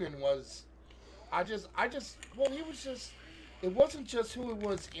 Hogan was... well, he was just... It wasn't just who he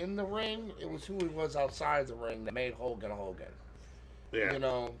was in the ring, it was who he was outside the ring that made Hogan Hogan. Yeah. You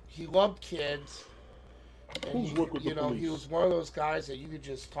know, he loved kids. And he was one of those guys that you could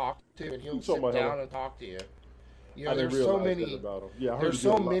just talk to, and he'll sit down and talk to you. You know, there's so many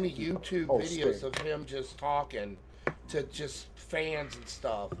YouTube videos of him just talking to just fans and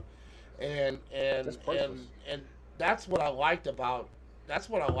stuff, and that's what I liked about.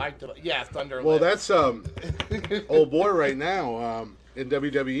 Thunder. Well, that's old boy right now in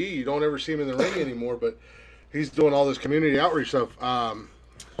WWE. You don't ever see him in the ring anymore, but he's doing all this community outreach stuff.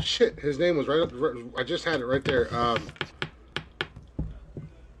 Shit, his name was right up. I just had it right there.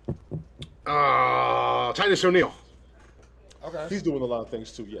 Titus O'Neil. Okay. He's doing a lot of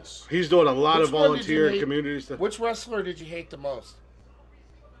things too. Yes. He's doing a lot of volunteer community stuff. Which wrestler did you hate the most?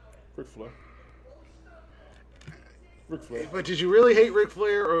 Ric Flair. But did you really hate Ric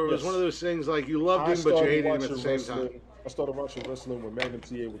Flair, or was one of those things like you loved him but you hated him at the same time? I started watching wrestling when Magnum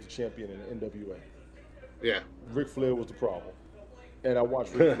TA was the champion in the NWA. Yeah. Ric Flair was the problem. And I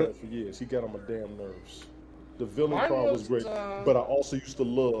watched Ric Flair for years. He got on my damn nerves. The villain part was great, but I also used to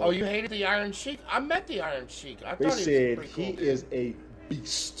love... Oh, you hated the Iron Sheik? I met the Iron Sheik. They said he is a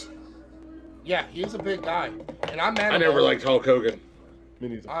beast. Yeah, he's a big guy. And I met him. I never liked Hulk Hogan. Me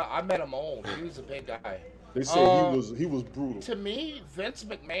neither. I met him old. He was a big guy. They said he was brutal. To me, Vince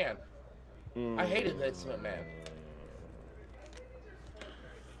McMahon. I hated Vince McMahon.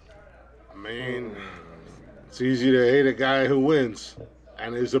 I mean, it's easy to hate a guy who wins,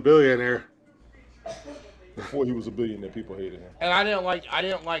 and is a billionaire. Before he was a billionaire, people hated him. And I didn't like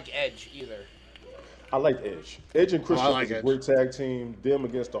Edge either. I liked Edge. Edge and Christian was a great tag team. Them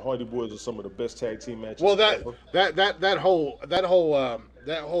against the Hardy Boys are some of the best tag team matches. Well, that whole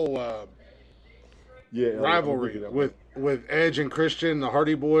rivalry with Edge and Christian, the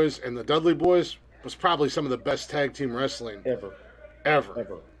Hardy Boys, and the Dudley Boys was probably some of the best tag team wrestling ever.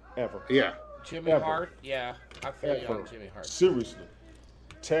 Yeah. Jimmy Hart, yeah, I feel you on Jimmy Hart. Seriously,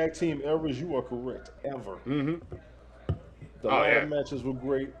 tag team eras, you are correct. Ever. Mm-hmm. The ladder matches were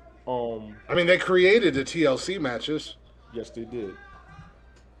great. I mean, they created the TLC matches. Yes, they did.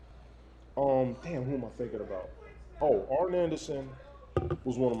 Damn, who am I thinking about? Oh, Arn Anderson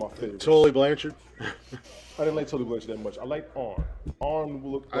was one of my favorites. Tully Blanchard. I didn't like Tully Blanchard that much. I liked Arn. Arn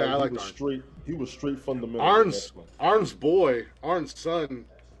looked like he was straight. He was straight fundamental. Arn's son.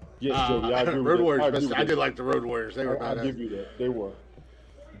 Yes, Jody, I agree Road with Warriors. that. I did like the Road Warriors. They were badass. I'll give you that. They were.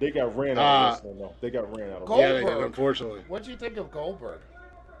 They got ran out of wrestling, though. They got ran out of Goldberg. Yeah, they did, unfortunately. What did you think of Goldberg?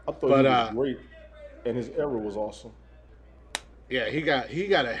 I thought he was great, and his era was awesome. Yeah, he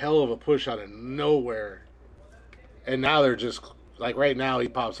got a hell of a push out of nowhere, and now they're just like right now he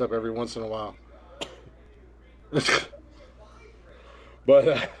pops up every once in a while.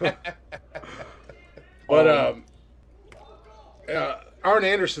 Arn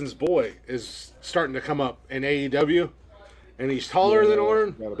Anderson's boy is starting to come up in AEW, and he's taller than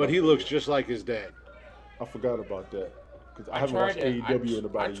Arn, but he looks just like his dad. I forgot about that. I haven't watched AEW in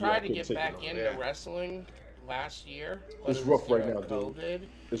about a year. I tried to get back into wrestling last year. It's rough right now, dude.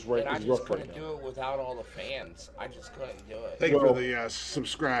 It's rough right now. I just couldn't do it without all the fans. I just couldn't do it. Thank you for the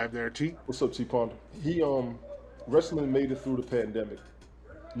subscribe there, T. What's up, T Pond? Wrestling made it through the pandemic.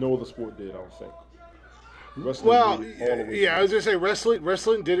 No other sport did, I don't think. I was gonna say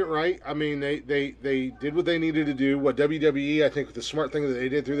wrestling did it right. I mean, they did what they needed to do. What WWE, I think, the smart thing that they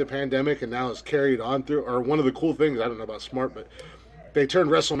did through the pandemic, and now it's carried on through. Or one of the cool things, I don't know about smart, but they turned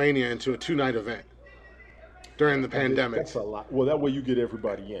WrestleMania into a 2-night event during the pandemic. That's a lot. Well, that way you get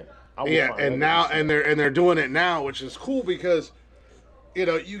everybody in. Yeah, and they're doing it now, which is cool because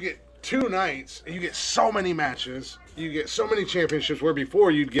you get 2 nights, you get so many matches, you get so many championships. Where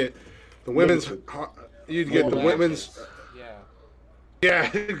before you'd get the women's, yeah,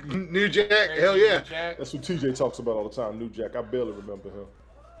 New Jack, hell yeah. That's what TJ talks about all the time. New Jack, I barely remember him.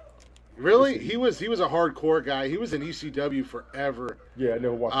 Really? He was a hardcore guy. He was in ECW forever. Yeah, I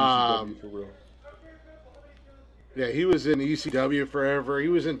never watched ECW for real. Yeah, he was in ECW forever. He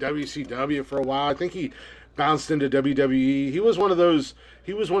was in WCW for a while. I think he bounced into WWE. He was one of those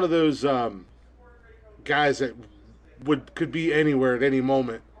guys that could be anywhere at any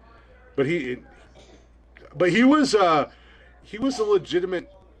moment. But he was a legitimate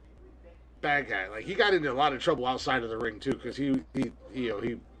bad guy. Like, he got into a lot of trouble outside of the ring too, because he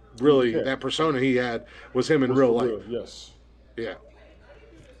really, that persona he had was him in real life. Yes. Yeah.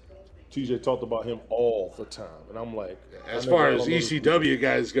 TJ talked about him all the time, and I'm like, as far as ECW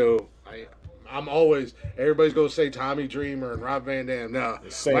guys go, I'm always, everybody's gonna say Tommy Dreamer and Rob Van Dam. No,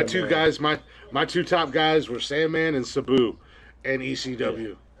 my two guys, my two top guys were Sandman and Sabu, and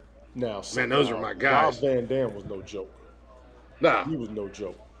ECW. Now, man, those are my guys. Rob Van Dam was no joke. Nah, he was no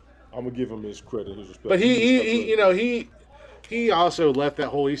joke. I'm gonna give him his credit, his respect. But he also left that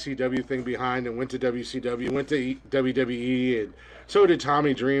whole ECW thing behind and went to WCW, went to WWE, and so did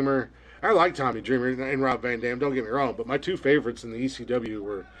Tommy Dreamer. I like Tommy Dreamer and Rob Van Dam, don't get me wrong, but my two favorites in the ECW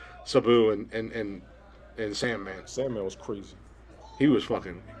were Sabu and Sandman. Sandman was crazy. He was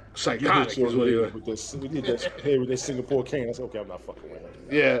fucking psychotic. Is what he was. With that Singapore cane. I said, okay, I'm not fucking with him.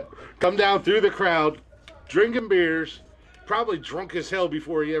 Yeah. Come down through the crowd, drinking beers, probably drunk as hell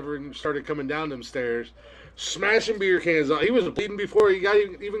before he ever started coming down them stairs, smashing beer cans out. He was bleeding before he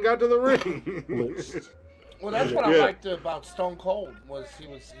even got to the ring. Well, that's what I liked about Stone Cold, was he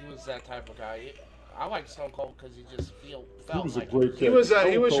was that type of guy. I like Stone Cold because he just felt was like a great he was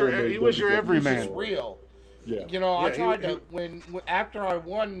your everyman. He was real. Yeah. I tried to when after I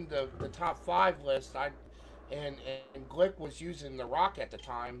won the top 5 list, and Glick was using The Rock at the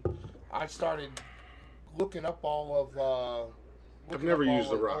time, I started looking up all of I've never used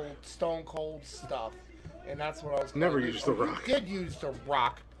The Rock. Old Stone Cold stuff, and that's what I was. Never used The Rock. You did use The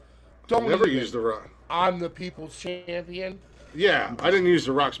Rock. Never used The Rock. I'm the people's champion. Yeah, I didn't use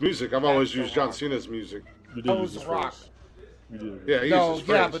The Rock's music. I've always used John Cena's music. You did use The Rock. Yeah, he used his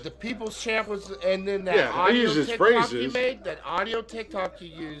phrase. But the people's champ was, and then that audio TikTok you made, that audio TikTok you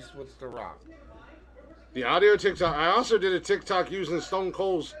used was The Rock. The audio TikTok. I also did a TikTok using Stone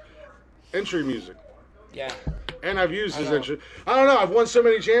Cold's entry music. Yeah. And I've used his entry. I don't know. I've won so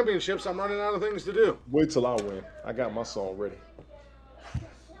many championships. I'm running out of things to do. Wait till I win. I got my song ready.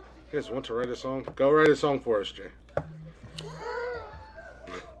 You guys want to write a song? Go write a song for us, Jay.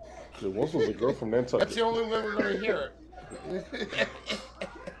 There once was a girl from Nantucket. That's the only way we're going to hear it.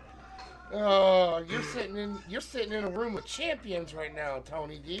 Oh, you're sitting in a room with champions right now,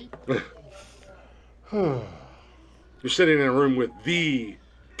 Tony D. You're sitting in a room with the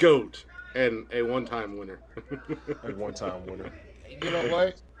GOAT and a one-time winner. A one-time winner. You know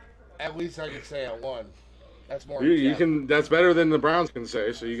what? At least I can say I won. That's more. You can. That's better than the Browns can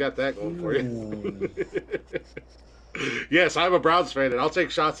say. So you got that going for you. Yes, I'm a Browns fan, and I'll take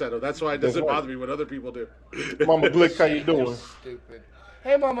shots at them. That's why it doesn't bother me what other people do. Mama Glick, how you doing? Stupid.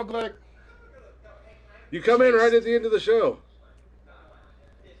 Hey, Mama Glick. You come in right at the end of the show.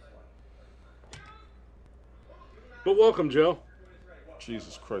 But welcome, Joe.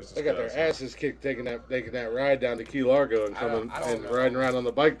 Jesus Christ. They got their asses kicked taking that ride down to Key Largo and coming and riding around on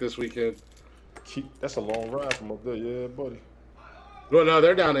the bike this weekend. That's a long ride from up there, yeah, buddy. Well, no,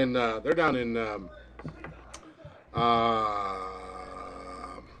 they're down in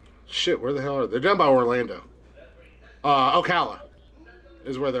shit, where the hell are they? They're down by Orlando. Ocala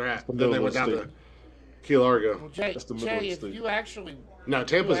is where they're at. Then they went down to Key Largo. Well, Jay, that's the middle of the state. If you actually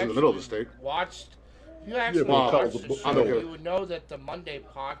Tampa's in the middle of the state. If you actually watched the show, you would know that the Monday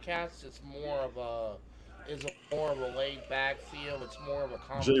podcast is more of a laid back feel. It's more of a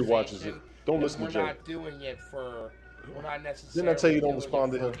conversation. Jay watches it. Don't listen to Jay. We're not doing it we're not necessarily. Didn't I tell you don't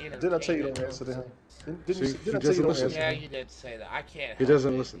respond to him? Didn't I tell you don't answer to him? Didn't I tell you don't answer? Yeah, you did say that. I can't. He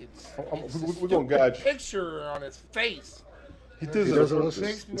doesn't listen. We're gonna guide you. Picture on his face. He doesn't listen.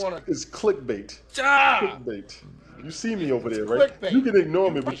 It's clickbait. Clickbait. You see me over there, right? Clickbait. You can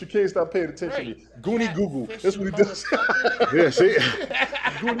ignore me, but you can't stop paying attention to me. Goonie Google. That's what he does. Yeah, see.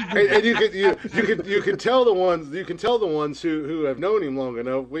 And you can tell the ones who have known him long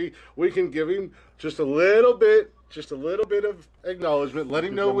enough. We can give him just a little bit of acknowledgement. Let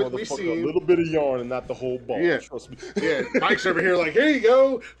him know what we see. A little bit of yarn and not the whole ball. Yeah, trust me. Yeah, Mike's over here like, here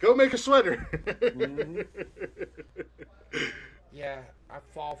you go make a sweater. Yeah, I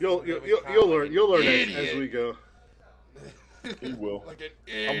fall for You'll learn as we go. He will. Like an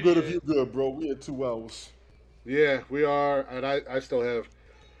idiot. I'm good if you're good, bro. We had 2 hours. Yeah, we are, and I still have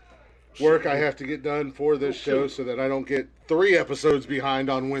work I have to get done for this show so that I don't get 3 episodes behind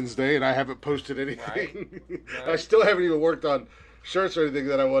on Wednesday and I haven't posted anything. Right. I still haven't even worked on shirts or anything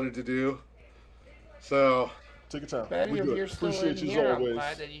that I wanted to do. So take your time. Betty, if you're still Appreciate in you here, as always. I'm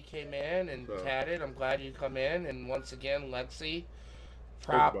glad that you came in and chatted. I'm glad you come in, and once again, Lexi,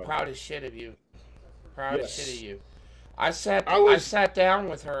 proud as shit of you. Proud as shit of you. I sat down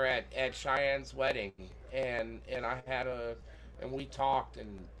with her at Cheyenne's wedding, and we talked,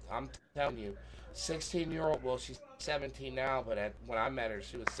 and I'm telling you, 16-year-old. Well, she's 17 now, but when I met her,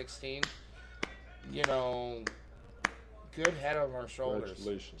 she was 16. You know, good head on her shoulders.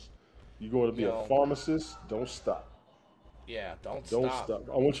 Congratulations. You're going to be a pharmacist. Don't stop. Yeah, don't stop.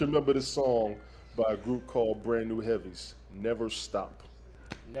 I want you to remember this song by a group called Brand New Heavies. Never stop.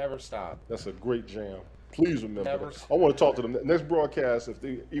 Never stop. That's a great jam. Please remember that. I want to talk to them. Next broadcast, if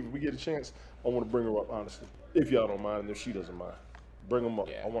we get a chance, I want to bring her up, honestly. If y'all don't mind, and if she doesn't mind. Bring them up.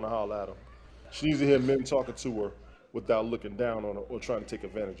 Yeah. I want to holler at her. She needs to hear men talking to her without looking down on her or trying to take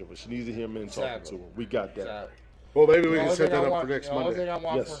advantage of her. She needs to hear men talking to her. We got that. Exactly. Well, maybe we can set that up for next Monday. The only thing I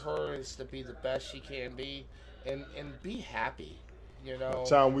want for her is to be the best she can be and be happy, you know. By the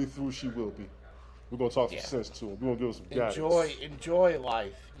time we through, she will be. We're going to talk some sense to her. We're going to give her some guidance. Enjoy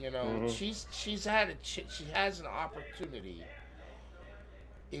life, you know. Mm-hmm. She has an opportunity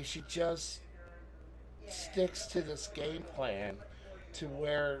if she just sticks to this game plan to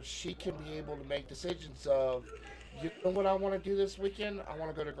where she can be able to make decisions of, you know what I want to do this weekend? I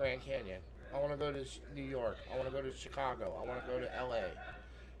want to go to Grand Canyon. I want to go to New York. I want to go to Chicago. I want to go to LA.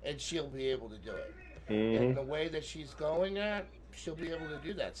 And she'll be able to do it. Mm-hmm. And the way that she's going at, she'll be able to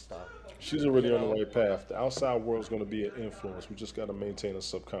do that stuff. She's already on the right path. The outside world's going to be an influence. We just got to maintain a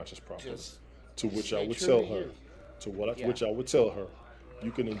subconscious properly. To which I would tell her, which I would tell her,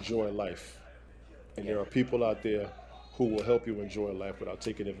 you can enjoy life. And there are people out there who will help you enjoy life without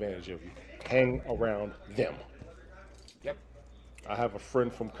taking advantage of you. Hang around them. Yep. I have a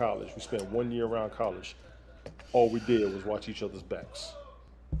friend from college. We spent 1 year around college. All we did was watch each other's backs.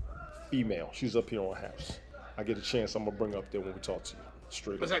 Female. She's up here on Haps. I get a chance, I'm going to bring her up there when we talk to you.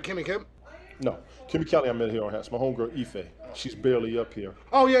 Straight up. Was that Kimmy Kim? No. Kimmy Kelly, I met here on Haps. My homegirl, Ife. She's barely up here.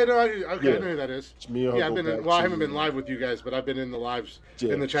 Oh, yeah, no, I know who that is. It's me and her. I haven't been live with you guys, but I've been in the lives,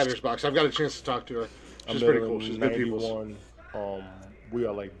 in the chatters box. I've got a chance to talk to her. She's pretty cool. She's good people. We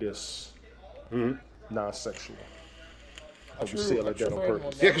are like this. Mm-hmm. Non-sexual. I would say it like that on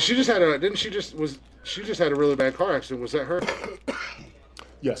purpose. Yeah, because she just had a really bad car accident. Was that her?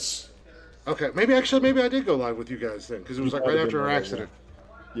 Yes. Okay, maybe I did go live with you guys then, because it was like right after her accident.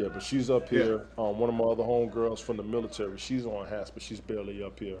 Yeah, but she's up here. Yeah. One of my other homegirls from the military, she's on Haps, but she's barely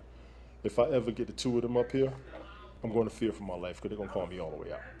up here. If I ever get the 2 of them up here, I'm going to fear for my life because they're going to call me all the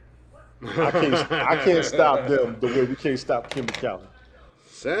way out. I can't stop them the way we can't stop Kimmy Callan.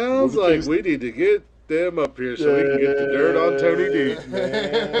 Sounds like we need to get them up here so we can get the dirt on Tony D.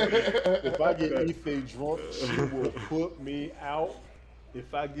 Man, if I get Ife drunk, she will put me out.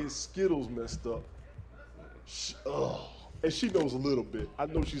 If I get Skittles messed up, and she knows a little bit. I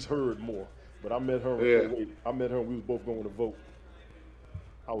know she's heard more, but I met her. I met her, and we was both going to vote.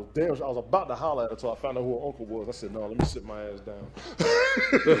 I was about to holler at her until I found out who her uncle was. I said, "No, let me sit my ass down."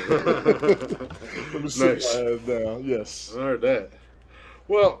 Let me sit my ass down. Yes, I heard that.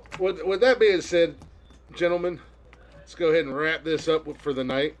 Well, with that being said, gentlemen, let's go ahead and wrap this up for the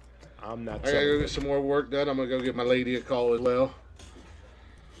night. I gotta go get some more work done. I'm gonna go give my lady a call as well.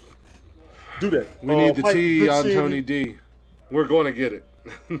 Do that. We need the tea on Tony D. We're going to get it.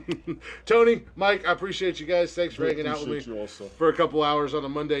 Tony, Mike, I appreciate you guys. Thanks for hanging out with me for a couple hours on a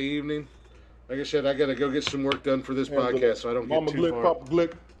Monday evening. Like I said, I got to go get some work done for this podcast so I don't get too far. Papa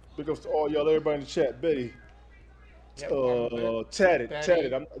Glick, big ups to all y'all, everybody in the chat. Betty, Tatted.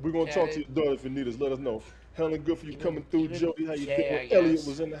 We're going to talk to your daughter if you need us. Let us know. Helen, good for you coming through. Jody, how you doing? Elliot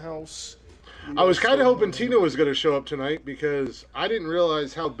was in the house. I was kind of hoping Tina was going to show up tonight because I didn't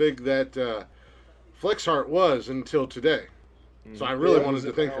realize how big that Flex Heart was until today. So I really wanted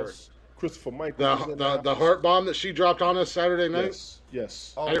to thank her. Christopher Mike. The heart bomb that she dropped on us Saturday night.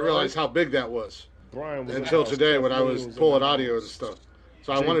 Yes. I didn't realize how big that was Brian was until today when I was pulling audio and stuff.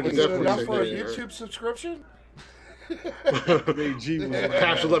 So I wanted to definitely say for a YouTube subscription. If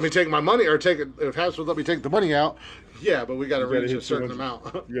Haps would let me take my money, or if Haps would let me take the money out, yeah, but we got to reach a certain amount.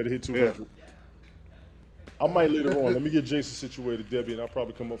 You got to hit 200. Yeah. I might later on. Let me get Jason situated, Debbie, and I'll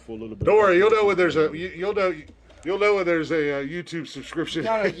probably come up for a little bit. Don't worry, you'll know when there's a YouTube subscription.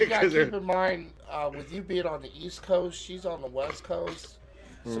 You gotta keep in mind, with you being on the East Coast, she's on the West Coast.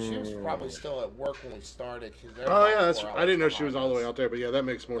 So she was probably still at work when we started. Oh yeah, I didn't know she was all the way out there, but yeah, that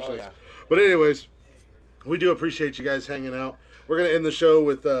makes more sense. Yeah. But anyways, we do appreciate you guys hanging out. We're gonna end the show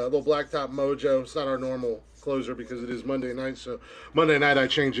with a little Blacktop Mojo. It's not our normal closer because it is Monday night, so Monday night I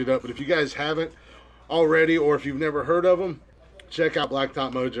change it up. But if you guys haven't already, or if you've never heard of them, check out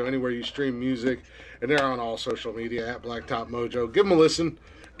Blacktop Mojo anywhere you stream music, and they're on all social media at Blacktop Mojo. Give them a listen,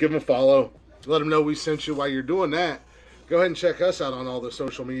 give them a follow, let them know we sent you. While you're doing that, go ahead and check us out on all the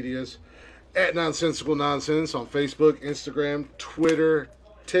social medias at Nonsensical Nonsense on Facebook, Instagram, Twitter,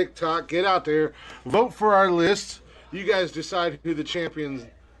 TikTok. Get out there, vote for our list. You guys decide who the champion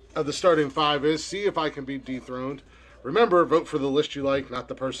of the starting five is. See if I can be dethroned. Remember, vote for the list you like, not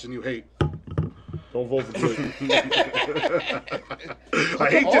the person you hate. Don't vote for Glick. I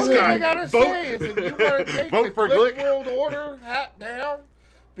hate this guy. All I gotta say is if you want to take Vote the for Glick Glick. World Order hat down,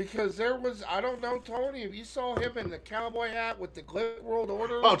 because there was, I don't know, Tony, if you saw him in the cowboy hat with the Glick World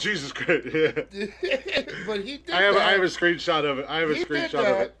Order. Oh, Jesus Christ. Yeah. But he did I have that. a screenshot of it. I have a He did screenshot of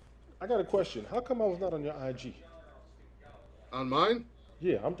that. it. I got a question. How come I was not on your IG? On mine?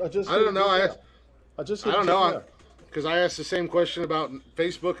 Yeah, I just. I don't know. I just. I don't know. Because I asked the same question about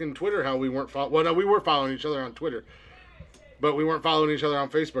Facebook and Twitter, how we weren't following. Well, no, we were following each other on Twitter, but we weren't following each other on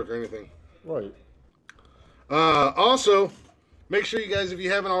Facebook or anything. Right. Also, make sure you guys, if you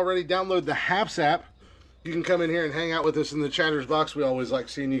haven't already, download the Haps app. You can come in here and hang out with us in the Chatters box. We always like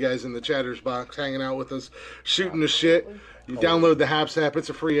seeing you guys in the Chatters box, hanging out with us, shooting the shit. You download the Haps app. It's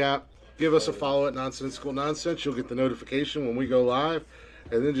a free app. Give us a follow at Nonsensical Nonsense. You'll get the notification when we go live.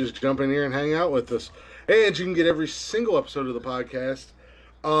 And then just jump in here and hang out with us. And you can get every single episode of the podcast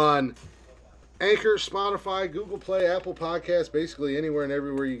on Anchor, Spotify, Google Play, Apple Podcasts, basically anywhere and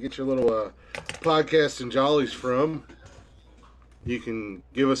everywhere you get your little podcasts and jollies from. You can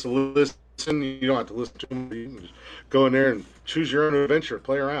give us a listen. You don't have to listen to them. You can just go in there and choose your own adventure.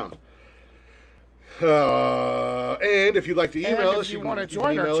 Play around. And if you'd like to email us, you can want to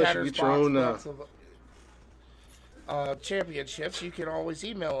join our email us. You Chatters get your own. box of championships, you can always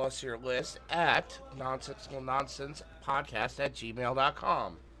email us your list at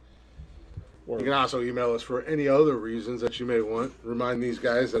nonsensicalnonsensepodcast@gmail.com. You can also email us for any other reasons that you may want. Remind these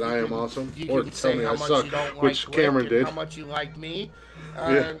guys that I am awesome, You or can tell say me how I much suck, you don't like which Glick Cameron and did. how much you like me,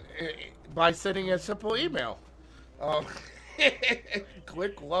 Yeah. by sending a simple email.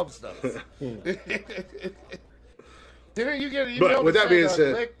 Glick loves those. Didn't you get an email? But with that being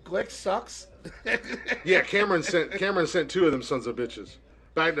said, Glick sucks. Yeah, Cameron sent two of them sons of bitches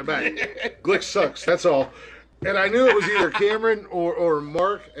back to back. Glick sucks. That's all. And I knew it was either Cameron or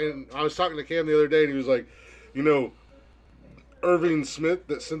Mark. And I was talking to Cam the other day, and he was like, you know, Irving Smith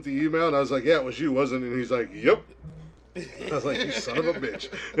that sent the email, and I was like, yeah, it was you, wasn't it? And he's like, yep. I was like, you son of a bitch.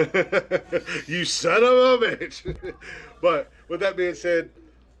 You son of a bitch. But with that being said,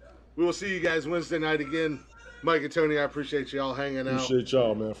 we will see you guys Wednesday night again. Mike and Tony, I appreciate you all hanging out. Appreciate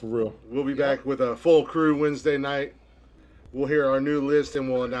y'all, man, for real. We'll be back with a full crew Wednesday night. We'll hear our new list,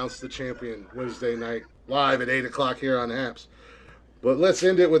 and we'll announce the champion Wednesday night live at 8 o'clock here on Haps. But let's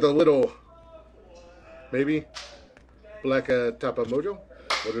end it with a little, maybe, Black Tapa Mojo.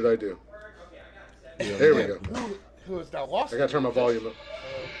 What did I do? Yeah, There we go. Who is now lost? I gotta turn my volume up.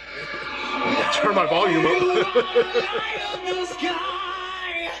 I gotta turn my volume up.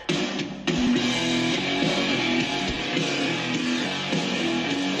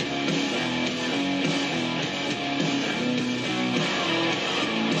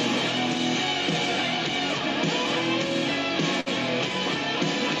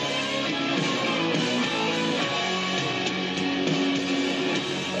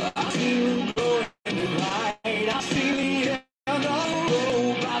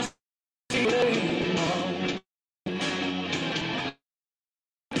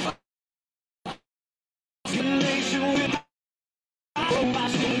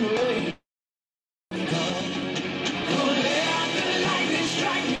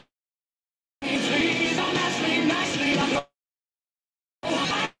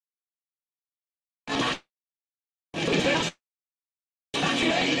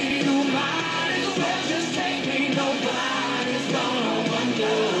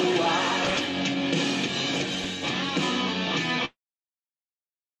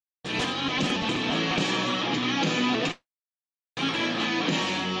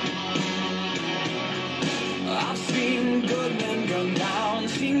 I've seen good men come down,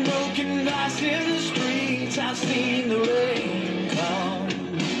 seen broken glass in the streets, I've seen the rain come.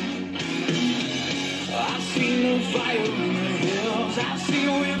 I've seen the fire in the hills, I've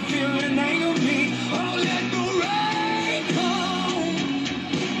seen with fear and anger me. Oh, let the rain come.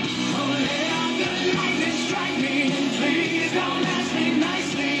 Oh, let the lightning strike me, and please don't ask me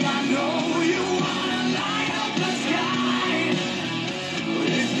nicely.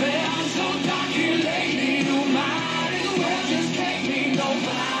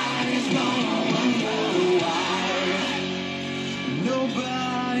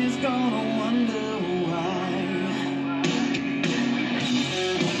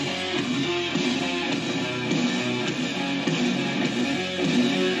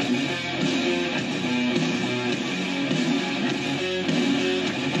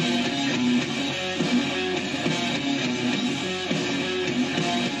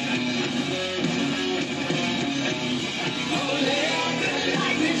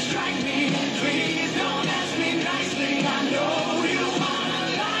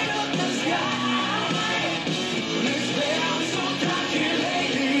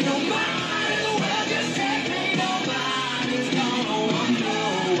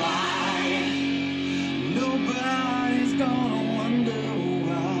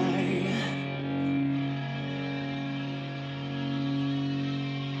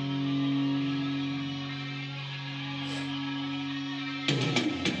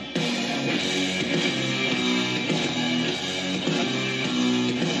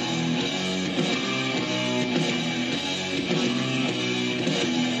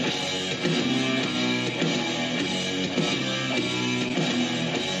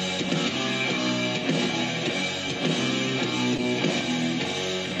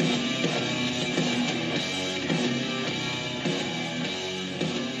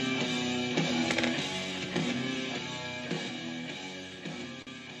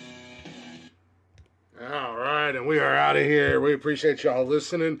 we are out of here. We appreciate y'all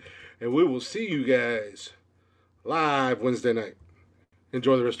listening, and we will see you guys live Wednesday night.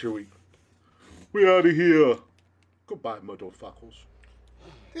 Enjoy the rest of your week. We out of here. Goodbye, motherfuckers.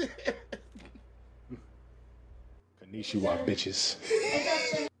 Konnichiwa, bitches.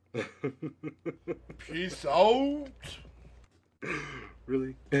 Peace out.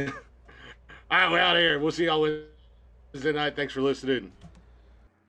 Really? All right, we're out of here. We'll see y'all Wednesday night. Thanks for listening.